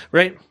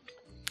 Right.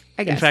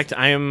 I guess. In fact,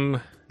 I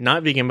am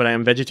not vegan, but I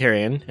am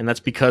vegetarian, and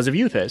that's because of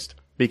you, Fist.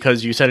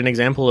 Because you set an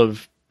example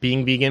of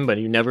being vegan, but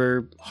you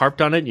never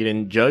harped on it. You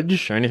didn't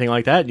judge or anything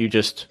like that. You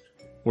just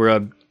were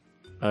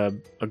a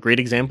great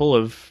example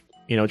of,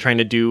 trying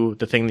to do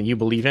the thing that you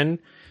believe in.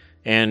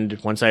 And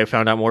once I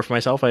found out more for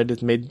myself, I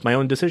just made my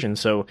own decision.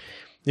 So,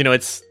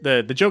 it's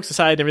the jokes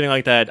aside and everything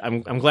like that.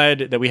 I'm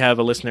glad that we have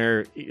a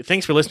listener.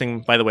 Thanks for listening,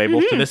 by the way,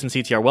 both to this and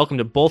CTR. Welcome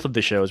to both of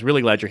the shows.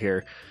 Really glad you're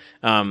here.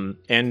 And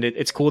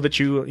it's cool that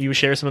you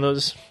share some of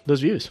those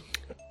views.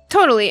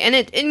 Totally. And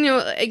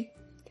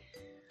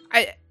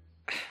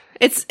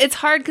it's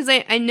hard because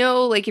I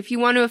know, like, if you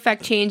want to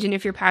affect change and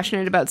if you're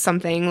passionate about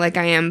something like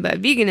I am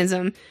about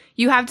veganism,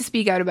 you have to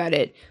speak out about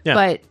it. Yeah.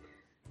 But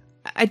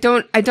I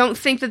don't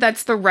think that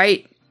that's the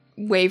right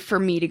way for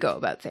me to go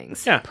about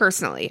things. Yeah.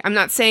 Personally, I'm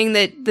not saying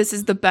that this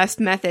is the best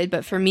method,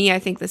 but for me, I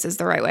think this is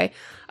the right way.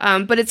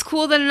 But it's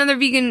cool that another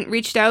vegan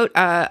reached out.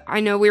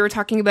 I know we were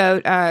talking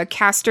about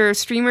caster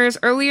streamers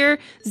earlier.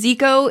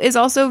 Zico is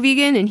also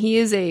vegan, and he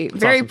is a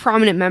very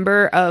prominent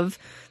member of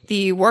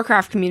the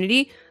Warcraft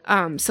community.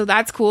 So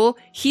that's cool.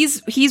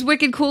 He's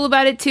wicked cool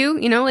about it too.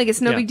 Like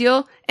it's no big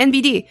deal.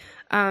 NBD.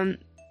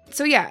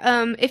 So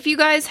yeah. If you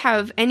guys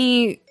have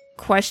any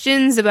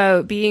questions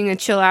about being a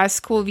chill ass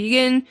cool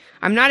vegan,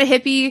 I'm not a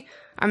hippie.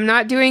 I'm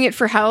not doing it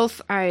for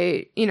health.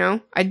 I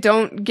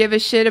don't give a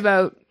shit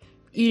about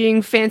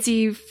eating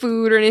fancy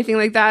food or anything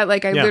like that.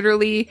 Like, I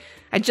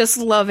just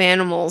love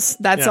animals.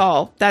 That's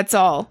all.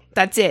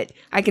 That's it.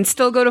 I can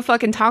still go to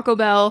fucking Taco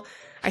Bell.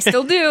 I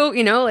still do,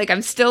 like,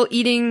 I'm still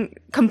eating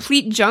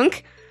complete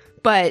junk,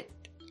 but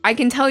I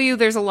can tell you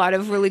there's a lot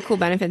of really cool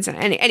benefits.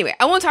 Anyway,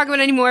 I won't talk about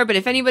it anymore, but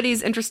if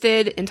anybody's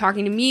interested in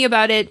talking to me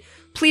about it,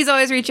 please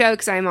always reach out,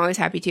 because I'm always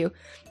happy to.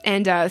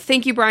 And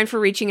thank you, Brian, for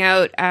reaching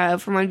out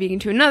from one vegan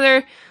to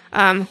another.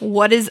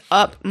 What is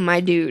up,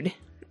 my dude?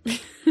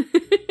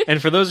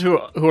 And for those who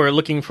are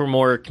looking for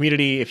more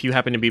community, if you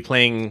happen to be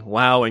playing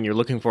WoW and you're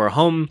looking for a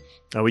home,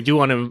 we do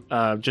want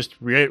to just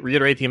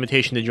reiterate the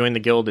invitation to join the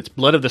guild. It's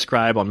Blood of the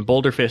Scribe on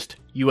Boulder Fist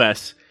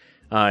US.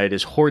 It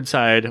is Horde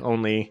side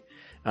only.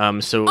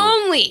 So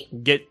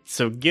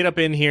get up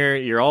in here.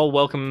 You're all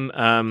welcome.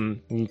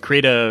 You can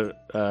create a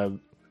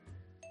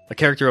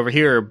character over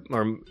here,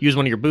 or use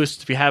one of your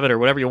boosts if you have it, or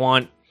whatever you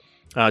want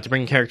to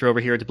bring a character over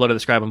here to Blood of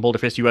the Scribe on Boulder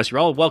Fist US. You're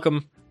all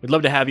welcome. We'd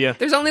love to have you.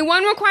 There's only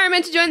one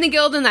requirement to join the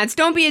guild, and that's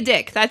don't be a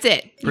dick. That's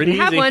it. You can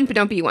have one, but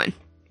don't be one.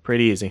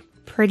 Pretty easy.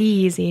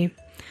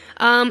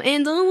 And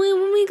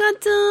we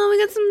got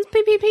some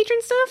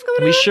patron stuff going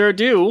on. We sure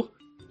do.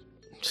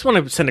 Just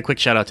want to send a quick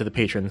shout out to the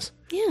patrons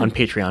on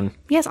Patreon.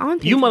 Yes, on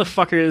Patreon. You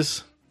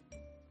motherfuckers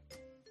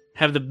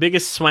have the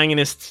biggest,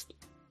 swangingest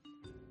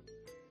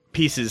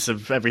pieces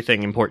of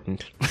everything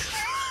important.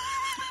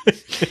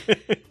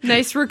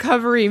 Nice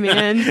recovery,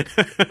 man.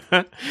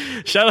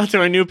 Shout out to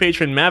our new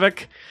patron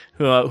Mavic,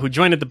 who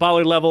joined at the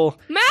baller level.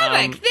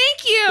 Mavic,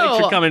 thank you.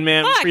 Thanks for coming,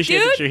 man. Fuck, Appreciate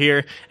dude. that you're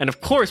here. And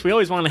of course, we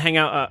always want to hang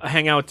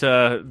out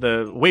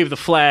the wave the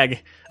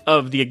flag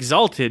of the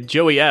exalted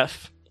Joey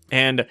F.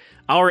 and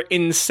our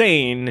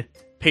insane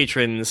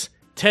patrons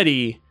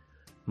Teddy,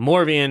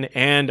 Morvian,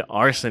 and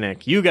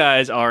Arsenic. You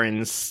guys are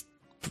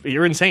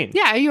you're insane.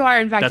 Yeah, you are,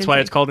 in fact. That's why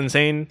it's called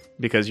insane,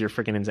 because you're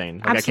freaking insane.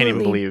 Like, I can't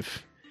even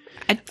believe.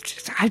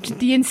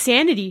 The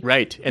insanity.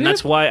 Right. And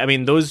that's why, I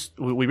mean,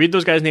 we read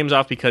those guys' names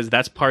off because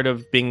that's part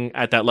of being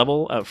at that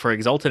level. For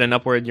Exalted and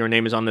Upward, your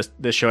name is on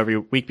this show every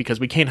week, because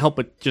we can't help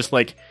but just,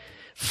 like,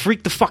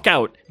 freak the fuck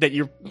out that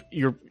you're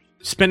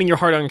spending your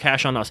hard-earned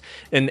cash on us.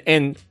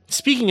 And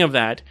speaking of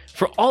that,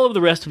 for all of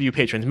the rest of you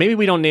patrons, maybe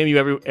we don't name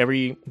you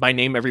every by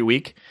name every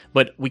week,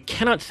 but we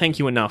cannot thank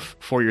you enough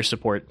for your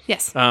support.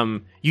 Yes.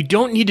 You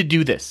don't need to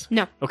do this.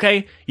 No.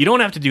 Okay? You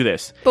don't have to do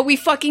this. But we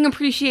fucking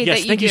appreciate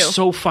that you do. Yes, thank you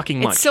so fucking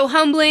much. It's so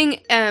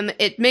humbling.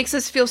 It makes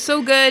us feel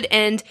so good,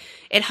 and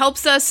it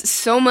helps us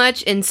so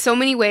much in so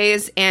many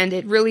ways, and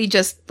it really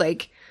just,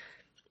 like,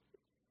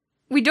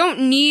 we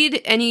don't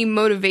need any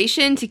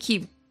motivation to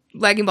keep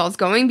Lagging Balls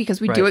going,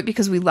 because we do it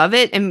because we love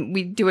it, and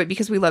we do it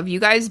because we love you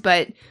guys,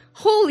 but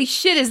holy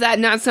shit, is that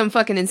not some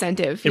fucking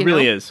incentive? It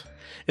really is.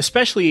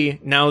 Especially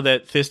now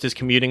that Fist is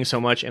commuting so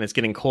much and it's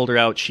getting colder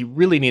out, she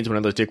really needs one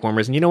of those dick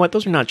warmers, and you know what?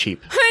 Those are not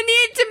cheap. I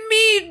need to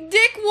be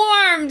dick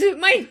warmed!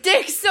 My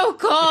dick's so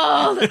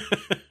cold!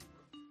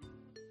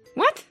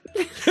 What?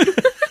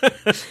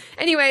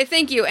 Anyway,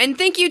 thank you. And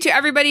thank you to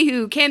everybody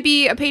who can't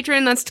be a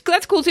patron. That's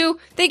cool too.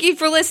 Thank you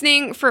for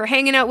listening, for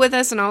hanging out with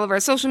us on all of our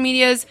social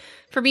medias,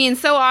 for being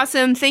so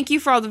awesome. Thank you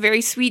for all the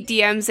very sweet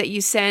DMs that you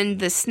send,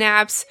 the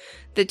snaps,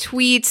 the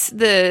tweets,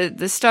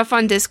 the stuff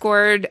on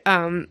Discord,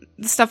 the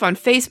stuff on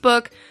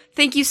Facebook.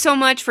 Thank you so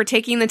much for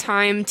taking the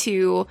time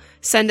to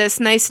send us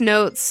nice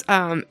notes,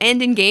 and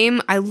in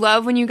game. I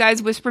love when you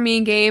guys whisper me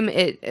in game.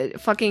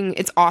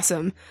 It's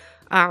awesome.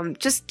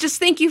 Just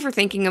thank you for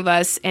thinking of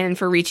us and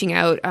for reaching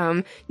out.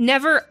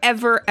 Never,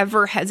 ever,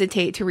 ever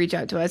hesitate to reach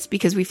out to us,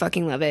 because we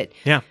fucking love it.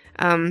 Yeah.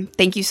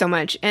 Thank you so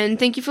much. And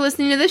thank you for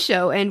listening to this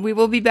show. And we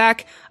will be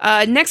back.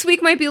 Next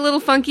week might be a little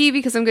funky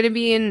because I'm going to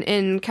be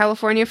in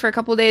California for a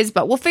couple days,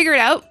 but we'll figure it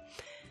out.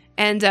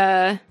 And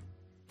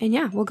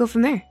yeah, we'll go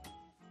from there.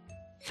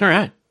 All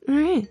right. All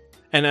right.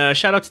 And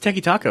shout out to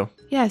Techie Taco.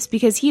 Yes,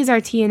 because he's our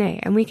TNA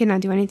and we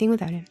cannot do anything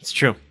without him. It's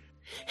true.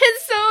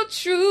 It's so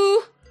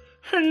true.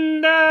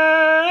 And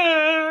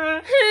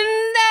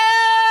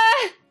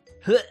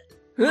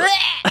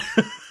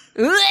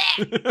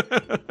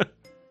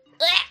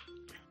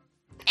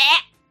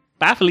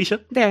Bye, Felicia.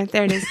 There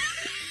it is.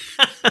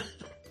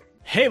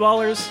 Hey,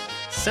 ballers.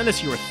 Send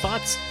us your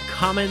thoughts,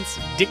 comments,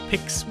 dick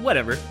pics,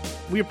 whatever.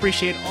 We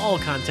appreciate all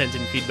content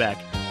and feedback.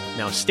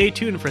 Now stay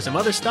tuned for some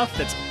other stuff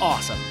that's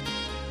awesome.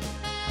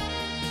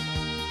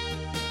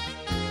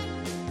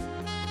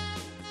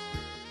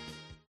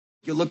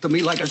 You look to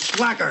me like a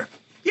slacker.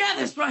 Yeah,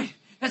 that's right.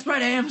 That's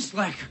right, I am a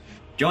slacker.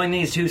 Join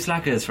these two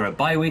slackers for a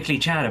bi-weekly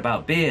chat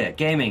about beer,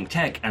 gaming,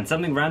 tech, and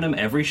something random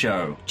every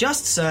show.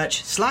 Just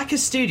search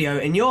Slackers Studio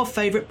in your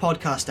favourite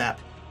podcast app.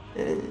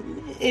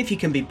 If you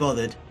can be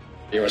bothered.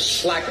 You're a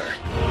slacker.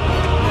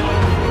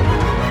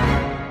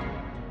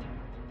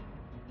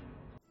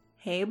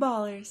 Hey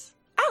ballers,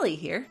 Allie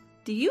here.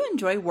 Do you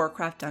enjoy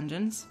Warcraft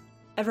Dungeons?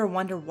 Ever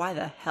wonder why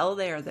the hell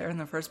they are there in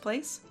the first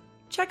place?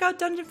 Check out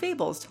Dungeon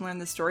Fables to learn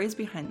the stories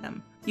behind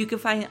them. You can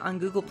find it on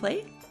Google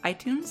Play,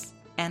 iTunes,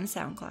 and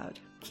SoundCloud.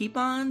 Keep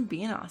on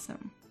being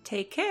awesome.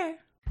 Take care.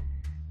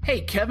 Hey,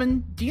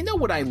 Kevin, do you know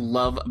what I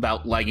love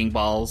about Lagging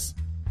Balls?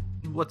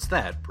 What's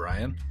that,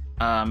 Brian?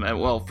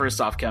 Well, first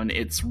off, Kevin,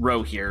 it's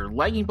Ro here.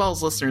 Lagging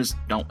Balls listeners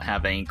don't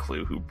have any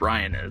clue who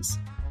Brian is.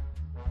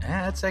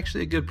 That's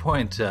actually a good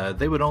point.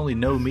 They would only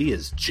know me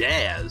as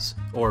Jazz,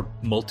 or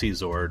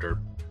Multizord, or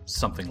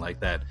something like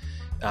that.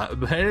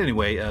 But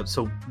anyway,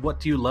 so what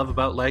do you love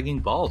about Lagging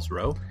Balls,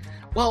 Ro?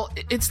 Well,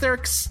 it's their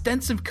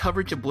extensive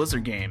coverage of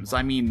Blizzard games.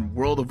 I mean,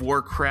 World of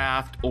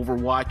Warcraft,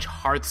 Overwatch,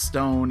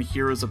 Hearthstone,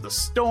 Heroes of the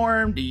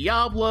Storm,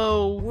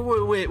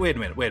 Diablo... Wait a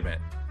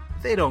minute.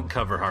 They don't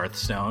cover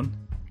Hearthstone.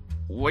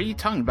 What are you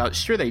talking about?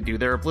 Sure they do.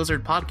 They're a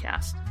Blizzard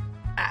podcast.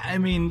 I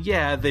mean,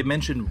 yeah, they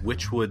mentioned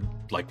Witchwood,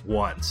 like,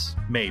 once,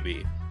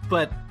 maybe.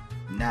 But,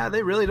 nah,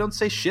 they really don't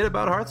say shit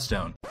about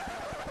Hearthstone.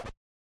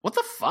 What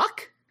the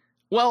fuck?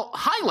 Well,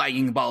 hi,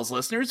 Lagging Balls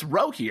listeners,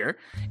 Ro here.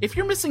 If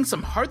you're missing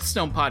some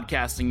Hearthstone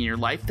podcasting in your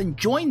life, then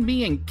join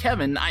me and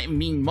Kevin,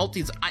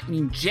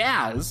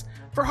 Jazz,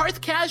 for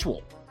Hearth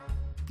Casual.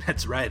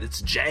 That's right,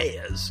 it's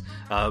Jazz.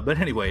 But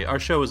anyway, our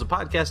show is a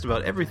podcast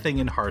about everything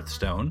in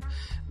Hearthstone.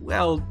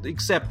 Well,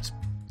 except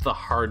the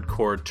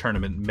hardcore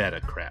tournament meta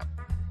crap.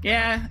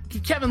 Yeah,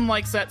 Kevin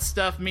likes that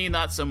stuff, me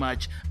not so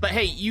much. But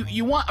hey,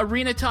 you want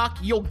arena talk,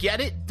 you'll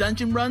get it.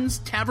 Dungeon runs,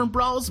 tavern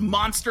brawls,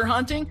 monster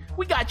hunting,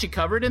 we got you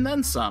covered and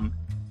then some.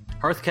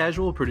 Hearth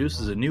Casual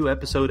produces a new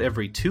episode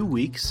every 2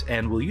 weeks,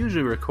 and we'll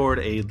usually record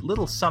a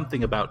little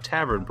something about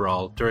Tavern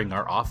Brawl during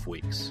our off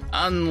weeks.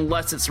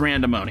 Unless it's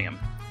Randomonium.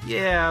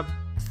 Yeah,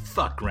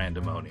 fuck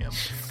Randomonium.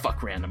 Fuck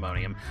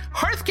Randomonium.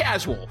 Hearth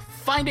Casual!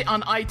 Find it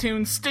on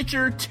iTunes,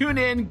 Stitcher,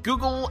 TuneIn,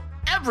 Google,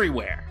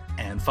 everywhere.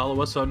 And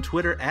follow us on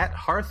Twitter at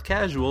Hearth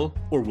Casual,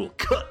 or we'll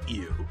cut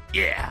you.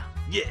 Yeah.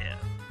 Yeah.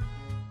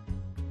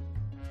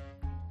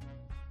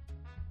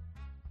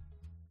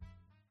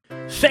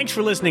 Thanks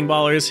for listening,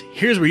 Ballers.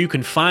 Here's where you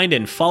can find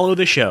and follow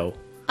the show.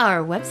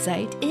 Our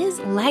website is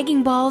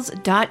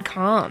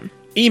laggingballs.com.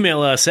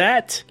 Email us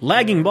at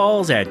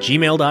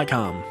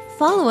laggingballs@gmail.com.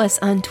 Follow us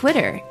on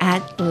Twitter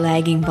at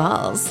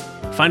laggingballs.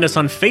 Find us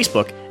on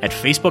Facebook at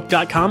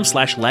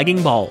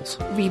facebook.com/laggingballs.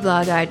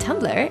 Reblog our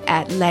Tumblr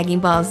at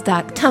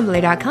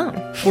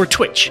laggingballs.tumblr.com. For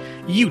Twitch,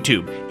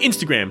 YouTube,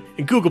 Instagram,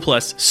 and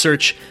Google+,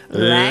 search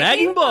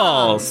Lagging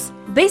Balls.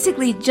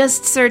 Basically,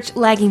 just search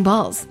Lagging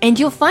Balls, and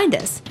you'll find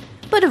us.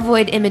 But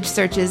avoid image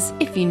searches,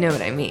 if you know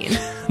what I mean.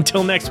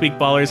 Until next week,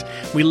 Ballers,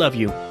 we love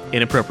you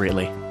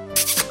inappropriately.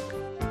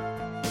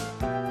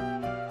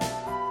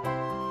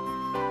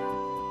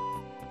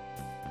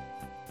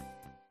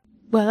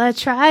 Well, I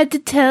tried to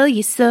tell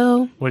you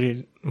so. What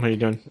are you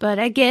doing? But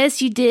I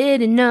guess you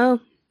didn't know.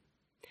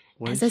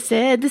 What? As I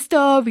said, the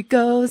story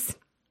goes.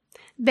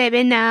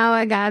 Baby, now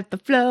I got the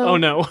flow. Oh,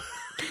 no.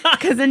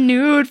 'Cause I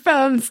knew it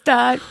from the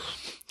start.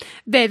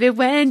 Baby,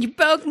 when you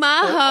broke my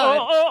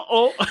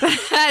heart, I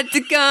had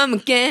to come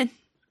again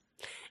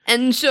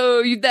and show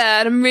you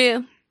that I'm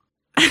real.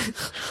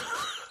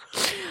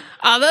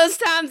 All those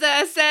times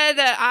I said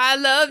that I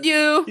loved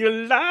you.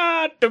 You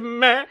lied to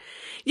me.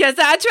 Yes,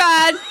 I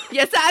tried.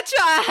 Yes, I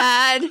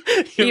tried.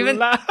 You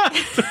lied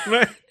to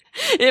me.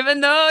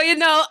 Even though you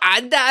know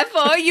I'd die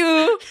for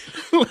you.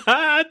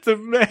 Lied to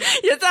me.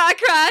 Yes, I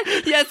cried.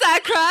 Yes, I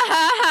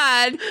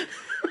cried.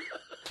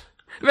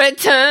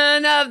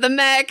 Return of the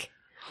Mac.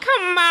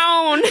 Come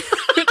on.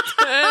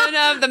 Return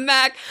of the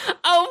Mac.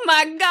 Oh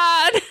my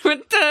God.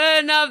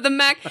 Return of the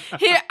Mac.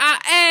 Here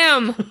I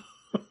am.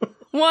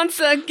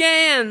 Once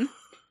again.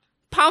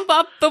 Pump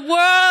up the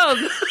world.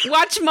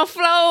 Watch my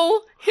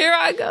flow. Here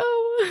I go.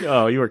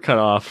 Oh, you were cut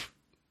off.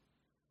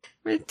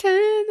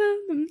 Return of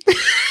the...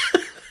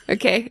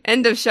 Okay,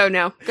 end of show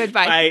now.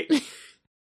 Goodbye. Bye.